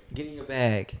 Go ahead. Get in your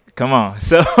bag. Come on.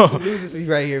 So He loses me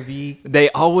right here, B. they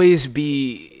always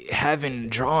be having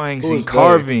drawings Who's and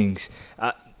carvings.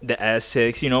 The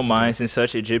Aztecs, Mayans and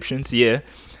such, Egyptians, yeah.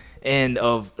 And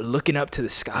of looking up to the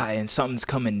sky and something's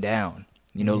coming down.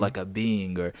 Like a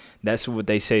being, or that's what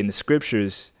they say in the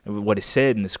scriptures, what is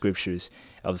said in the scriptures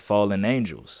of fallen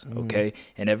angels, okay?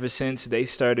 And ever since they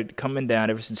started coming down,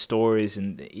 ever since stories,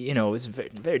 and, it's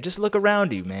very, just look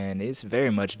around you, man. It's very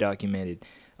much documented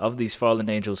of these fallen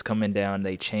angels coming down.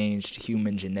 They changed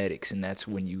human genetics, and that's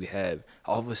when you have,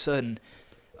 all of a sudden,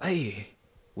 hey,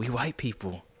 we white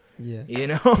people. Yeah. He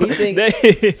think-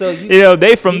 they, so you-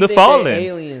 they from he the think fallen. they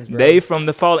aliens, bro. They from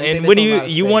the fallen. He And think when they from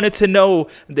you outer wanted space. to know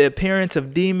the appearance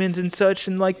of demons and such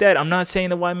and like that, I'm not saying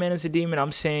the white man is a demon.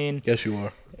 I'm saying Yes, you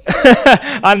are.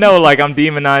 I know, like I'm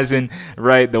demonizing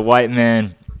the white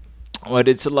man, but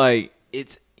it's like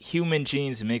it's human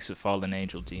genes mixed with fallen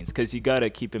angel genes. Because you gotta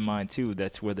keep in mind too,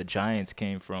 that's where the giants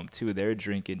came from too. They're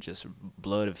drinking just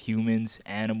blood of humans,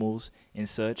 animals, and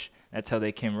such. That's how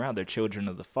they came around. They're children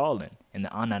of the fallen, and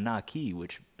the Anunnaki,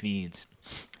 which means,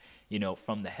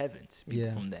 from the heavens. People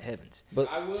Yeah. from the heavens. But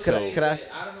I will could say I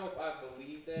that I don't know if I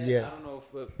believe that. Yeah. I don't know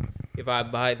if I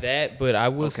buy that, but I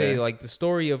will say like the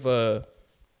story of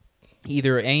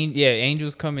either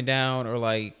angels coming down or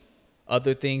like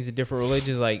other things in different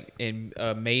religions, like in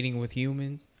mating with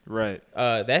humans. Right.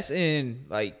 That's in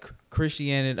like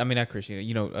Christianity. I mean, not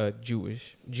Christianity.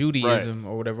 Judaism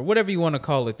or whatever you want to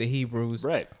call it. The Hebrews.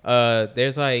 Right.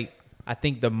 There's like I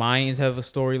think the Mayans have a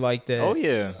story like that. Oh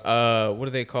yeah. What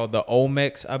are they called? The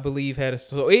Olmecs, I believe, had a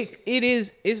story.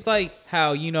 It's like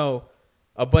how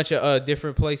a bunch of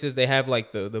different places they have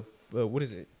like the what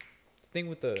is it? Thing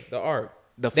with the ark.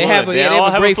 The They flood. have They all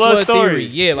have a great flood flood story. theory.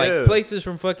 Yeah, like Yeah. places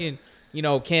from fucking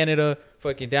Canada,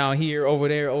 fucking down here, over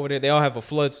there. They all have a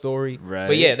flood story. Right.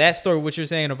 But yeah, that story, what you're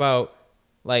saying about,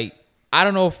 like, I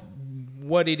don't know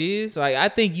what it is. Like, I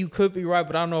think you could be right,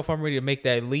 but I don't know if I'm ready to make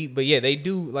that leap. But yeah, they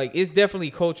do. Like, it's definitely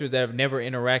cultures that have never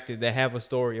interacted that have a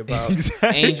story about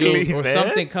angels or man.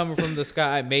 something coming from the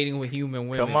sky, mating with human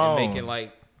women Come on. and making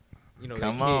like, you know,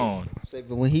 Come their kid. on. Say,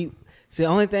 but when he see, the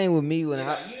only thing with me when Yeah, I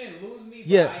like, you didn't lose me.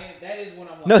 Yeah. But that is when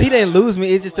I'm like, no, he didn't ah, lose me.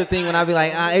 It's I'm just the like, thing when ah, I be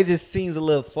like, it just seems a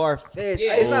little far fetched.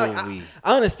 Yeah. It's not like Ooh-wee.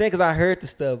 I understand because I heard the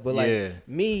stuff, but like Yeah.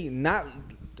 me, not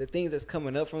the things that's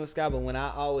coming up from the sky. But when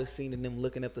I always seen them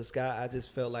looking up the sky, I just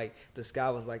felt like the sky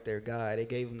was like their God. It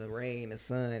gave them the rain, the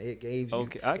sun. It gave you.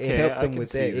 Okay, It helped I them can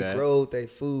with see that. It growed their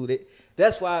food.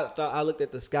 That's why I thought I looked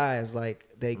at the sky as like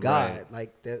they God, Right.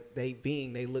 like that they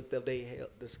being. They looked up. They held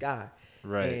the sky.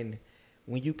 Right. And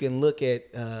when you can look at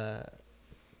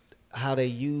how they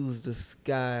use the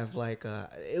sky, of like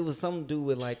it was something to do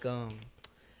with like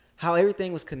how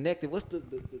everything was connected. What's the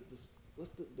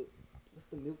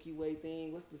Milky Way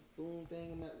thing? What's the spoon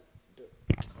thing in that?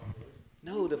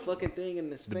 No, the fucking thing in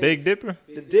the space. The Big Dipper?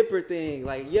 The Dipper thing.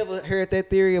 Like, you ever heard that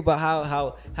theory about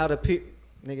how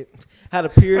the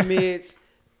pyramids,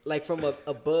 like from a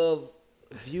above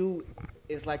view,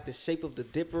 is like the shape of the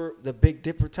Dipper, the Big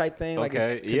Dipper type thing. Like,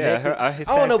 Okay, it's yeah, connected.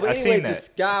 I don't know, but I've anyway, seen the that.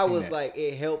 sky I've seen was that. like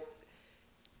it helped.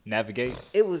 Navigate.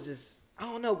 It was just, I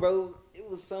don't know, bro. It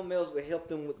was something else that helped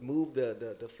them with move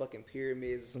the fucking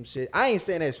pyramids or some shit. I ain't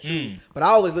saying that's true, but I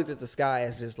always looked at the sky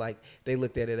as just like they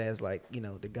looked at it as like, you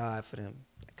know, the God for them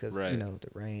because Right. you know, the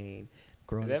rain,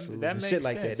 growing the That food makes and shit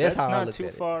like sense. that. That's how I not looked too at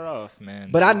it. far off,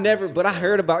 man. But I That's not never, too but I far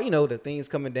heard off. about, you know, the things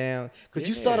coming down because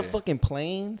you saw the Yeah. fucking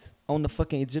planes on the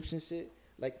fucking Egyptian shit,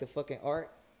 like the fucking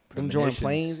art, them drawing Premonitions.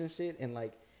 planes and shit, and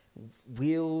like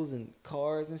wheels and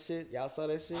cars and shit. Y'all saw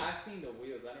that shit? I seen the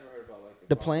wheels. I never heard about like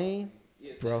The plane?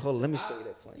 Yeah, Bro, send- hold on, let me I- show you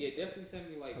that plane. Yeah, definitely send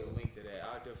me like a link to that.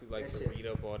 I definitely like That to shit- read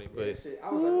up on it. Yeah, But shit.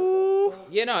 I was like, what the fuck?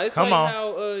 yeah, no, it's Come like on.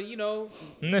 how you know,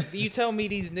 you tell me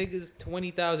these niggas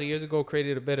 20,000 years ago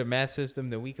created a better math system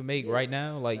than we can make right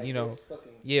now. Like, you know, this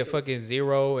fucking- yeah, fucking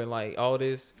zero and like all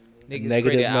this niggas Negative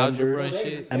created algebra and numbers.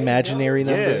 shit. Imaginary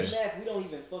They know numbers. math we don't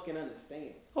even fucking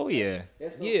understand. Oh yeah.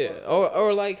 That's so Yeah, fucked up.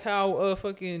 or like how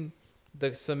fucking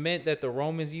the cement that the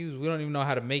Romans used, we don't even know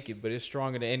how to make it, but it's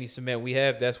stronger than any cement we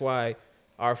have. That's why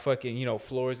our fucking, you know,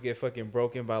 floors get fucking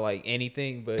broken by like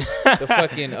anything, but the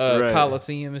fucking Right.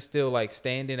 Coliseum is still like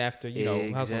standing after, you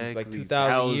know, how some, like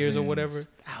 2,000 years or whatever.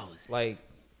 Thousands. Like,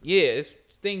 yeah, it's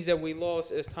things that we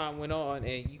lost as time went on,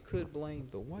 and you could blame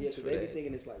the Yeah, whites but for they be that.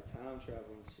 thinking it's like time travel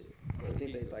and shit. They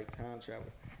think they like time travel.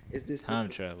 Is this Time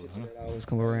the travel, picture huh? that always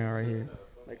come around right here?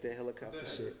 Like that helicopter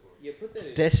shit. Yeah, put that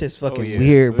in. That shit's fucking yeah,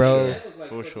 weird, for bro. sure. That look like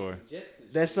For fucking sure. some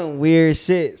Jetsons That's shit. some weird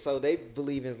shit. So they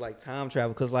believe in like time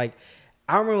travel because like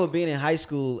I remember being in high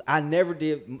school. I never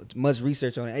did much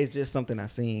research on it. It's just something I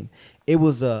seen. It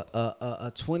was a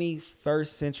 21st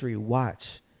century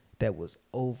watch that was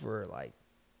over like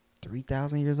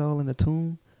 3,000 years old in the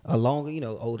tomb. A longer, you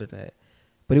know, older than that.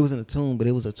 But it was in a tomb. But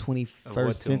it was a 21st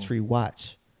tomb? century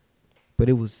watch. But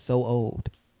it was so old.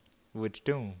 Which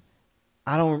doom?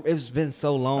 I don't. It's been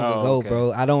so long Oh, ago, okay.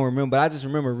 bro. I don't remember. I just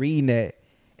remember reading that,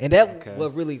 and that Okay.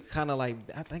 what really kind of like.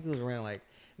 I think it was around like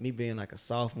me being like a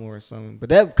sophomore or something. But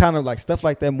that kind of like stuff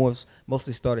like that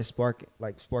mostly started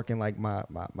sparking like my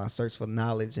search for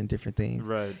knowledge and different things.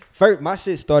 Right. First, my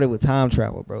shit started with time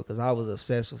travel, bro, because I was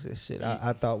obsessed with this shit.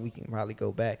 I thought we can probably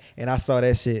go back, and I saw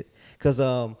that shit because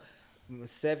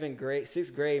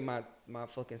sixth grade, my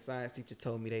fucking science teacher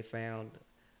told me they found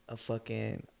a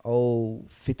fucking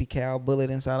old 50 cal bullet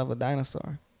inside of a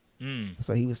dinosaur.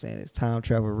 So he was saying it's time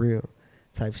travel real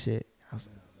type shit. I was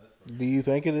like, Do you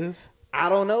think it is? I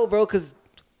don't know, bro, because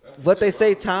what they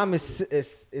say time is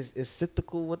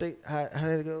cyclical. What they how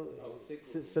did it go?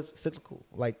 Cyclical.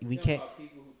 Like we Talking can't about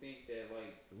people who think that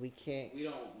like we can't we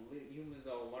don't humans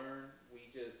don't learn. We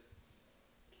just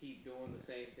keep doing the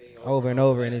same thing Over and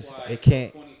over, and That's it's- why it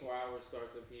can't- 24 hours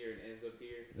starts up here and ends up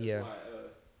here. That's Yeah. why,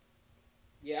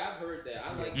 yeah, I've heard that.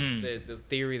 I like Mm. the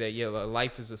theory that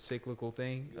life is a cyclical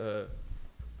thing.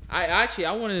 I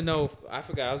wanted to know. I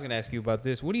forgot I was gonna ask you about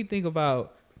this. What do you think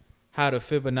about how the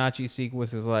Fibonacci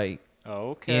sequence is like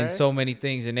Okay. in so many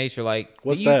things in nature? Like,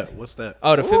 What's do you- that? What's that?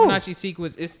 Oh, the Ooh. Fibonacci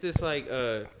sequence. It's this like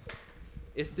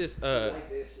it's this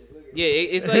yeah,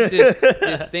 it's like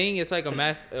this thing. It's like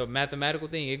a mathematical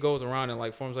thing. It goes around and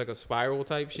like forms like a spiral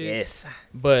type shit. Yes.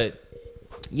 But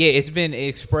yeah, it's been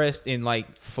expressed in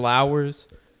like flowers,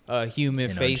 human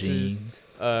In our faces, genes.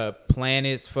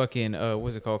 planets, fucking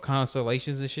what's it called,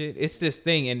 constellations and shit. It's this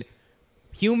thing, and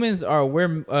humans are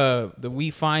where we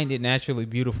find it naturally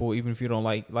beautiful, even if you don't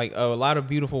like a lot of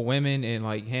beautiful women and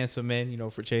like handsome men, you know,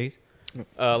 for Chase.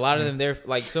 A lot of them, they're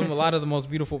like a lot of the most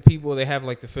beautiful people. They have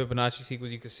like the Fibonacci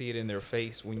sequence. You can see it in their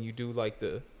face when you do like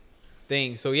the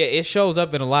thing. So yeah, it shows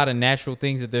up in a lot of natural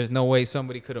things that there's no way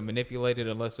somebody could have manipulated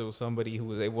unless it was somebody who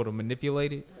was able to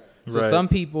manipulate it. So Right. some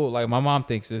people, like my mom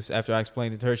thinks this after I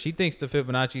explained it to her, she thinks the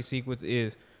Fibonacci sequence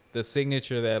is the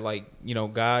signature that, like, you know,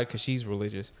 God, because she's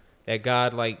religious, that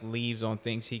God like leaves on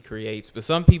things he creates. But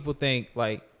some people think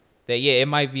like that, yeah, it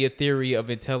might be a theory of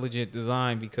intelligent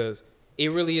design because it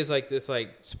really is like this like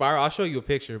spiral. I'll show you a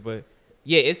picture, but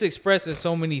yeah, it's expressed in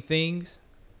so many things,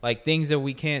 like things that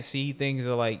we can't see. Things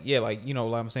are like, yeah, like, you know,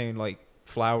 like I'm saying, like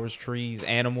flowers, trees,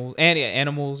 animals, and yeah,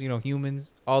 animals, you know,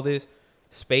 humans, all this,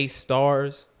 space,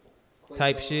 stars,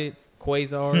 type shit,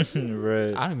 quasars.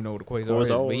 Right. I don't even know what a quasar is,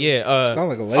 but Quasars. yeah. Sound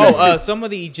like a laser. Some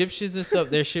of the Egyptians and stuff,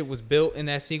 their shit was built in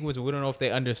that sequence. We don't know if they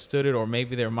understood it or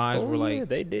maybe their minds were like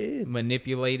they did.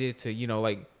 manipulated to, you know,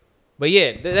 like. But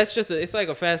yeah, that's just it's like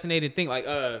a fascinating thing. Like,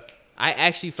 I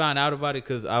actually found out about it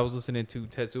because I was listening to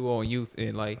Tetsuo on Youth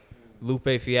and like Lupe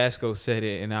Fiasco said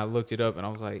it, and I looked it up and I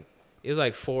was like, it was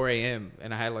like 4 a.m.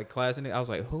 and I had like class in it. I was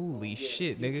like, holy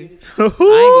shit, nigga! I ain't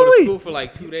go to school for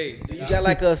like 2 days. Do you got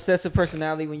like a obsessive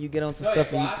personality when you get onto No, stuff?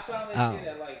 yeah, And well, you, I found that shit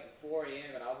at like 4 a.m.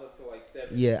 and I was up till like 7.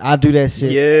 yeah, I do that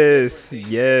shit. Yes.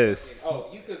 Yes. Oh,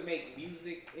 you could make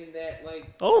music in that, like.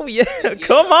 Oh yeah.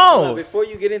 Come Hold on, on. before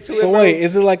you get into it, So bro, wait,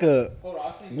 is it like a Hold on,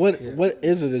 I'll send you. what? Yeah. What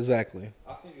is it exactly?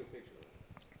 I'll send you a picture.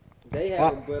 they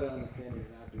have a better understanding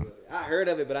than I do of it. I heard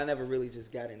of it, but I never really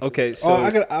just got into Okay. it. So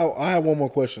I have one more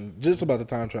question, just about the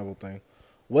time travel thing.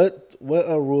 What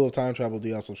rule of time travel do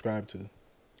y'all subscribe to?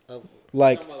 Of-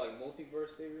 Like, Talking about like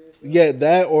multiverse theory and stuff? yeah,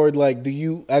 that or like, do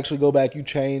you actually go back? You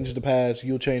change the past,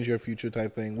 you'll change your future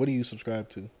type thing. What do you subscribe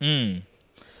to?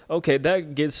 Okay,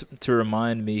 that gets to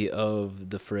remind me of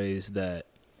the phrase that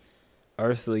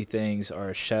earthly things are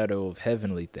a shadow of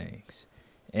heavenly things.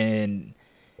 And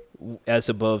as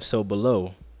above, so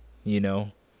below, you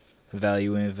know,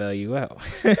 value in, value out.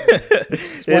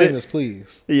 Explain this,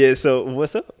 please. Yeah, so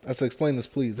what's up? I said, explain this,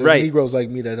 please. There's Right. Negroes like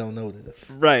me that don't know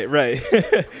this. Right.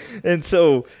 And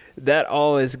so that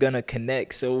all is going to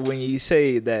connect. So when you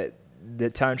say that the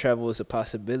time travel is a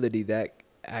possibility, that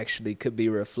actually could be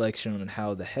a reflection on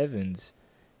how the heavens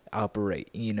operate,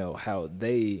 you know, how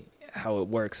it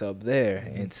works up there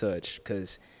and such.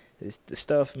 Because it's the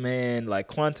stuff, man, like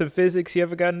quantum physics, you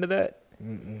ever got into that?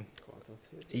 Mm-mm.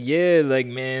 Yeah, like,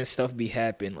 man, stuff be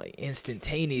happening like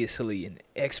instantaneously and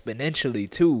exponentially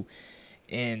too.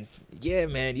 And yeah,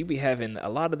 man, you be having a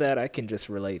lot of that. I can just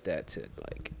relate that to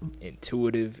like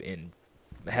intuitive and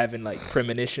having like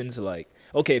premonitions. Like,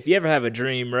 okay, if you ever have a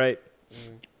dream, right,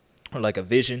 or like a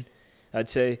vision, I'd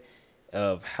say,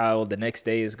 of how the next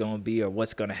day is going to be or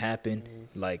what's going to happen.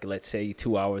 Like, let's say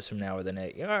 2 hours from now or the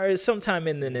next, or sometime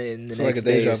in the So next like a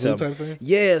day deja or vu something. type thing.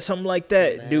 Yeah, something like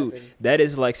that, Something dude. happened. That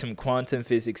is like some quantum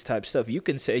physics type stuff. You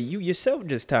can say you yourself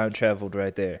just time traveled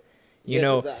right there. You Yeah,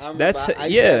 know, 'cause I remember that's I used to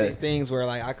have yeah, these things where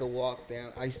like I could walk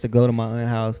down. I used to go to my aunt's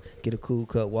house, get a cool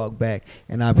cut, walk back,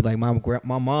 and I'd be like, my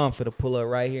mom finna pull up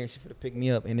right here and she finna pick me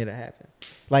up, and it'll happen.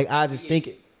 Like I just think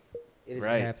it'll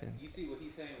Right. just happen. You see what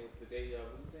he's saying with the deja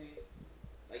vu thing?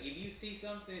 Like, if you see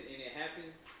something and it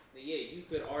happens, then yeah, you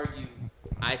could argue,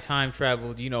 I time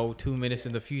traveled, 2 minutes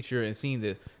in the future and seen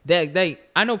this.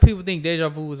 I know people think deja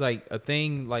vu is like a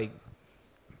thing, like,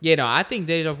 I think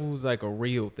deja vu is like a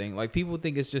real thing. Like, people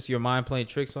think it's just your mind playing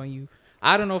tricks on you.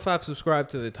 I don't know if I subscribe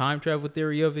to the time travel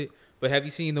theory of it, but have you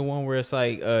seen the one where it's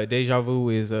like deja vu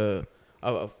is a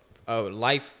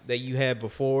life that you had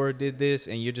before did this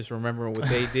and you're just remembering what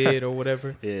they did or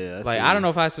whatever? yeah. Like, I don't know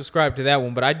if I subscribe to that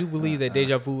one, but I do believe that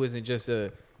deja vu isn't just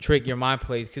a trick your mind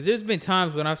plays. Because there's been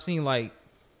times when I've seen like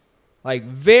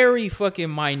very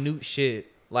fucking minute shit.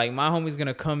 Like, my homie's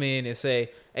gonna come in and say,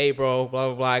 "Hey, bro, blah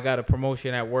blah blah, I got a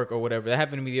promotion at work or whatever." That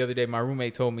happened to me the other day. My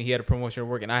roommate told me he had a promotion at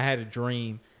work, and I had a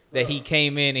dream that he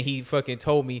came in and he fucking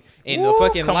told me, and the Woo,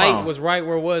 fucking come light on. was right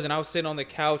where it was, and I was sitting on the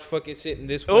couch, fucking sitting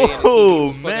this way, and the TV Oh,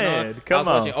 was fucking man, on. come I was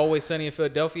on. watching Always Sunny in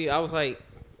Philadelphia. I was like.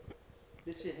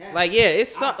 This shit happens. Like, yeah,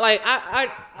 it's like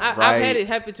I've Right. had it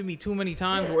happen to me too many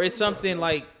times where it's something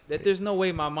like that. There's no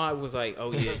way my mind was like,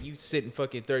 oh yeah, you sitting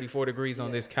fucking 34 degrees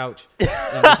on this couch and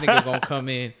this nigga gonna come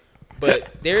in.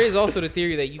 But there is also the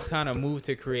theory that you kind of move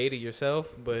to create it yourself.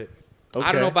 But I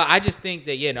Okay. don't know, but I just think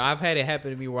that I've had it happen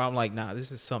to me where I'm like, nah,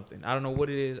 this is something. I don't know what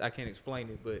it is. I can't explain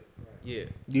it, but yeah.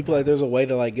 Do you feel like there's a way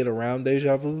to like get around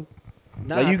deja vu?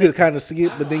 Nah, Like I you think- could kind of see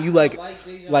it, but then you like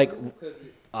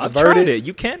I've avert tried it? it.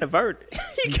 You can't avert it.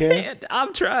 You You can't? can't.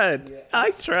 I've tried.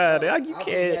 I've tried it. You I'll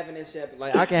be can't. having this shit.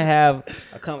 Like I can have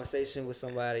a conversation with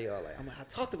somebody, or like I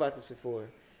talked about this before,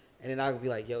 and then I could be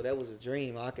like, "Yo, that was a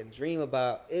dream." I can dream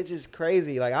about it's just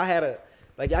crazy. Like I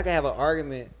can have an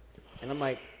argument, and I'm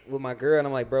like, with my girl, and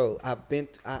I'm like, bro, I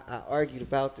argued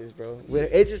about this, bro.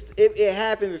 It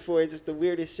happened before. It's just the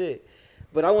weirdest shit.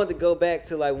 But I wanted to go back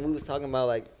to like when we was talking about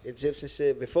like Egyptian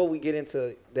shit. Before we get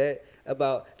into that,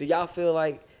 about do y'all feel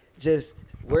like just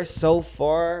we're so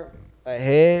far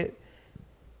ahead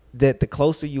that the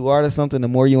closer you are to something, the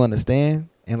more you understand,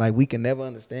 and like we can never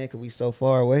understand because we so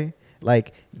far away.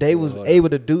 Like they was able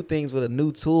to do things with a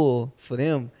new tool for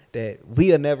them that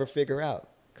we'll never figure out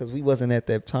because we wasn't at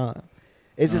that time.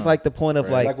 It's just like the point of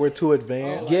like we're too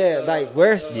advanced. Yeah, like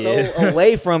we're so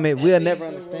away from it, we'll never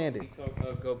understand it.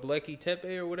 Göbekli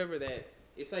Tepe or whatever that.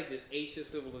 It's like this ancient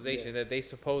civilization that they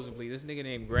supposedly, this nigga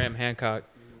named Graham Hancock,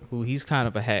 who he's kind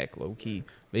of a hack, low key,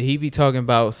 but he be talking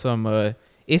about some.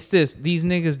 It's these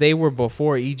niggas, they were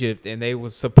before Egypt and they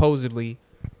was supposedly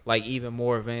like even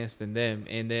more advanced than them,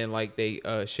 and then like they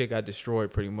shit got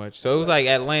destroyed pretty much. So it was like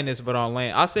Atlantis but on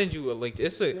land. I'll send you a link.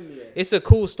 It's a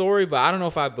cool story, but I don't know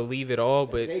if I believe it all,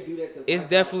 but it's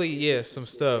definitely some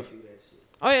stuff.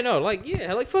 Oh yeah, no,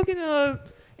 like fucking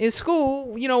in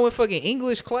school, you know, in fucking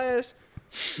English class,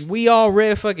 we all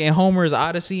read fucking Homer's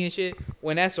Odyssey and shit.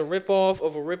 When that's a ripoff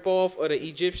of the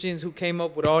Egyptians who came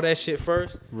up with all that shit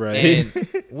first. Right.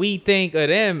 And we think of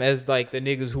them as like the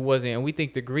niggas who wasn't, and we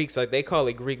think the Greeks, like they call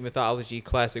it Greek mythology,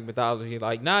 classic mythology.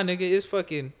 Like, nah, nigga, it's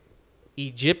fucking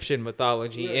Egyptian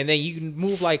mythology. Right. And then you can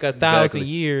move like 1,000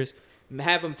 years,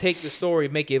 have them take the story,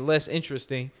 make it less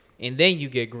interesting, and then you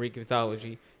get Greek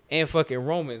mythology. And fucking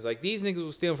Romans. Like, these niggas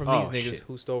will steal from these niggas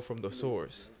who stole from the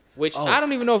source. Which I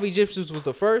don't even know if Egyptians was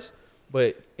the first,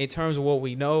 but in terms of what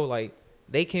we know, like,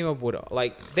 they came up with,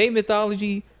 like, they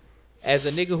mythology, as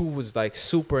a nigga who was, like,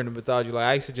 super into mythology. Like,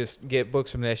 I used to just get books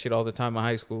from that shit all the time in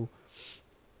high school.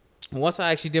 Once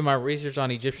I actually did my research on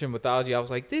Egyptian mythology, I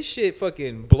was like, this shit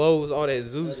fucking blows all that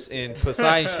Zeus and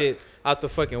Poseidon shit out the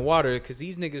fucking water, because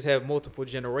these niggas have multiple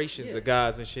generations of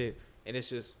gods and shit, and it's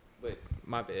just... But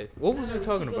my bad. What was we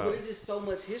talking about? But it's just so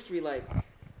much history, like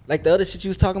the other shit you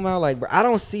was talking about. Like, bro, I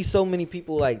don't see so many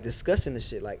people like discussing the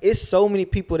shit. Like, it's so many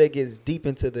people that gets deep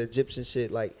into the Egyptian shit.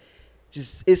 Like,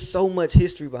 just it's so much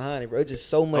history behind it, bro. It's just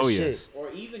so much shit. Or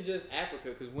even just Africa,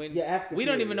 because when Africa, we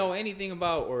don't even know anything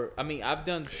about, or I mean, I've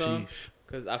done some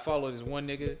because I follow this one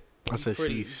nigga. I said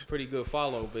pretty good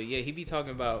follow, but yeah, he be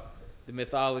talking about the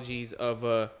mythologies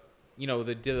of you know,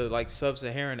 the like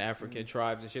sub-Saharan African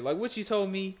tribes and shit. Like what you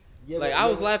told me. Yeah, like I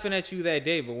was laughing at you that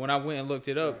day, but when I went and looked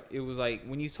it up, it was like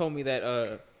when you told me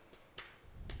that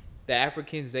the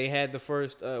Africans, they had the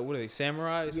first what are they,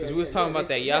 samurais? Because we was talking about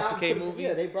that Yasuke movie.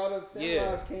 Yeah, they brought up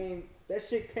samurais came. That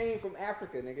shit came from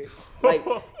Africa, nigga.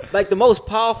 Like the most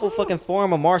powerful fucking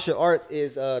form of martial arts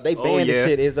is they banned the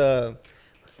shit is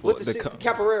what the shit?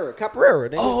 Capoeira.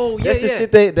 Nigga. Oh yeah, that's the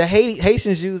shit the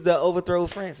Haitians used to overthrow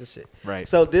France and shit. Right.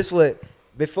 So this what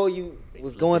before you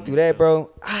was going through that,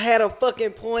 bro, I had a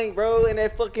fucking point, bro, and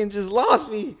that fucking just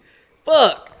lost me.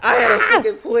 Fuck. I had a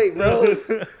fucking point, bro.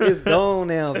 It's gone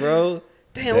now, bro.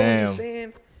 Damn, what was you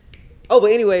saying? Oh,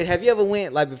 but anyway, have you ever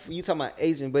went, like, before you talking about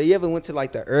Asian, but you ever went to,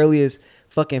 like, the earliest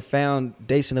fucking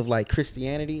foundation of, like,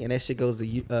 Christianity, and that shit goes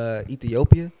to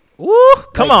Ethiopia? Woo,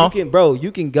 come on.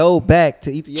 You can go back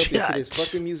to Ethiopia to this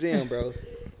fucking museum, bro,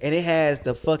 and it has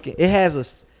it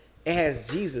has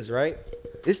Jesus, right?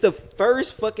 It's the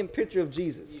first fucking picture of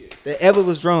Jesus that ever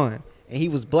was drawn, and he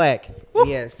was black. And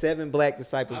he had 7 black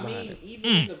disciples behind him.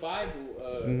 Even in the Bible,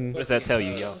 what does that tell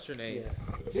you, y'all? What's her name?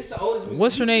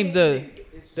 What's her name? The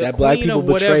that black people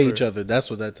betray whatever. each other.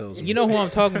 That's what that tells me. You know who I'm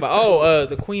talking about? Oh,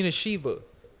 the Queen of Sheba.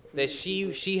 That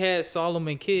she had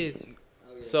Solomon kids.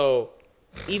 So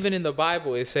even in the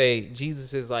Bible, it say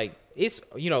Jesus is like, it's,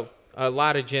 you know, a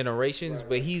lot of generations,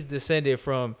 but he's descended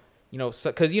from, you know,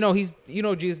 because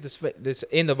Jesus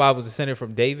in the Bible is descended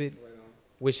from David,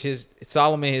 which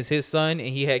Solomon is his son, and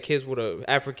he had kids with an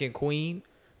African queen.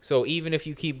 So even if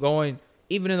you keep going,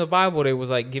 even in the Bible, they was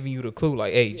like giving you the clue,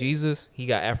 like, hey, Jesus, he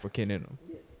got African in him,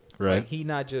 right? Like, he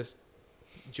not just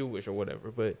Jewish or whatever,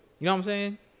 but you know what I'm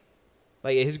saying?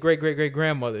 Like his great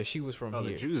grandmother, she was from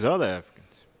here. The Jews are the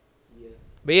Africans. Yeah.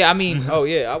 But yeah, I mean,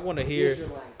 I want to hear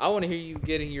you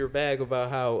get in your bag about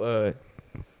how.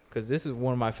 Because this is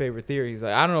one of my favorite theories.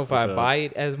 Like, I don't know if I buy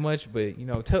it as much, but, you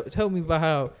know, tell me about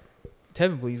how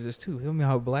Tevin believes this, too. Tell me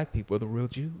how black people are the real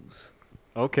Jews.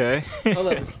 Okay. Hold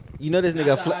up. You know this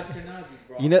nigga...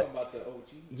 You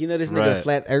know this nigga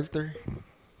flat earther?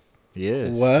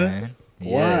 Yes. What? Man. What?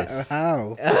 Yes.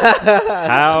 How?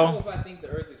 I don't know if I think the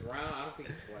earth is round. I don't think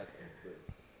it's flat.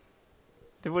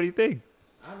 Then what do you think?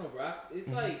 I don't know, bro.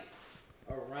 It's like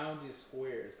a rounded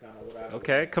square is kind of what I...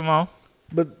 Okay, come on.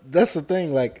 But that's the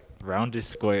thing, like, round is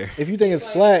square. If you think it's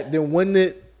flat, then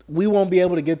we won't be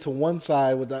able to get to one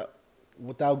side without,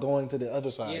 without going to the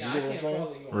other side. Yeah, You no, get I what I'm can't saying?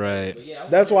 follow you on Right. that, but yeah,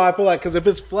 That's why I feel like, because if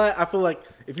it's flat, I feel like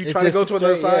if you It's try to go just to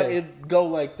another straight, side, yeah. it'd go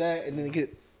like that, and then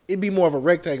it'd be more of a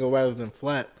rectangle rather than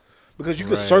flat, because you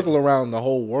could Right. circle around the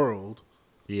whole world.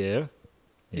 Yeah.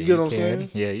 You get what I'm can.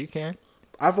 saying? Yeah, you can.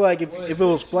 I feel like if it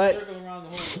was flat, circle around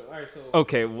the whole. All right, so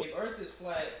Okay. if Earth is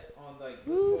flat on like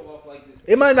let's go off like this.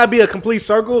 it might not be a complete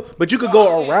circle, but you could No, go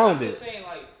I'm saying- around I'm it. just saying,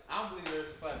 like, I don't believe the Earth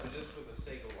is flat, but just for the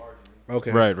sake of argument.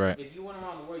 Okay. Right. If you went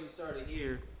around the world, you started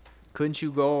here. Couldn't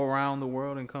you go around the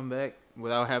world and come back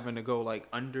without having to go like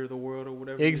under the world or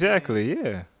whatever? Exactly.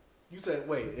 Yeah. You said,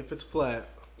 wait, if it's flat.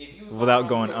 If you was Without around the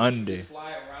going world, would you under. just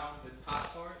fly around the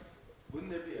top part. Wouldn't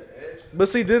there be an edge? But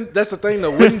see, then that's the thing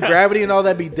though. Wouldn't gravity and all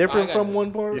that be different I got from you.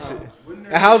 one part? Wouldn't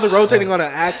And how's it rotating on an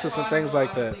axis and That's why things I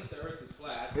like don't that? think the Earth is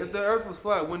flat. I If think- the Earth was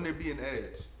flat, wouldn't there be an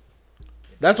edge?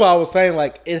 That's why I was saying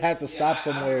like it had to Yeah, stop I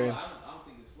somewhere. don't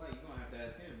think it's flat. You're gonna have to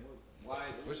ask him. Why?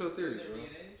 What's your theory, wouldn't there bro? be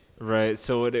an edge? Right.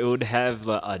 So it would have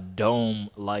like a dome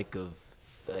like of,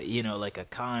 like a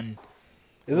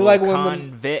Is it like one of them?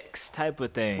 convex type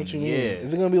of thing? What you mean? Yeah.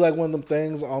 Is it gonna be like one of them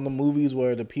things on the movies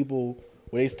where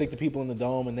where they stick the people in the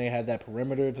dome and they had that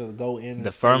perimeter to go in? and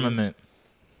The stay? firmament.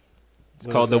 It's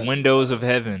What called is the that? windows of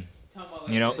heaven. Talking about,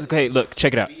 like, You know. that Okay. Look.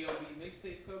 Check it out. B.O.B.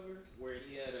 mixtape cover where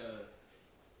he had a.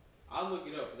 I'll look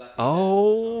it up. 'Cause I think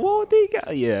Oh, well, they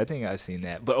got, yeah, I think I've seen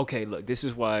that. But okay, look, this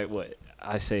is why what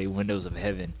I say windows of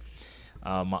heaven.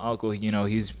 My uncle,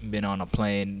 he's been on a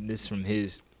plane. This is from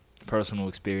his personal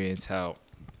experience. How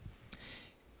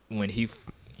when he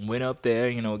went up there,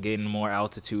 getting more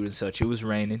altitude and such, it was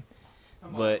raining,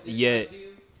 Talking but about this yet, idea,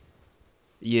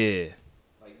 yeah.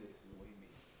 like this is what he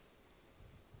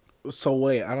means. So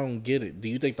wait, I don't get it. Do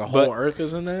you think the whole But- Earth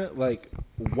is in that? Like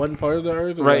one part of the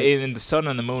Earth? Or Right, like- and the sun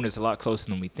and the moon is a lot closer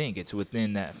than we think. It's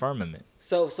within that firmament.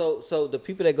 So the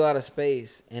people that go out of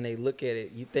space and they look at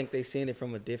it, you think they seeing it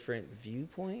from a different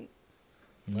viewpoint?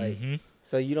 Like, hmm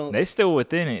so you don't. They still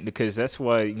within it because that's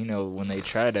why when they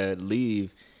try to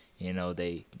leave,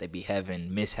 they be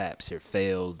having mishaps or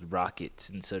failed rockets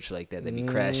and such like that. They be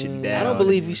crashing down. I don't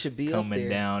believe we should be up coming there.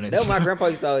 down and That's what my stuff. grandpa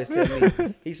used to always tell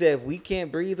me. He said, if we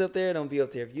can't breathe up there, don't be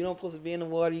up there. If you don't supposed to be in the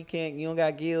water, you don't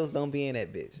got gills, don't be in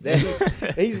that bitch.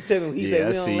 He used to tell me, he Yeah, said, I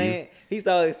we see on you. land. He used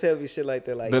to always tell me shit like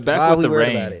that. Like, But back why with we the worried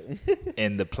rain. about it?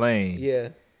 and the plane. Yeah.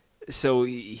 So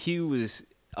he was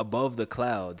above the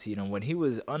clouds. When he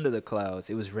was under the clouds,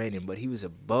 it was raining, but he was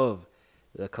above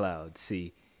the clouds.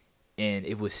 See, and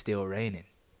it was still raining.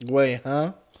 Wait,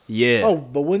 huh? Yeah. Oh,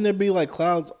 but wouldn't there be like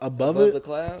clouds above Above it? the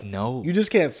clouds? No. You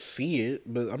just can't see it,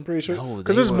 but I'm pretty sure No,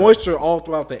 because they there's were- moisture all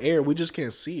throughout the air. We just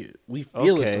can't see it. We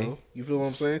feel Okay. it though. You feel what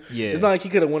I'm saying? Yeah. It's not like he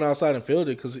could have went outside and felt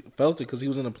it because he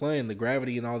was in a plane. The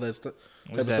gravity and all that type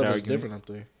What's of that stuff is argument? different up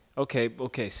there.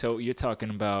 Okay. So you're talking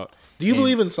about. Do you and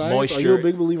believe in science? Are you a moisture-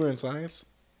 big believer in science?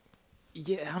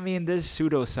 Yeah, I mean, there's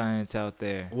pseudoscience out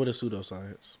there. What is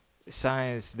pseudoscience?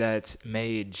 Science that's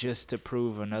made just to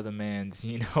prove another man's,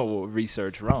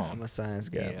 research wrong. I'm a science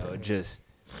guy. bro.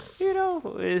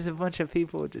 There's a bunch of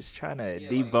people just trying to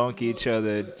debunk each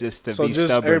other just to So be just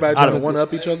stubborn. everybody I trying to don't- one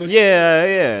up each other.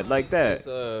 Yeah, like that.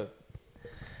 It's,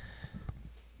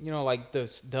 like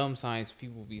the dumb science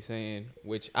people be saying,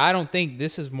 which I don't think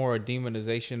this is more a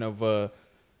demonization of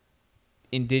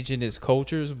indigenous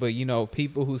cultures, but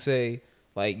people who say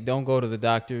like don't go to the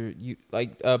doctor.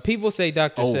 People say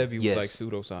Dr. Oh, Sebi was yes. like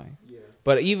pseudoscience. Yeah.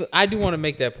 But even I do want to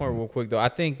make that point real quick though. I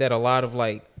think that a lot of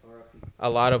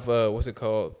what's it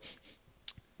called?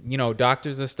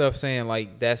 Doctors and stuff saying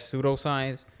like that's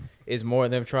pseudoscience is more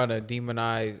them trying to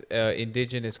demonize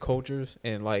indigenous cultures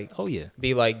and like Oh yeah.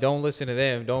 be like, don't listen to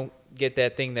them. Don't get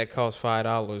that thing that costs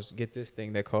 $5. Get this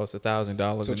thing that costs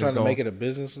 $1,000. So trying to make it a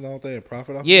business and all that and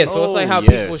profit off. Yeah, so it's like Oh, how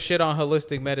yes. people shit on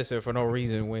holistic medicine for no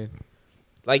reason when,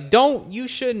 like, you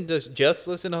shouldn't just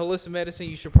listen to holistic medicine.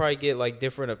 You should probably get like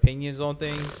different opinions on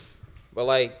things. But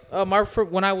like,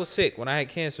 when I was sick, when I had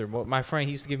cancer, my friend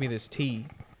he used to give me this tea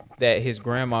that his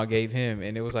grandma gave him,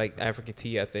 and it was like African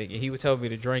tea, I think, and he would tell me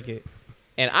to drink it.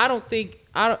 And I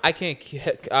can't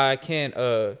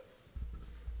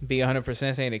be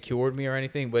 100% saying it cured me or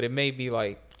anything, but it made me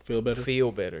like Feel better.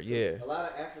 feel better. Yeah. A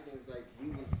lot of Africans, like we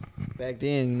was back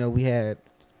then, we had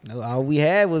all we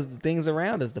had was the things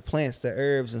around us, the plants, the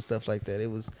herbs and stuff like that. It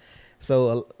was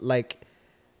so like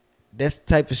that's the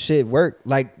type of shit work.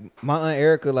 Like my Aunt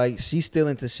Erica, like she's still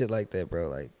into shit like that, bro.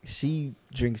 Like she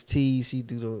drinks tea, she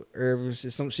do the herbs, she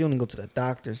don't even go to the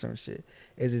doctor or some shit.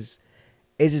 It's just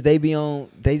they just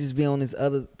be on this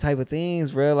other type of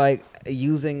things, bro. Like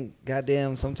using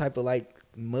goddamn some type of like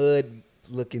mud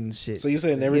looking shit. So you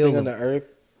saying to everything heal on them. the earth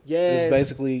Yeah, is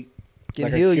basically can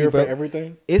like heal a cure you, bro. for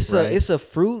everything? It's Right. a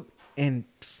fruit and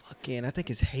fucking I think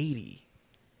it's Haiti.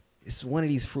 It's one of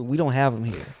these fruit. We don't have them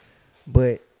here,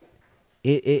 but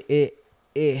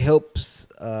it helps.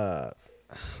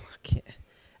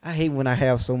 I hate when I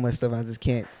have so much stuff and I just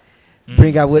can't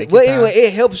bring out what. Well, anyway,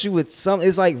 it helps you with some.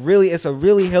 It's like it's a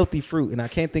really healthy fruit, and I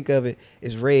can't think of it.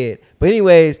 It's red, but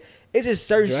anyways, it's just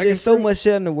certain shit. So much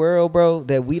shit in the world, bro,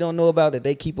 that we don't know about that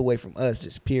they keep away from us.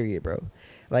 Just period, bro.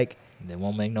 Like they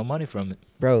won't make no money from it,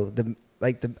 bro.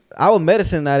 Our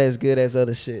medicine not as good as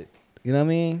other shit. You know what I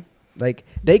mean? Like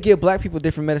they give black people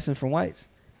different medicine from whites.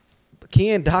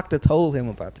 Ken doctor told him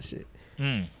about the shit.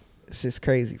 It's just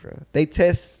crazy, bro. They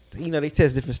test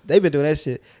different. They've been doing that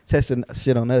shit, testing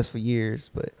shit on us for years,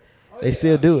 but they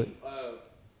still do it.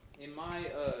 In my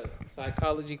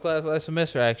psychology class last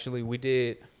semester, actually, we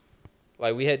did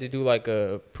we had to do like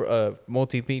a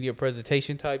multimedia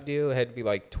presentation type deal. It had to be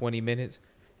like 20 minutes,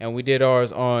 and we did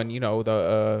ours on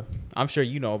the I'm sure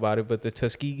you know about it, but the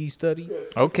Tuskegee study.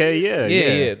 Okay,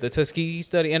 yeah, the Tuskegee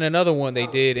study, and another one they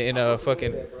did in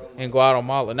in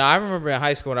Guatemala. Now I remember in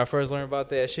high school when I first learned about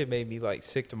that, shit made me like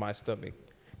sick to my stomach.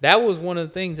 That was one of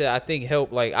the things that I think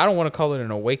helped. Like I don't want to call it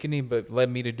an awakening, but led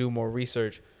me to do more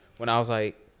research. When I was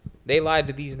like, they lied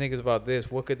to these niggas about this.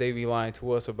 What could they be lying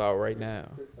to us about right now?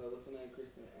 What's her name?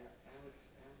 Kristen Alex,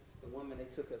 the woman they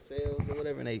took her sales or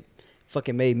whatever, and they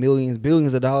fucking made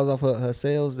billions of dollars off her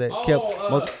sales that kept.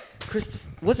 What's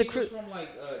it? Chris from like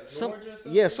some Georgia.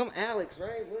 Yeah, some Alex,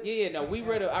 right? What? Yeah. No,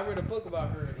 I read a book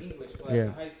about her in English class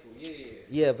in high school.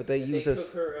 Yeah, but they used took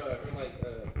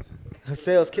her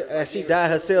sales. As she died,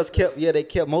 her sales kept. Yeah, they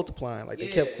kept multiplying. Like they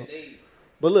kept.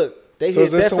 But look, they. So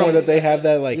is there somewhere that they have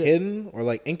that hidden or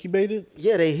like incubated?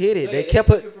 Yeah, they hid it. No, they kept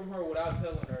it from her without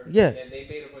telling her. Yeah. And they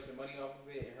made a bunch of money off of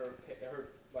it. And her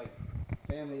like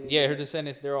family. Yeah, her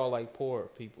descendants. They're all like poor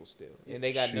people still, and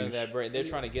they got none of that bread. They're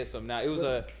trying to get some now.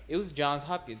 It was Johns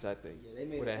Hopkins, I think. Yeah,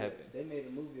 where that happened. They made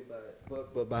a movie about it, but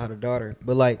about her daughter.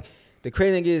 But like. The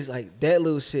crazy thing is, like, that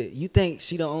little shit, you think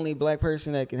she the only black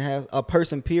person that can have a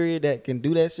person, period, that can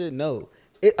do that shit? No.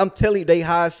 I'm telling you, they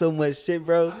hide so much shit,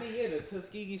 bro. I mean, the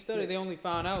Tuskegee study, they only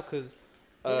found out because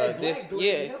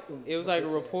it was like a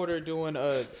reporter doing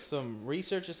some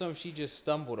research or something. She just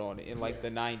stumbled on it in like the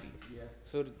 90s. Yeah.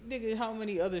 So, nigga, how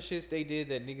many other shits they did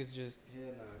that niggas just...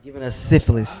 Giving us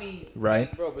syphilis. I mean, right?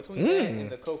 Like, bro, between that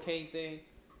and the cocaine thing...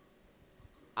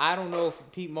 I don't know if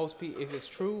most people if it's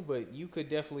true, but you could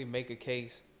definitely make a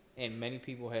case, and many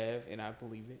people have, and I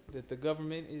believe it, that the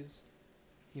government is,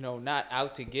 not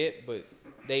out to get, but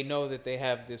they know that they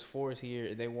have this force here,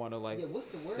 and they want to what's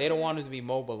the word? They don't want it to be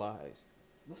mobilized.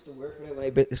 What's the word for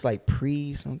that? It's like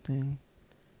something.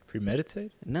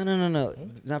 Premeditated? No.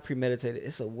 Not premeditated.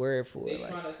 It's a word for it. It's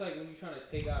like when you're trying to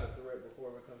take out a threat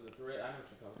before it becomes a threat. I know what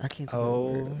you're talking about. I can't think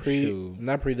of the word.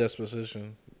 Not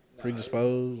predisposition.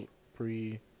 Predisposed.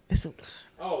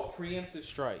 Preemptive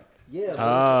strike. Yeah.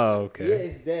 Okay. Yeah,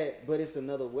 it's that, but it's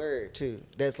another word too.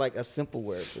 That's like a simple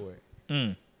word for it.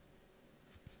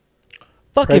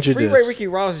 Fucking Freeway Ricky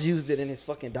Ross used it in his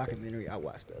fucking documentary I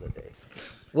watched the other day.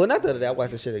 Well, not the other day. I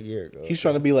watched the shit a year ago. He's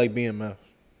trying to be like BMF.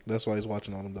 That's why he's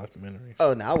watching all them documentaries.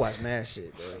 Oh, no, I watch mad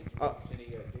shit, bro.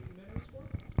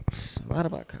 A lot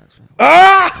about cops, bro.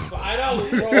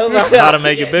 How to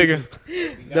make it bigger.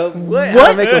 What?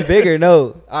 How to make them bigger?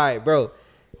 No. All right, bro.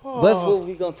 What's what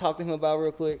we gonna talk to him about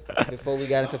real quick before we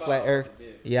got into flat Earth?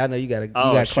 Yeah, I know you got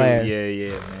class.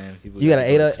 Yeah, man. You got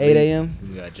an 8 a.m.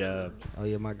 You got a job. Oh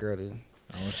yeah, my girl do.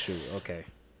 Oh shoot. Okay.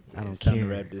 I don't it's care. Time to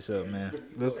wrap this up, man.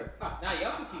 Now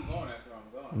y'all can keep going after I'm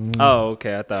gone. Oh,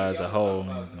 okay. I thought it was a whole.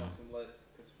 Some less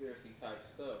conspiracy type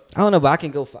stuff. I don't know, but I can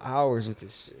go for hours with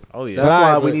this shit. Oh yeah. That's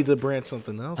why we need to branch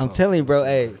something else. I'm telling you, bro.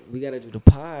 Hey, we gotta do the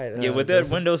pod. Yeah, with that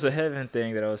Windows of Heaven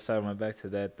thing that I was talking about, back to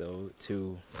that though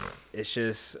too. It's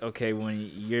just okay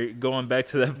when you're going back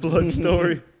to that blood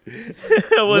story.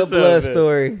 What's the blood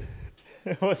story?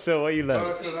 What's up? What you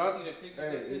like? Hey, is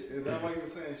that why you were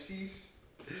saying sheesh?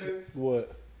 Chase?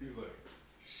 What? He was like,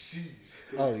 sheesh.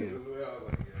 Oh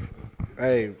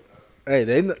yeah. Hey,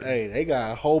 they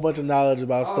got a whole bunch of knowledge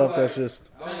about stuff that's just.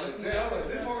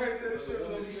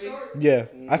 Yeah,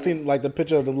 I seen like the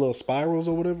picture of the little spirals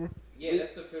or whatever. Yeah,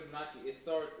 that's the Fibonacci. It's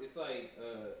like.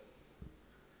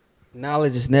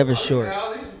 Knowledge is never short. I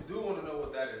at least do want to know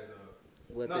what that is,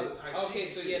 Okay,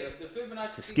 so yeah, the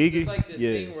Fibonacci. Tuskegee? It's like this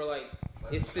thing where like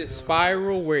it's this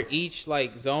spiral where each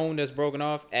like zone that's broken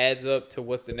off adds up to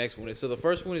what's the next one is. So the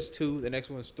first one is 2, the next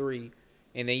one is 3,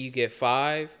 and then you get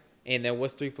 5, and then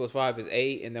what's 3 plus 5 is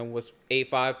 8, and then what's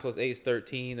 5 plus 8 is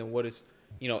 13, and what is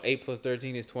 8 plus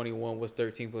 13 is 21. What's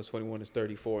 13 plus 21 is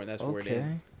 34, and that's where it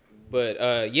ends.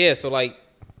 But yeah, so like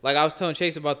I was telling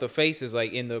Chase about the faces,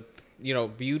 like in the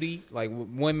beauty, like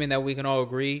women that we can all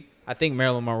agree. I think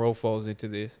Marilyn Monroe falls into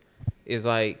this. Is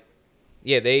like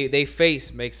Yeah, they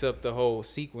face makes up the whole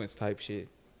sequence type shit.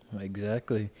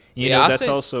 Exactly. Yeah, I That's said-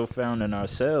 also found in our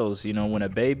cells. When a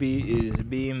baby is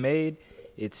being made,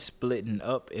 it's splitting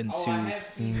up into.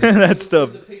 That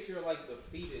stuff. There's a picture of like the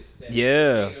fetus that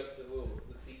Yeah. made up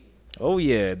the sequence. Oh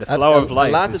yeah, the flower of life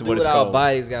A lot is to what do it's with our called.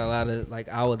 bodies. Got a lot of like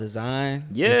our design.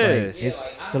 Yes.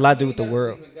 It's a lot to do with the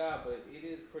world. God, but it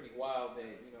is pretty wild that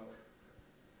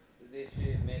this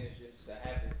shit manages to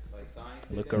happen. Like science.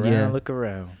 did Look that. around, Yeah. look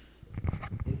around.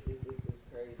 It's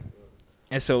crazy, bro.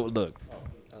 And so look,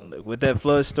 with that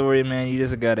flood story, man, you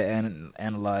just gotta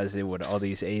analyze it. What all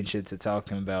these ancients are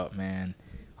talking about, man,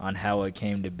 on how it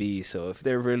came to be. So if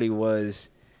there really was,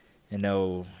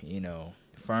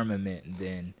 firmament,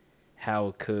 then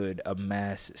how could a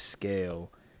mass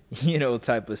scale,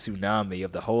 type of tsunami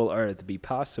of the whole earth be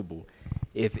possible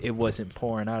if it wasn't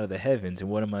pouring out of the heavens? And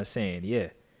what am I saying? Yeah,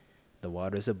 the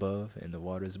water's above and the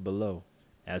water's below.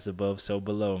 As above, so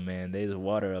below, man. There's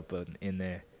water up in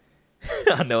there.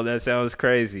 I know that sounds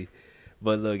crazy,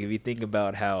 but look, if you think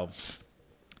about how,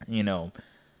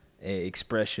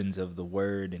 expressions of the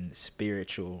word and the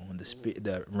spiritual and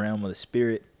the realm of the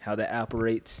spirit, how that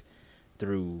operates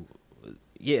through,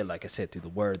 like I said, through the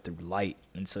word, through light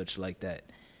and such like that,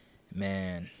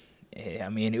 man. I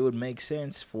mean, it would make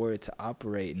sense for it to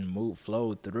operate and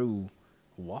flow through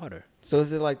water. So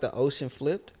is it like the ocean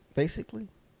flipped, basically?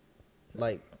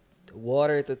 Like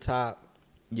water at the top.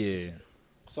 Yeah.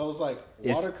 So it's like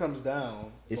water comes down,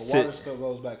 but it's water to- still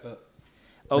goes back up.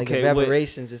 Like Okay.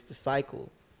 evaporation, just the cycle.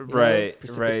 you know? Right.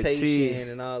 Precipitation See.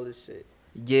 and all this shit.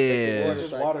 Or Yeah. it's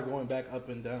just water going back up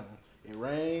and down. It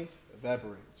rains,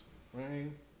 evaporates.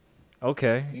 Rain.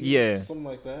 Okay. Yeah. Something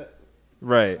like that.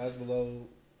 Right. As below,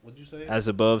 what'd you say? As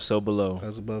above, so below.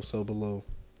 As above, so below.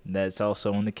 That's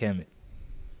also in the Kemet.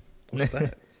 What's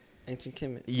that? Ancient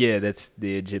Kemet. Yeah, that's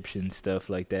the Egyptian stuff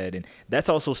like that, and that's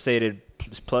also stated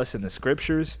plus in the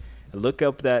scriptures. Look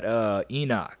up that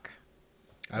Enoch.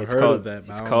 I've It's heard called, of that. but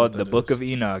I It's don't know called what the that Book is. of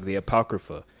Enoch, the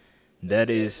Apocrypha. That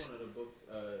is, one of the books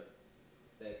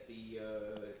that the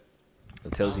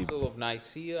it tells you. Council of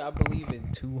Nicaea, I believe,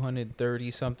 in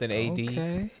 230 something A.D.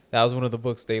 Okay, That was one of the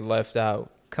books they left out.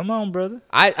 come on, brother.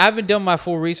 I haven't done my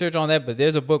full research on that, but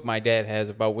there's a book my dad has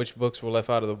about which books were left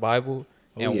out of the Bible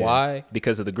Oh, and yeah. why.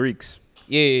 Because of the Greeks.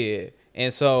 Yeah.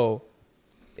 And so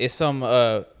it's some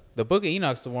the book of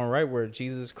Enoch's the one, right, where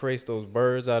Jesus creates those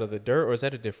birds out of the dirt, or is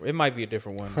that a different? It might be a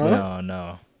different one.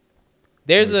 No.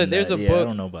 There's a Wasn't there's that- a yeah, book. I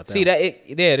don't know about that See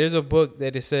one. there's a book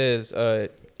that it says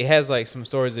it has like some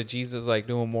stories of Jesus like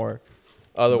doing more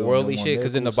otherworldly more shit,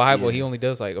 because in the miracles, Bible yeah. he only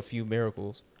does like a few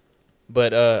miracles.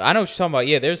 But I know what you're talking about.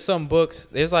 Yeah, there's some books.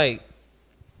 There's like,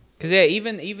 cause yeah,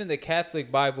 even the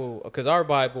Catholic Bible, cause our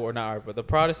Bible, or not our, but the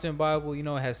Protestant Bible, it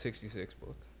has 66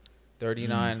 books,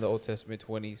 39 in the Old Testament,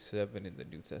 27 in the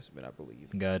New Testament, I believe.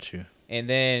 Got you. And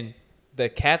then the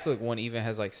Catholic one even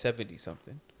has like 70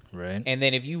 something. Right. And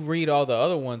then if you read all the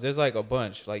other ones, there's like a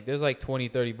bunch. Like there's like 20,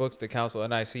 30 books the Council of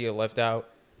Nicaea left out.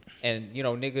 And,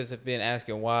 niggas have been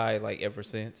asking why like ever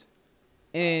since.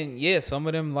 And yeah, some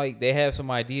of them like they have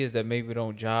some ideas that maybe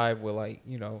don't jive with like,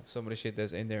 some of the shit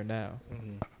that's in there now.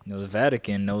 The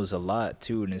Vatican knows a lot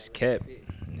too, and it's kept.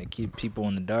 And they keep people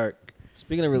in the dark.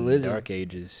 Speaking of in the religion, Dark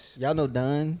Ages. y'all know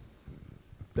Don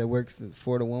that works at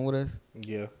 4 to 1 with us?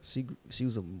 Yeah. She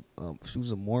was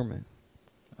a Mormon.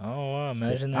 Oh, wow,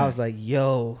 imagine that. I was like,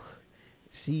 yo,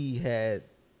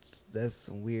 that's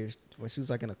some weird. Well, she was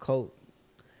like in a cult.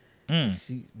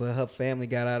 But her family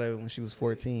got out of it when she was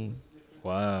 14.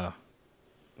 Wow.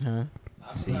 Huh?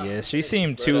 See, yeah, she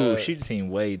seemed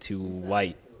way too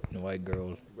white. The white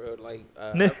girl. Bro, like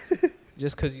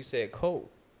just because you said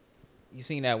cult, you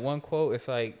seen that one quote? It's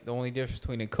like the only difference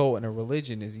between a cult and a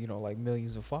religion is like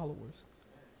millions of followers.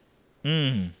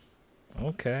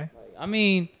 Okay. I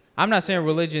mean, I'm not saying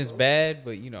religion's bad,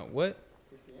 but what?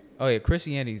 Oh yeah,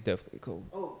 Christianity is definitely cool.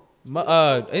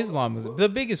 Islam is the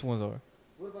biggest ones are.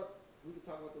 What about, we can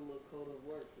talk about the little code of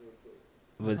work real quick.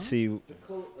 Let's see. The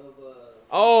code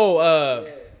of,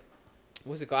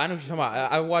 What's it called? I know what you're talking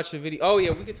about. I watched the video. Oh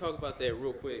yeah, we could talk about that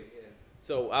real quick.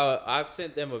 So I've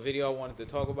sent them a video I wanted to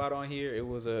talk about on here. It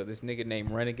was this nigga named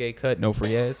Renegade Cut, no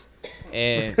free ads,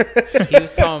 and he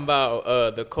was talking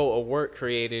about the code of work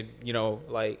created.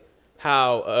 Like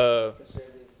how.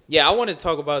 Yeah, I wanted to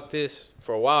talk about this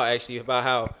for a while actually, about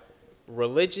how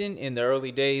religion in the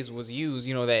early days was used.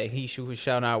 That he who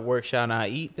shall not work shall not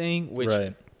eat thing, which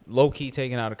Right. low key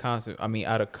taken out of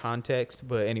context.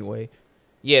 But anyway,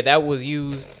 yeah, that was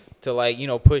used to like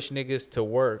push niggas to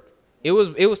work. It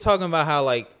was talking about how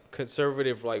like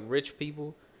conservative like rich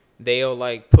people they'll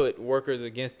like put workers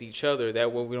against each other.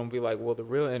 That way we don't be like, well, the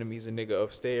real enemy's a nigga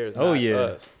upstairs. Oh, not yeah.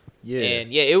 us. Yeah.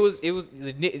 And yeah,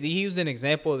 he used an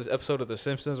example of this episode of The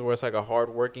Simpsons where it's like a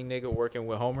hardworking nigga working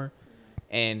with Homer,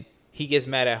 and he gets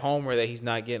mad at Homer that he's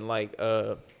not getting like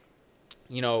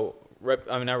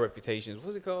not reputations.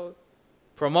 What's it called?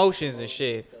 Promotions and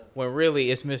shit. When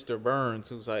really it's Mr. Burns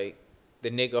who's like the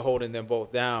nigga holding them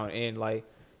both down. And like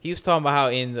he was talking about how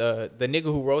in the nigga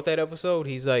who wrote that episode,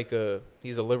 he's like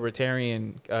he's a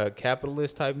libertarian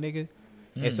capitalist type nigga.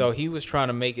 And so he was trying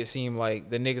to make it seem like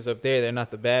the niggas up there, they're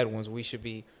not the bad ones. We should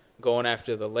be going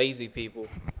after the lazy people.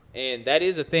 And that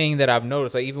is a thing that I've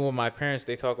noticed. Like even with my parents,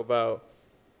 they talk about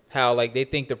how like they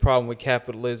think the problem with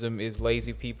capitalism is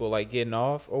lazy people like getting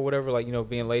off or whatever, like, you know,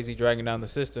 being lazy, dragging down the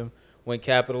system, when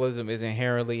capitalism is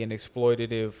inherently an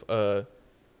exploitative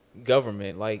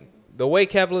government. Like the way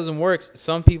capitalism works,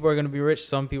 some people are going to be rich,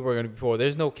 some people are going to be poor.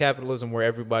 There's no capitalism where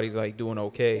everybody's like doing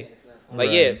okay.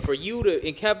 Like, yeah, for you to,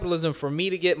 in capitalism, for me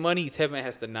to get money, Tevin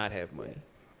has to not have money.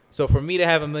 So for me to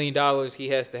have $1 million, he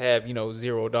has to have, you know,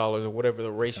 $0 or whatever the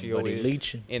ratio Somebody is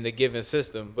leeching. in the given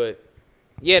system. But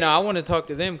yeah, no, I want to talk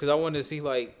to them because I wanted to see,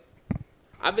 like,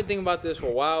 I've been thinking about this for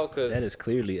a while because That is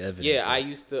clearly evident. yeah, I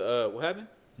used to what happened?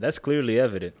 That's clearly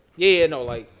evident. Yeah, no,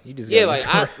 like You just yeah,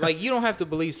 gotta- like you don't have to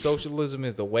believe socialism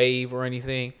is the wave or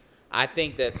anything. I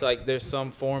think that's like there's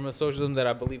some form of socialism that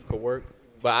I believe could work.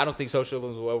 But I don't think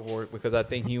socialism will ever work because I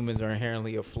think humans are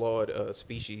inherently a flawed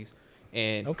species,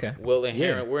 and Okay. we're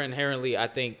inherently, I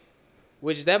think,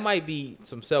 which that might be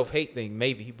some self-hate thing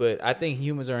maybe, but I think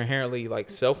humans are inherently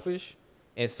like selfish,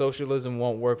 and socialism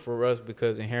won't work for us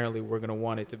because inherently we're gonna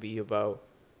want it to be about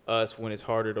us when it's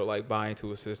harder to like buy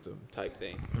into a system type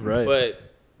thing. Right. But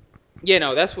yeah,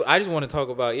 no, that's what I just want to talk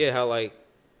about. Yeah, how like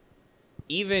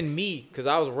even me, because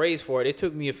I was raised for it. It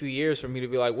took me a few years for me to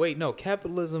be like, wait, no,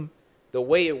 capitalism. The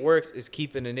way it works is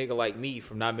keeping a nigga like me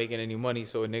from not making any money.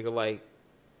 So a nigga like,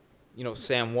 you know,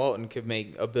 Sam Walton could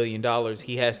make $1 billion.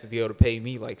 He has to be able to pay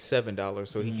me like $7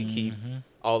 so he can keep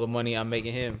all the money I'm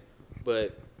making him.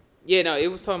 But yeah, no, it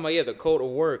was talking about, the code of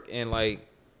work. And like,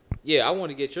 yeah, I want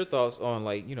to get your thoughts on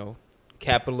like, you know,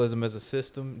 capitalism as a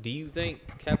system. Do you think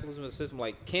capitalism as a system,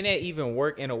 like, can it even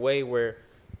work in a way where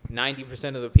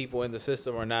 90% of the people in the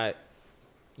system are not,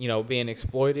 you know, being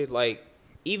exploited? Like,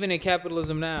 even in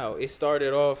capitalism now, it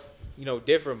started off, you know,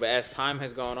 different, but as time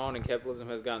has gone on and capitalism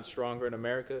has gotten stronger in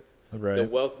America, Right. the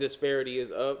wealth disparity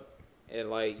is up, and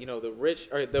like, you know, the rich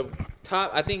or the top.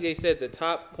 I think they said the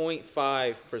top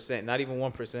 0.5%, not even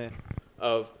 1%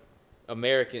 of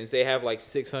Americans, they have like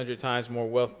 600 times more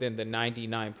wealth than the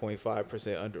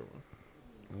 99.5% under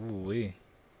them. Ooh-wee.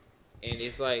 And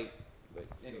it's like, but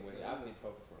anyway, I've been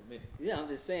talking for a minute. Yeah, I'm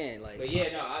just saying, like. But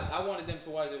yeah, no, I wanted them to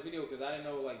watch the video because I didn't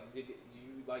know, like, did you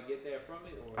like get that from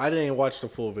it? Or? I didn't watch the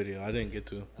full video. I didn't get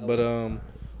to. But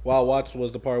what I watched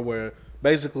was the part where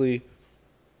basically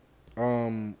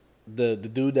the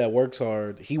dude that works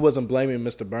hard, he wasn't blaming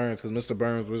Mr. Burns because Mr.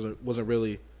 Burns wasn't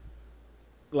really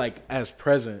like as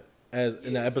present as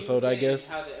in the episode, I guess.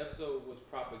 How the episode was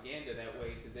propaganda that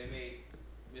way because they made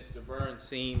Mr. Burns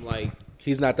seem like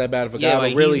he's not that bad of a Yeah, guy,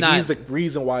 like, but really he's he's not- the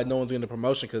reason why no one's getting the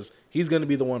promotion because he's going to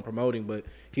be the one promoting, but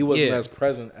he wasn't as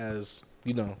present as,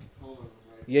 you know.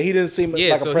 Yeah, he didn't seem yeah.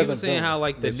 like So a he present was saying villain, how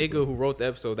like the basically. nigga who wrote the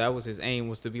episode, that was his aim,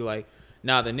 was to be like,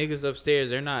 nah, the niggas upstairs,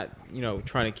 they're not, you know,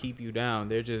 trying to keep you down.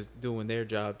 They're just doing their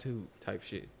job too, type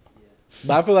shit.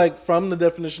 But I feel like from the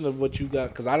definition of what you got,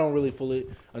 because I don't really fully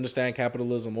understand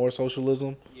capitalism or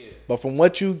socialism, Yeah. but from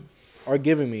what you are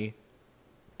giving me,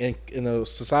 in a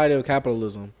society of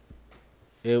capitalism,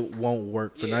 it won't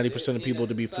work for Yeah, 90% of in people a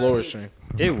to be society- flourishing.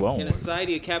 It won't. In a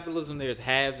society of capitalism, there's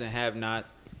haves and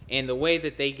have-nots, and the way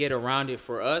that they get around it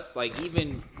for us, like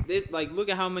even this, like look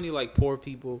at how many like poor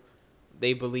people,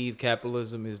 they believe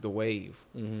capitalism is the wave.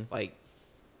 Like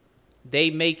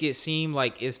they make it seem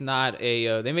like it's not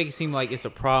a. They make it seem like it's a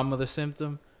problem of the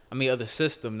symptom. I mean, of the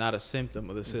system, not a symptom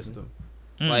of the system.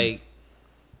 Like,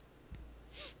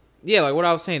 yeah, like what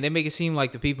I was saying, they make it seem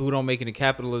like the people who don't make it in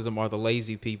capitalism are the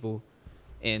lazy people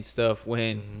and stuff.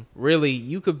 When really,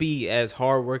 you could be as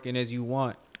hardworking as you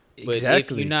want. But if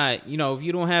Exactly. you're not, you know, if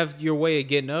you don't have your way of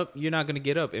getting up, you're not gonna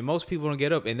get up. And most people don't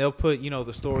get up, and they'll put, you know,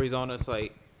 the stories on us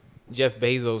like Jeff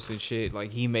Bezos and shit,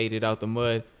 like he made it out the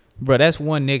mud. Bro, that's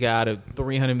one nigga out of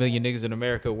 300 million niggas in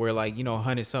America, where like, you know,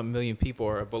 100-something million people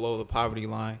are below the poverty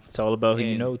line. It's all about who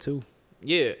you And- know too.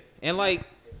 Yeah, and like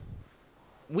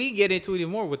we get into it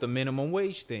even more with the minimum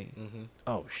wage thing.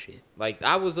 Oh shit. Like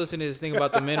I was listening to this thing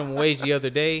about the minimum wage the other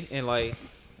day, and like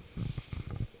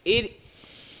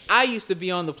I used to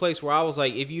be on the place where I was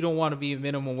like, if you don't want to be a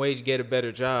minimum wage, get a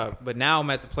better job. But now I'm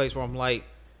at the place where I'm like,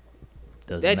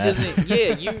 that matter. doesn't.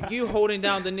 Yeah, you holding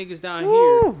down the niggas down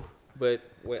here. But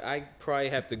wait, I probably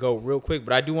have to go real quick.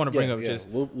 But I do want to bring up just.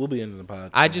 We'll be in the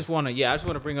pod. I just want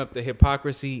to bring up the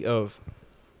hypocrisy of.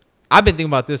 I've been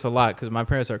thinking about this a lot because my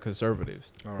parents are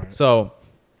conservatives. All right. So,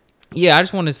 yeah, I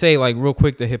just want to say like real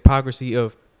quick the hypocrisy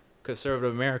of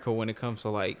conservative America when it comes to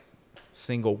like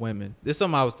single women. This is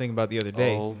something I was thinking about the other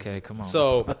day. Oh, okay, come on.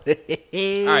 So, all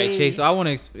right, Chase. So I want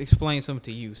to explain something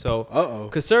to you. So,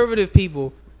 conservative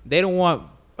people, they don't want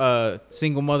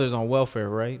single mothers on welfare,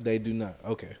 right? They do not.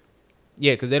 Okay.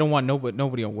 Yeah, because they don't want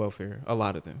nobody on welfare. A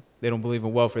lot of them, they don't believe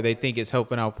in welfare. They think it's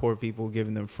helping out poor people,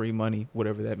 giving them free money,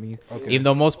 whatever that means. Okay. Even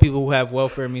though most people who have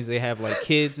welfare means they have like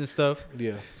kids and stuff.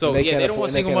 Yeah. So they don't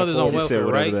want single mothers on welfare,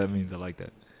 right? That means I like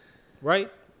that.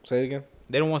 Right. Say it again.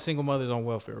 They don't want single mothers on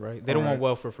welfare, right? They don't want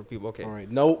welfare for people. Okay. All right.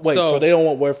 No, wait. So they don't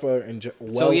want welfare in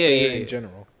in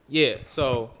general. Yeah.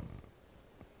 So.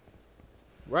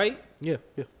 Right. Yeah.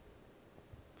 Yeah.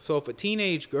 So if a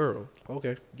teenage girl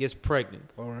gets pregnant,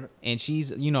 all right, and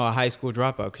she's a high school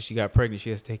dropout because she got pregnant, she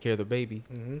has to take care of the baby.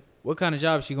 Mm-hmm. What kind of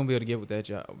job is she gonna be able to get with that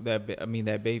job? That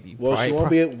baby. Well, she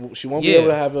won't be able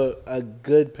to have a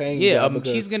good paying job.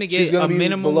 Yeah, she's gonna get a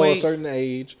minimum below wage. A certain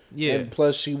age. Yeah, and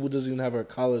plus she doesn't even have her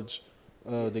college.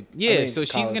 So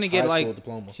she's gonna get like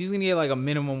diploma. She's gonna get like a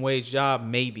minimum wage job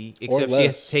maybe, except she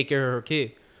has to take care of her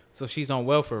kid. So she's on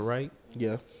welfare, right?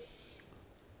 Yeah.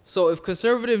 So if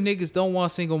conservative niggas don't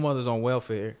want single mothers on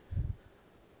welfare,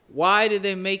 why did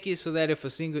they make it so that if a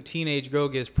single teenage girl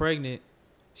gets pregnant,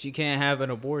 she can't have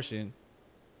an abortion?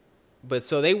 But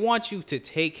so they want you to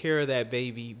take care of that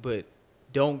baby, but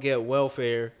don't get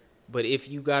welfare. But if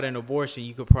you got an abortion,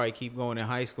 you could probably keep going in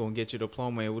high school and get your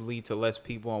diploma. It would lead to less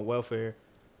people on welfare.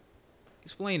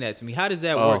 Explain that to me. How does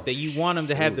that work? That you want them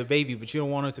to have the baby, but you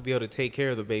don't want them to be able to take care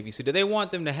of the baby. So do they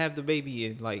want them to have the baby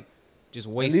and like just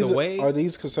waste away? Are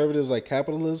these conservatives like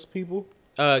capitalist people?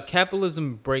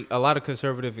 Capitalism a lot of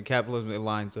conservative and capitalism, it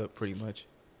lines up pretty much.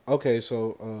 Okay,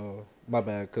 so my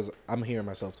bad, because I'm hearing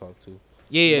myself talk too.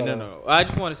 No. I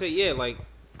just want to say, like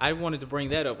I wanted to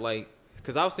bring that up, like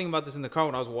because I was thinking about this in the car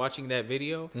when I was watching that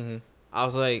video. Mm-hmm. I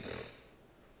was like,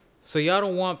 so y'all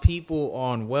don't want people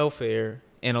on welfare,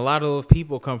 and a lot of those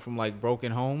people come from like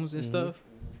broken homes and stuff.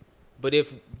 But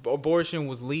if abortion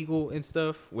was legal and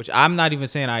stuff, which I'm not even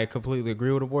saying I completely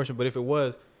agree with abortion, but if it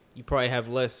was, you probably have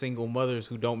less single mothers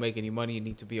who don't make any money and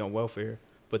need to be on welfare.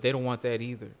 But they don't want that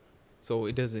either. So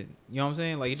it doesn't, you know what I'm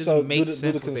saying? Like it doesn't make sense.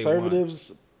 Do the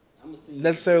conservatives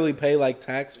necessarily pay like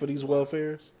tax for these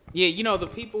welfares? Yeah, the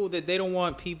people that they don't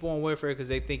want people on welfare because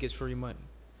they think it's free money.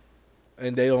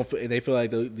 And they feel like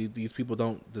these people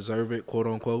don't deserve it, quote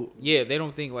unquote. Yeah, they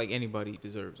don't think like anybody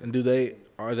deserves it. And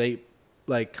are they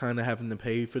like kind of having to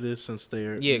pay for this since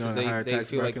they're because they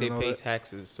feel like they pay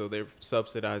taxes, so they're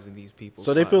subsidizing these people.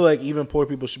 So they feel like even poor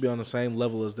people should be on the same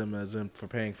level as them, as in for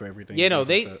paying for everything. Yeah, no,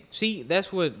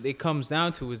 that's what it comes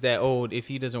down to is that if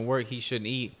he doesn't work, he shouldn't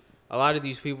eat. A lot of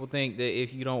these people think that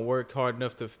if you don't work hard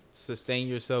enough to sustain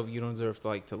yourself, you don't deserve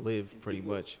to live, pretty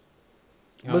much.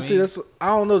 You know but see, I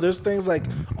don't know. There's things like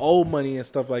old money and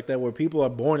stuff like that where people are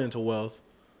born into wealth,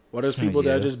 while there's people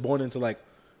that are just born into like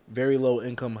very low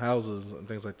income houses and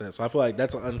things like that. So I feel like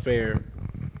that's an unfair.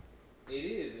 It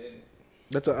is.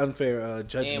 That's an unfair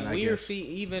judgment. And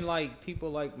even like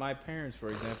people like my parents, for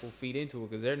example, feed into it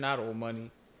because they're not old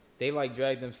money. They like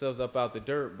drag themselves up out the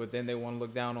dirt, but then they want to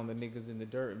look down on the niggas in the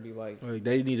dirt and be like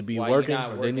they need to be working.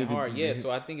 They need hard. So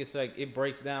I think it's like it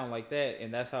breaks down like that,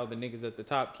 and that's how the niggas at the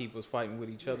top keep us fighting with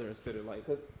each other instead of like,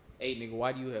 hey nigga,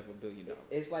 why do you have $1 billion?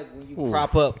 It's like when you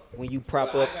prop up. I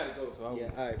gotta go. So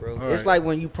all right, bro. It's like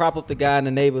when you prop up the guy in the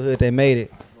neighborhood that made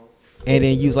it, and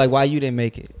then you was like, why you didn't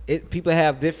make it? People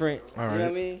have different. You know what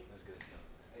I mean? That's good stuff.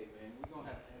 Hey man, we gonna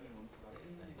have to have him on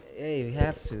anything. Hey, we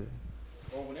have to.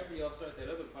 Or whenever y'all start that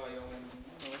other pile, y'all want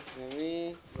I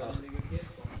mean,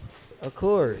 to of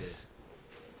course.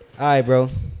 All right, bro.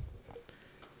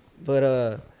 But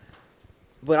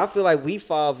I feel like we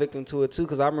fall victim to it too,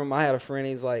 because I remember I had a friend.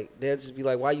 He's like, they'll just be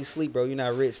like, "Why you sleep, bro? You're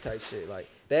not rich," type shit. Like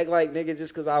they act like nigga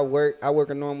just because I work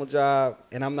a normal job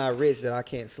and I'm not rich that I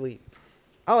can't sleep.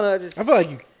 I don't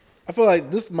know. I feel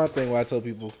like this is my thing. Where I tell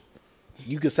people,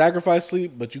 you can sacrifice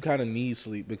sleep, but you kind of need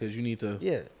sleep because you need to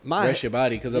rest your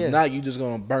body. Because if not, you just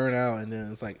gonna burn out, and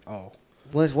then it's like, oh.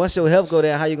 Once your health go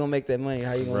down, how you gonna make that money?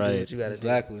 How you gonna do what you gotta do?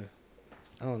 Exactly.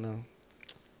 I don't know.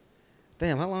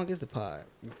 Damn, how long is the pod?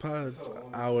 The pod's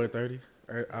hour 30,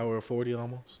 or hour 40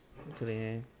 almost. Put it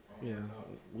in. Yeah.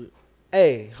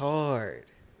 Hey, hard.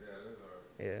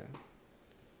 Yeah.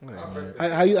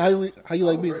 How you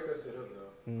like me? Break that shit up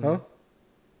though. Mm-hmm. Huh?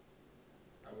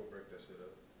 I will break that shit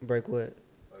up. Break what?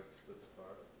 Like split the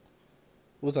pod.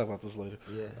 We'll talk about this later.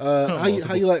 Yeah.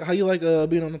 How you like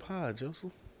being on the pod,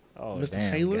 Joseph? Oh, Mr.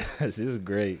 damn, Taylor? guys, this is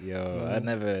great, yo. I've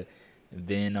never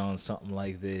been on something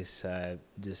like this. I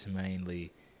just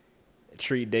mainly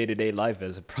treat day-to-day life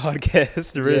as a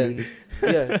podcast, really.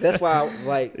 Yeah, that's why I was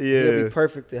like, it'd be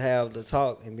perfect to have the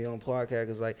talk and be on podcast.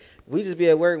 Cause like we just be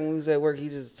at work. When we was at work, he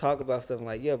just talk about stuff. I'm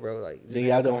like, yeah, bro. Like, Then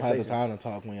y'all don't have the time to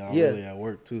talk when y'all really at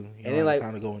work too. You don't have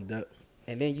time to go in depth.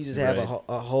 And then you just have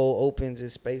a whole open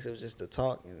just space of just to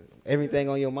talk and everything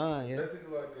on your mind. Yeah.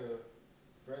 Basically, like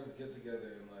friends get together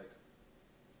and like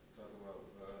talk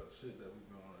about shit that we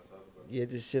don't want to talk about. Yeah,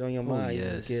 just shit on your mind. Yes. You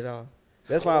just get it off.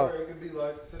 That's why. It could be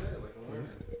like today, like I'm learning.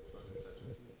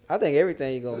 I think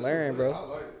everything you gonna learn, bro. I like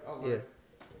learning about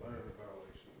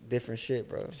like shit. Different shit,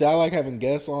 bro. See, I like having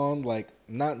guests on, like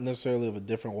not necessarily of a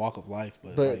different walk of life,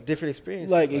 but like, different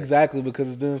experiences. Like exactly,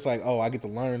 because then it's like, oh, I get to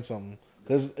learn something.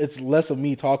 Because it's less of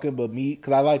me talking, but me.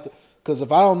 Because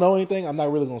if I don't know anything, I'm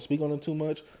not really gonna speak on it too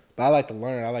much. But I like to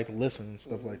learn. I like to listen and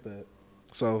stuff like that.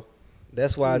 So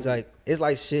that's why it's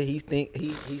like shit.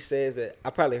 He says that I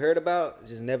probably heard about,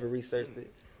 just never researched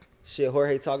it. Shit,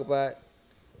 Jorge talk about,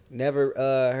 never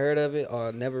heard of it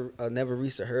or never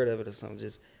heard of it or something.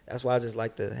 Just that's why I just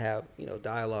like to have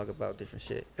dialogue about different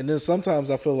shit. And then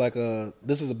sometimes I feel like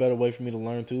this is a better way for me to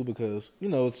learn too, because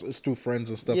it's through friends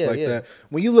and stuff that.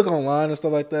 When you look online and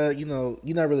stuff like that,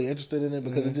 you're not really interested in it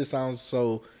because it just sounds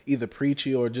so either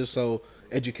preachy or just so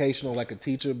educational, like a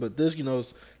teacher. But this,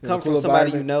 it's come from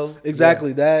somebody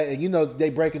exactly that, and they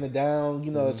breaking it down.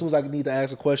 As soon as I need to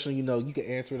ask a question, you can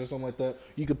answer it or something like that.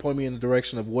 You can point me in the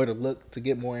direction of where to look to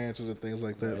get more answers and things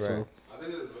like that. Right. So I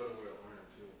think it's a better way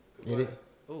of learning too.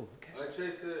 Oh, okay. Like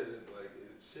Trey said, it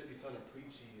should be something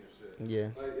preachy and shit.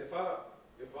 Yeah. Like if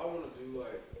I want to do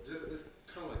it's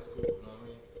kind of like school, you know what I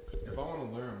mean? If I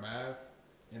want to learn math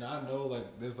and I know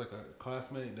there's a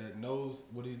classmate that knows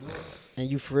what he's doing, and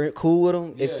you cool with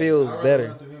him, it feels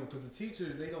better. Because the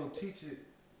teacher, they gonna teach it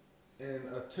in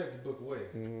a textbook way.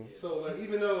 Mm-hmm. So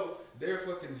even though they're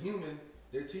fucking human,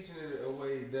 they're teaching it a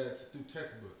way that's through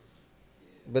textbook.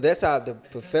 But that's how the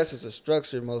professors are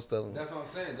structured, most of them. That's what I'm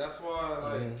saying. That's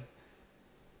why,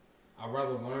 I'd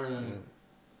rather learn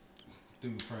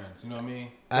through friends. You know what I mean?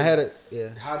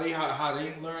 How they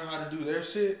learn how to do their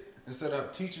shit instead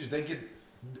of teachers. They get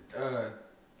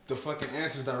the fucking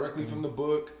answers directly from the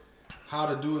book. How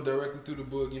to do it directly through the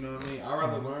book. You know what I mean? I'd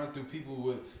rather learn through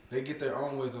people they get their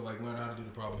own ways of learning how to do the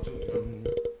problem too. You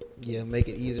know? Yeah, make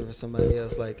it easier for somebody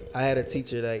else. Like I had a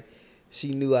teacher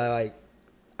she knew I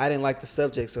didn't like the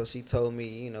subject, so she told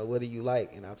me, what do you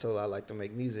like? And I told her I like to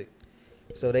make music.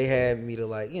 So they had me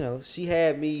to she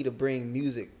had me to bring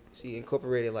music. She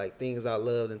incorporated things I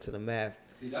loved into the math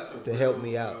to help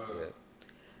me out.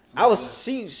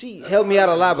 She helped me out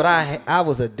a lot, but I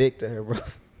was a dick to her, bro.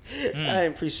 I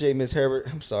didn't appreciate Miss Herbert.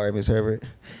 I'm sorry, Miss Herbert.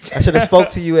 I should have spoke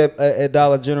to you at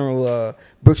Dollar General,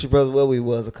 Brookshire Brothers, where we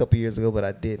was a couple years ago, but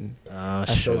I didn't.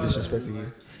 I showed disrespect to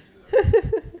you.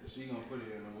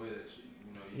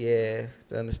 Yeah,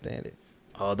 to understand it.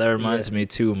 Oh, that reminds me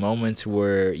too. Moments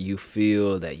where you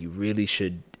feel that you really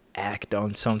should act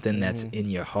on something that's in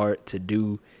your heart to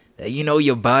do. That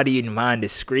your body and mind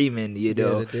is screaming, to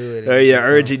do it, or you're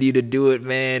urging you to do it,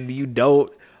 man. You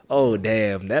don't. Oh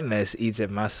damn, that mess eats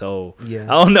at my soul. Yeah,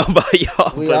 I don't know about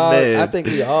y'all, man, I think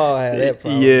we all have that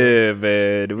problem. Yeah,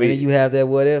 man. And then you have that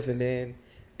what if, and then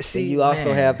you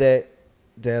also have that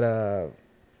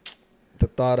the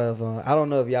thought of I don't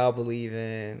know if y'all believe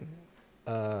in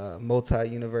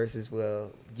multi-universes.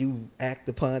 Well, you act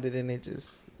upon it and it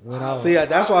just went off. See,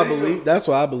 that's what I believe. That's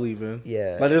what I believe in.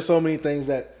 Yeah, there's so many things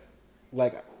that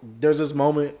there's this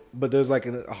moment, but there's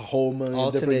a whole million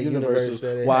alternate different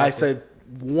universes. Why I said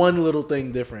one little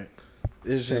thing different.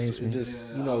 It's just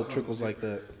trickles like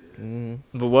that. Mm-hmm.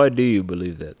 But why do you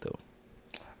believe that though?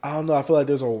 I don't know. I feel like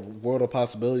there's a world of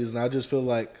possibilities, and I just feel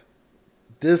like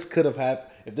this could have happened.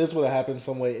 If this would have happened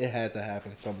some way, it had to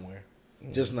happen somewhere.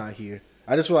 Just not here.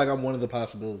 I just feel like I'm one of the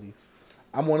possibilities.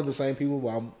 I'm one of the same people, but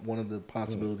I'm one of the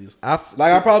possibilities.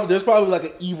 There's probably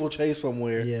an evil Chase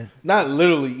somewhere. Yeah. Not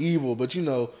literally evil, but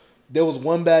there was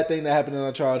one bad thing that happened in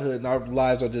our childhood, and our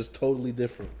lives are just totally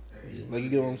different. You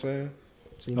get what I'm saying?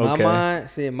 See,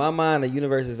 in my mind, the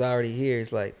universe is already here.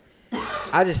 It's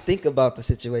I just think about the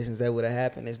situations that would have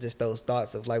happened. It's just those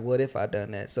thoughts of what if I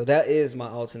done that? So that is my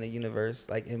alternate universe.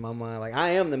 In my mind,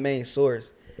 I am the main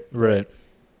source. Right.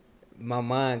 My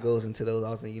mind goes into those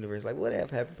alternate universes. What if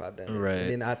happened if I done this? Right. And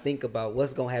then I think about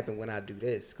what's gonna happen when I do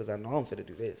this because I know I'm finna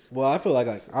do this. Well, I feel like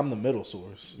I'm the middle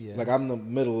source. Yeah. I'm the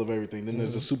middle of everything. Then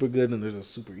there's a super good and there's a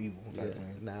super evil type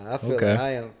thing. Nah, I feel like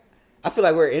I am. I feel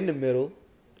like we're in the middle.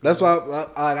 That's why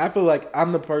I feel like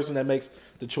I'm the person that makes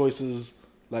the choices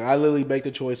Like I literally make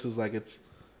the choices like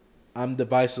I'm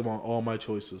divisive on all my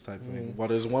choices type thing. While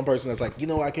there's one person that's like,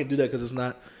 I can't do that because it's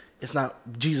not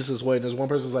Jesus' way. And there's one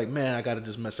person that's like, man, I gotta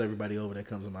just mess everybody over that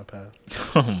comes in my path.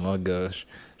 Oh my gosh,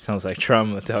 sounds like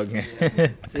trauma talking.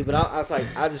 See, but I was like,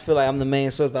 I just feel like I'm the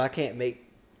main source, but I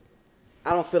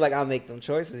don't feel like I'll make them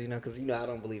choices, because I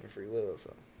don't believe in free will,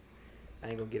 so I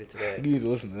ain't gonna get into that. You need to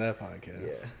listen to that podcast.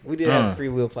 Yeah, we did have a free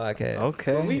will podcast.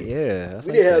 Okay, we like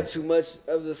didn't have too much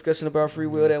of a discussion about free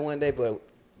will that one day, but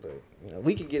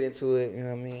we could get into it. You know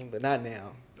what I mean? But not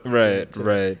now. Right.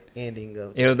 Ending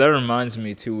of that reminds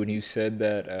me too when you said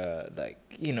that,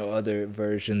 other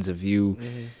versions of you.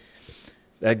 Mm-hmm.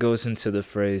 That goes into the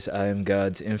phrase "I am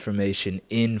God's information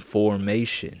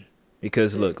information."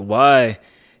 Because look, why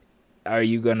are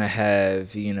you gonna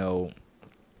have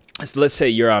let's say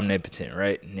you're omnipotent,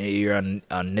 right? You're an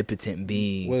omnipotent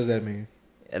being. What does that mean?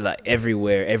 Like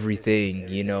everywhere, everything,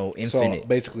 infinite. So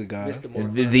basically God.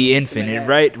 The infinite,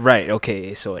 right? Right.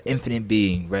 Okay, so an infinite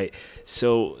being, right?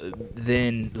 So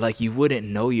then, you wouldn't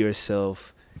know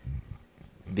yourself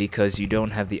because you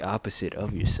don't have the opposite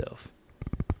of yourself.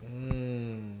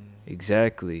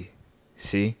 Exactly.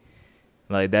 See?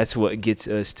 That's what gets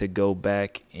us to go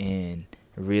back and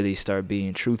really start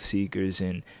being truth seekers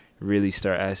and really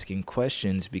start asking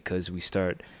questions because we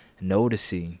start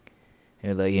noticing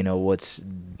what's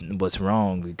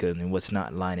wrong because and what's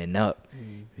not lining up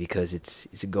because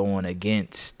it's going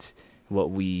against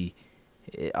what we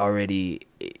already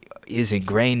is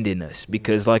ingrained in us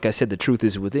because like I said, the truth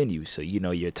is within you, so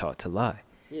you're taught to lie.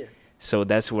 Yeah. So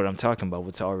that's what I'm talking about,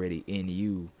 what's already in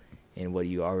you and what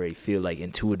you already feel like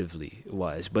intuitively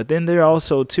wise. But then there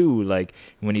also too, like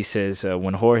when he says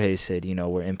when Jorge said,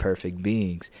 we're imperfect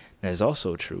beings, that's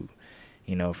also true,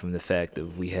 from the fact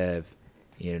that we have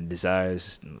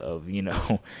desires of,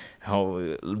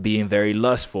 how being very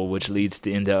lustful, which leads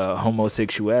into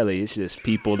homosexuality. It's just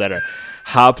people that are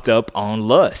hopped up on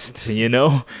lust,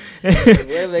 Wherever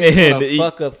they want to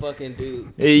fuck a fucking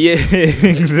dude. Yeah,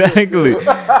 exactly.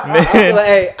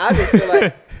 I just feel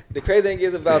like the crazy thing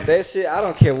is about that shit, I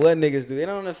don't care what niggas do. It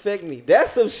don't affect me.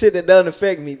 That's some shit that doesn't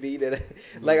affect me, B. That,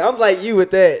 I'm like you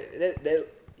with that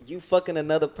you fucking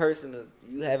another person,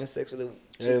 you having sex with a...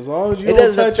 As long as you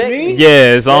don't touch me.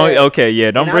 Yeah, as long okay, yeah.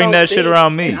 Don't bring that shit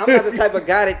around me. I'm not the type of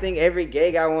guy that think every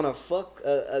gay guy want to fuck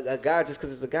a guy just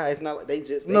because it's a guy. It's not like they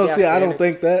see, I don't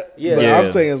think that. Yeah. But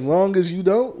I'm saying as long as you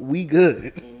don't, we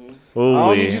good. Mm-hmm. I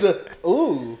don't need you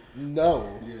to.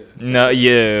 No. No,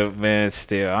 yeah, man.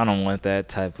 Still, I don't want that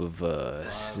type of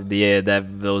that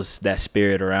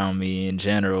spirit around me in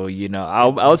general.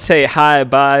 I'll say hi,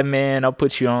 bye, man. I'll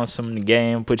put you on some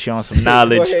game, put you on some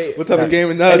knowledge. What type of game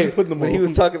and knowledge you putting them on? When he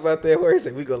was talking about that, where he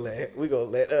said we gonna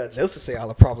let Joseph say all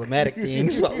the problematic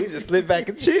things while we just sit back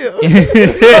and chill.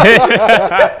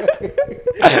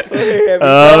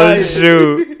 Oh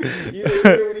shoot! You didn't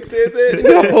hear when he said that?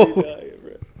 No.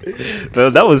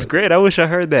 Well, that was great. I wish I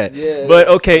heard that. Yeah, but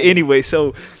okay, anyway,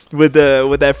 so with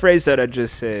that phrase that I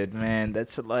just said, man,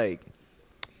 that's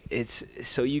it's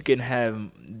so you can have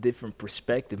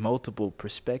multiple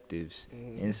perspectives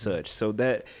and such. So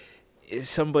that is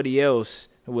somebody else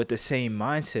with the same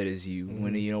mindset as you,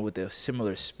 when with a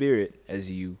similar spirit as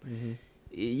you.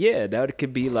 Yeah, that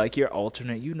could be like your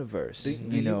alternate universe. Do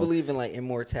you believe in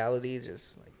immortality?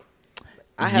 Just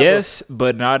yes,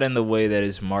 but not in the way that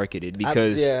is marketed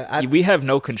because we have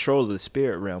no control of the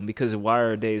spirit realm because why are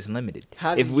our days limited?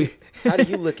 How do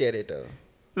you look at it though?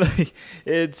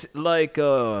 It's like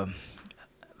a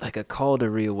call to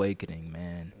reawakening,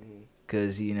 man.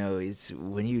 Because it's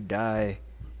when you die,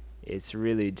 it's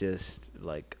really just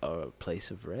like a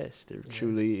place of rest. It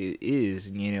truly is,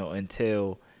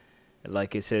 until.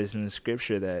 Like it says in the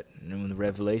scripture that when the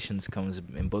Revelations comes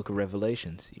in Book of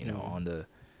Revelations, on the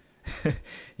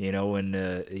when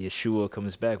Yeshua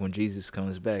comes back, when Jesus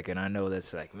comes back, and I know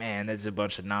that's man, that's a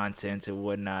bunch of nonsense and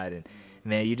whatnot, and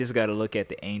man, you just got to look at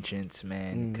the ancients,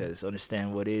 man, because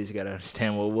understand what is, you got to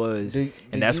understand what was, and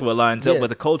that's what lines up with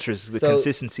the cultures, the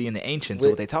consistency in the ancients,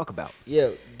 what they talk about.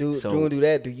 Yeah, do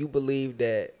that. Do you believe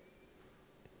that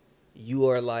you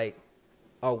are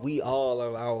we all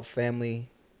are our family,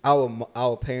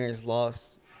 our parents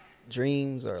lost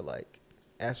dreams or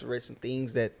aspirations,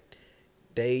 things that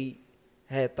they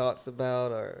had thoughts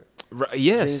about or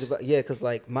dreams about? Yeah, because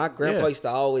my grandpa used to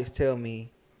always tell me,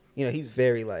 he's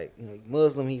very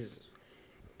Muslim. He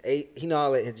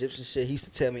all that Egyptian shit. He used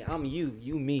to tell me, I'm you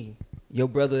me, your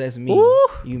brother. That's me. Ooh.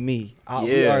 You me.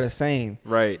 We are the same.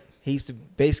 Right. He used to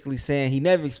basically saying, he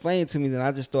never explained to me. Then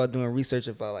I just started doing research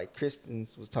about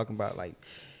Christians was talking about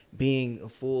being a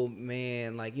full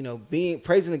man, like, you know, being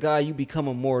praising the God, you become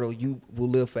immortal, you will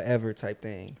live forever type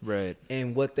thing. Right.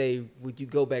 And would you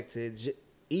go back to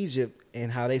Egypt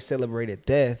and how they celebrated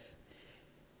death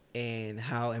and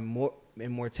how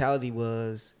immortality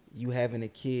was you having a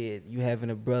kid, you having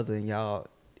a brother, and y'all,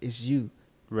 it's you.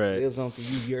 Right. It lives on through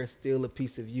you. You're still a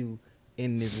piece of you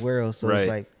in this world. So Right. it's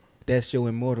like, that's your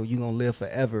immortal. You're going to live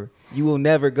forever. You will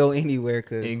never go anywhere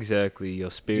because Exactly. Your you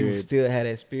spirit. still have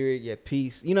that spirit, your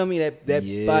peace. You know what I mean? That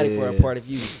Yeah. body part of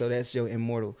you. So that's your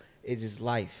immortal. It's just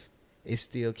life. It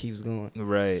still keeps going.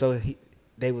 Right. So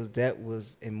that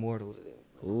was immortal to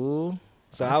them. Ooh.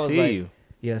 So I was see like, you.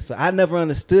 yeah. So I never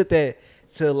understood that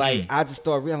till like I just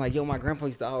started realizing, like, yo, my grandpa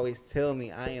used to always tell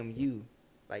me, I am you.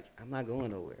 Like, I'm not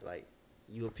going nowhere. Like,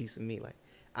 you a piece of me. Like,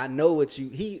 I know what you.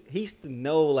 He used to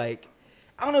know. Like,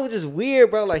 I don't know. It was just weird,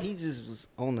 bro. Like, he just was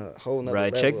on a whole nother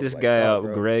Right. level Check of, this like, guy thought, out,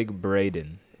 bro. Greg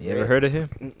Braden. You ever Greg. heard of him?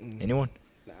 Mm-mm. Anyone?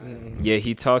 Mm-mm. Yeah,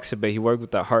 he talks about, he worked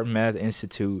with the Heart Math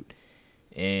Institute,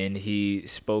 and he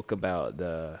spoke about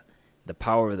the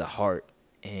power of the heart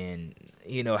and,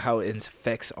 you know, how it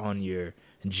affects on your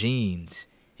genes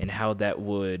and how that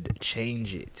would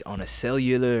change it on a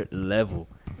cellular level.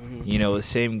 Mm-hmm. You know, the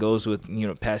same goes with, you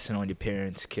know, passing on your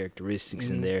parents' characteristics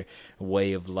and their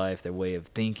way of life, their way of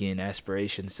thinking,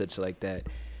 aspirations, such like that.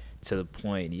 To the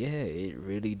point, yeah, it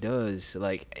really does.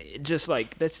 Like, just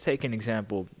like, let's take an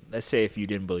example. Let's say if you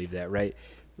didn't believe that, right?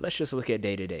 Let's just look at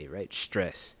day to day, right?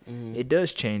 Stress. Mm-hmm. It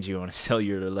does change you on a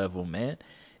cellular level, man.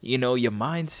 You know, your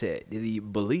mindset, the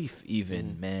belief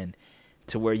even, man,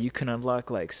 to where you can unlock,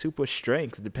 like, super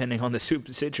strength depending on the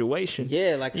super situation.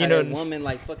 Yeah, like You how know, that woman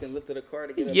like fucking lifted a car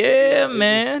to get up. Yeah, there, you know,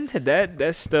 man.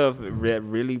 That stuff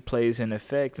really plays an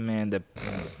effect, man. The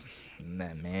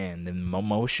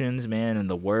emotions, man, and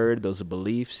the word, those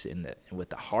beliefs, and with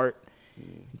the heart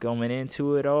going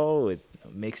into it all, it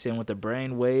mixed in with the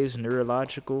brain waves,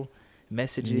 neurological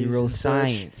messages,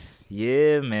 neuroscience. and such.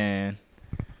 Yeah, man.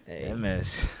 Hey,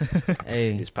 MS.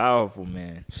 hey, It's powerful,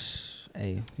 man.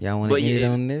 hey, y'all want to But get yeah, it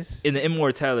on this? In the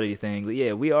immortality thing,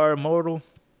 yeah, we are immortal,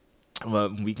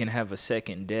 but we can have a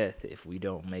second death if we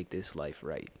don't make this life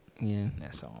right. Yeah,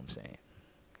 That's all I'm saying.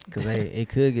 because it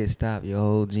could get stopped, your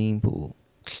whole gene pool.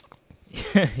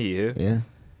 Yeah, Yeah,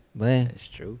 but that's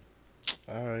true.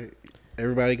 All right.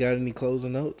 Everybody got any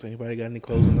closing notes? Anybody got any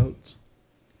closing notes?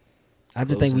 I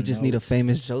just think we Closing just need a notes.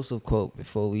 famous Joseph quote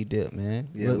before we dip, man.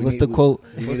 Yeah, What's the quote?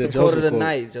 we What's need the a quote of Joseph the quote.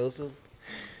 night, Joseph?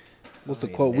 What's the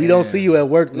quote? We don't see you at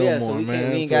work no yeah, more, so we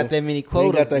man. ain't so got that many we ain't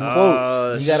quotes. got that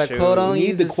quotes. You got a shoot. quote on We you?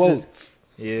 need the Just- quotes.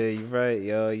 Yeah, you're right,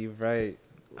 yo. You're right.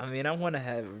 I mean, I want to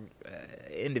have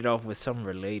ended off with something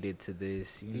related to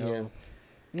this, you know.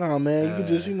 No, man, you can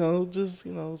just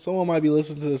someone might be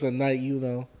listening to this at night, you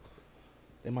know.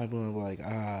 They might be like,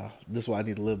 this is what I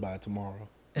need to live by tomorrow.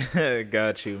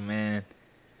 Got you, man.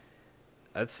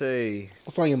 I'd say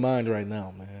What's on your mind right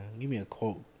now, man? Give me a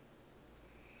quote.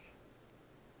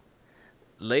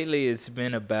 lately it's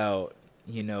been about,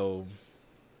 you know,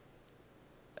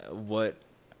 what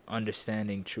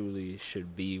understanding truly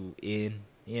should be in.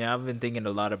 You know, I've been thinking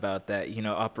a lot about that, you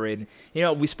know, operating. You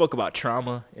know, we spoke about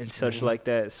trauma and such like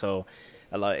that. So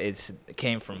a lot,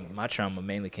 my trauma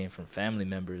mainly came from family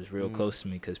members real close to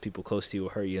me, because people close to you will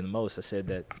hurt you the most. I said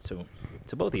that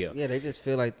to both of you. Yeah, they just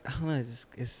feel like, I don't know,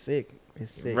 it's sick.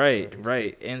 It's sick. Right, bro. It's right.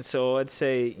 sick. And so I'd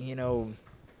say, you know,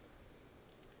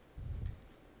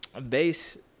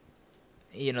 base,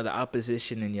 you know, the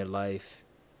opposition in your life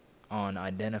on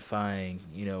identifying,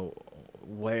 you know,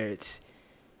 where it's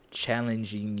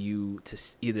challenging you to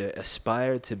either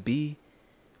aspire to be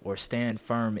or stand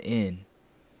firm in,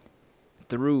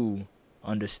 through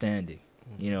understanding,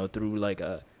 you know, through like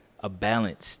a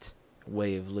balanced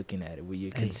way of looking at it, where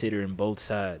you're considering both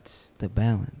sides. The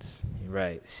balance.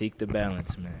 Right. Seek the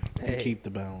balance, man. And keep the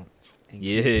balance.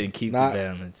 Yeah, and keep the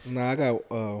balance. Nah, I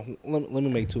got. Let me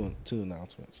make two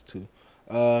announcements too.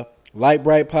 Light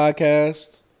Bright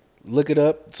podcast. Look it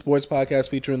up. Sports podcast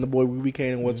featuring the boy Ruby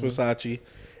Kane and What's Versace,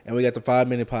 and we got the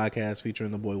 5-minute podcast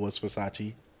featuring the boy What's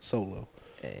Versace solo.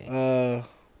 Hey.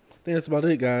 I think that's about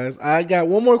it, guys. I got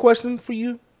one more question for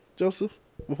you, Joseph,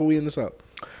 before we end this out.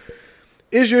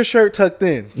 Is your shirt tucked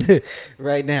in?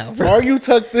 Right now, bro. Are you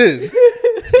tucked in?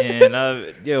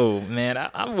 And yo, man,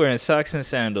 I'm wearing socks and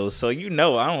sandals, so you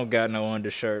know I don't got no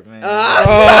undershirt, man.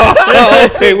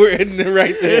 Okay, we're ending it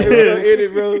right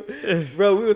there. Bro, we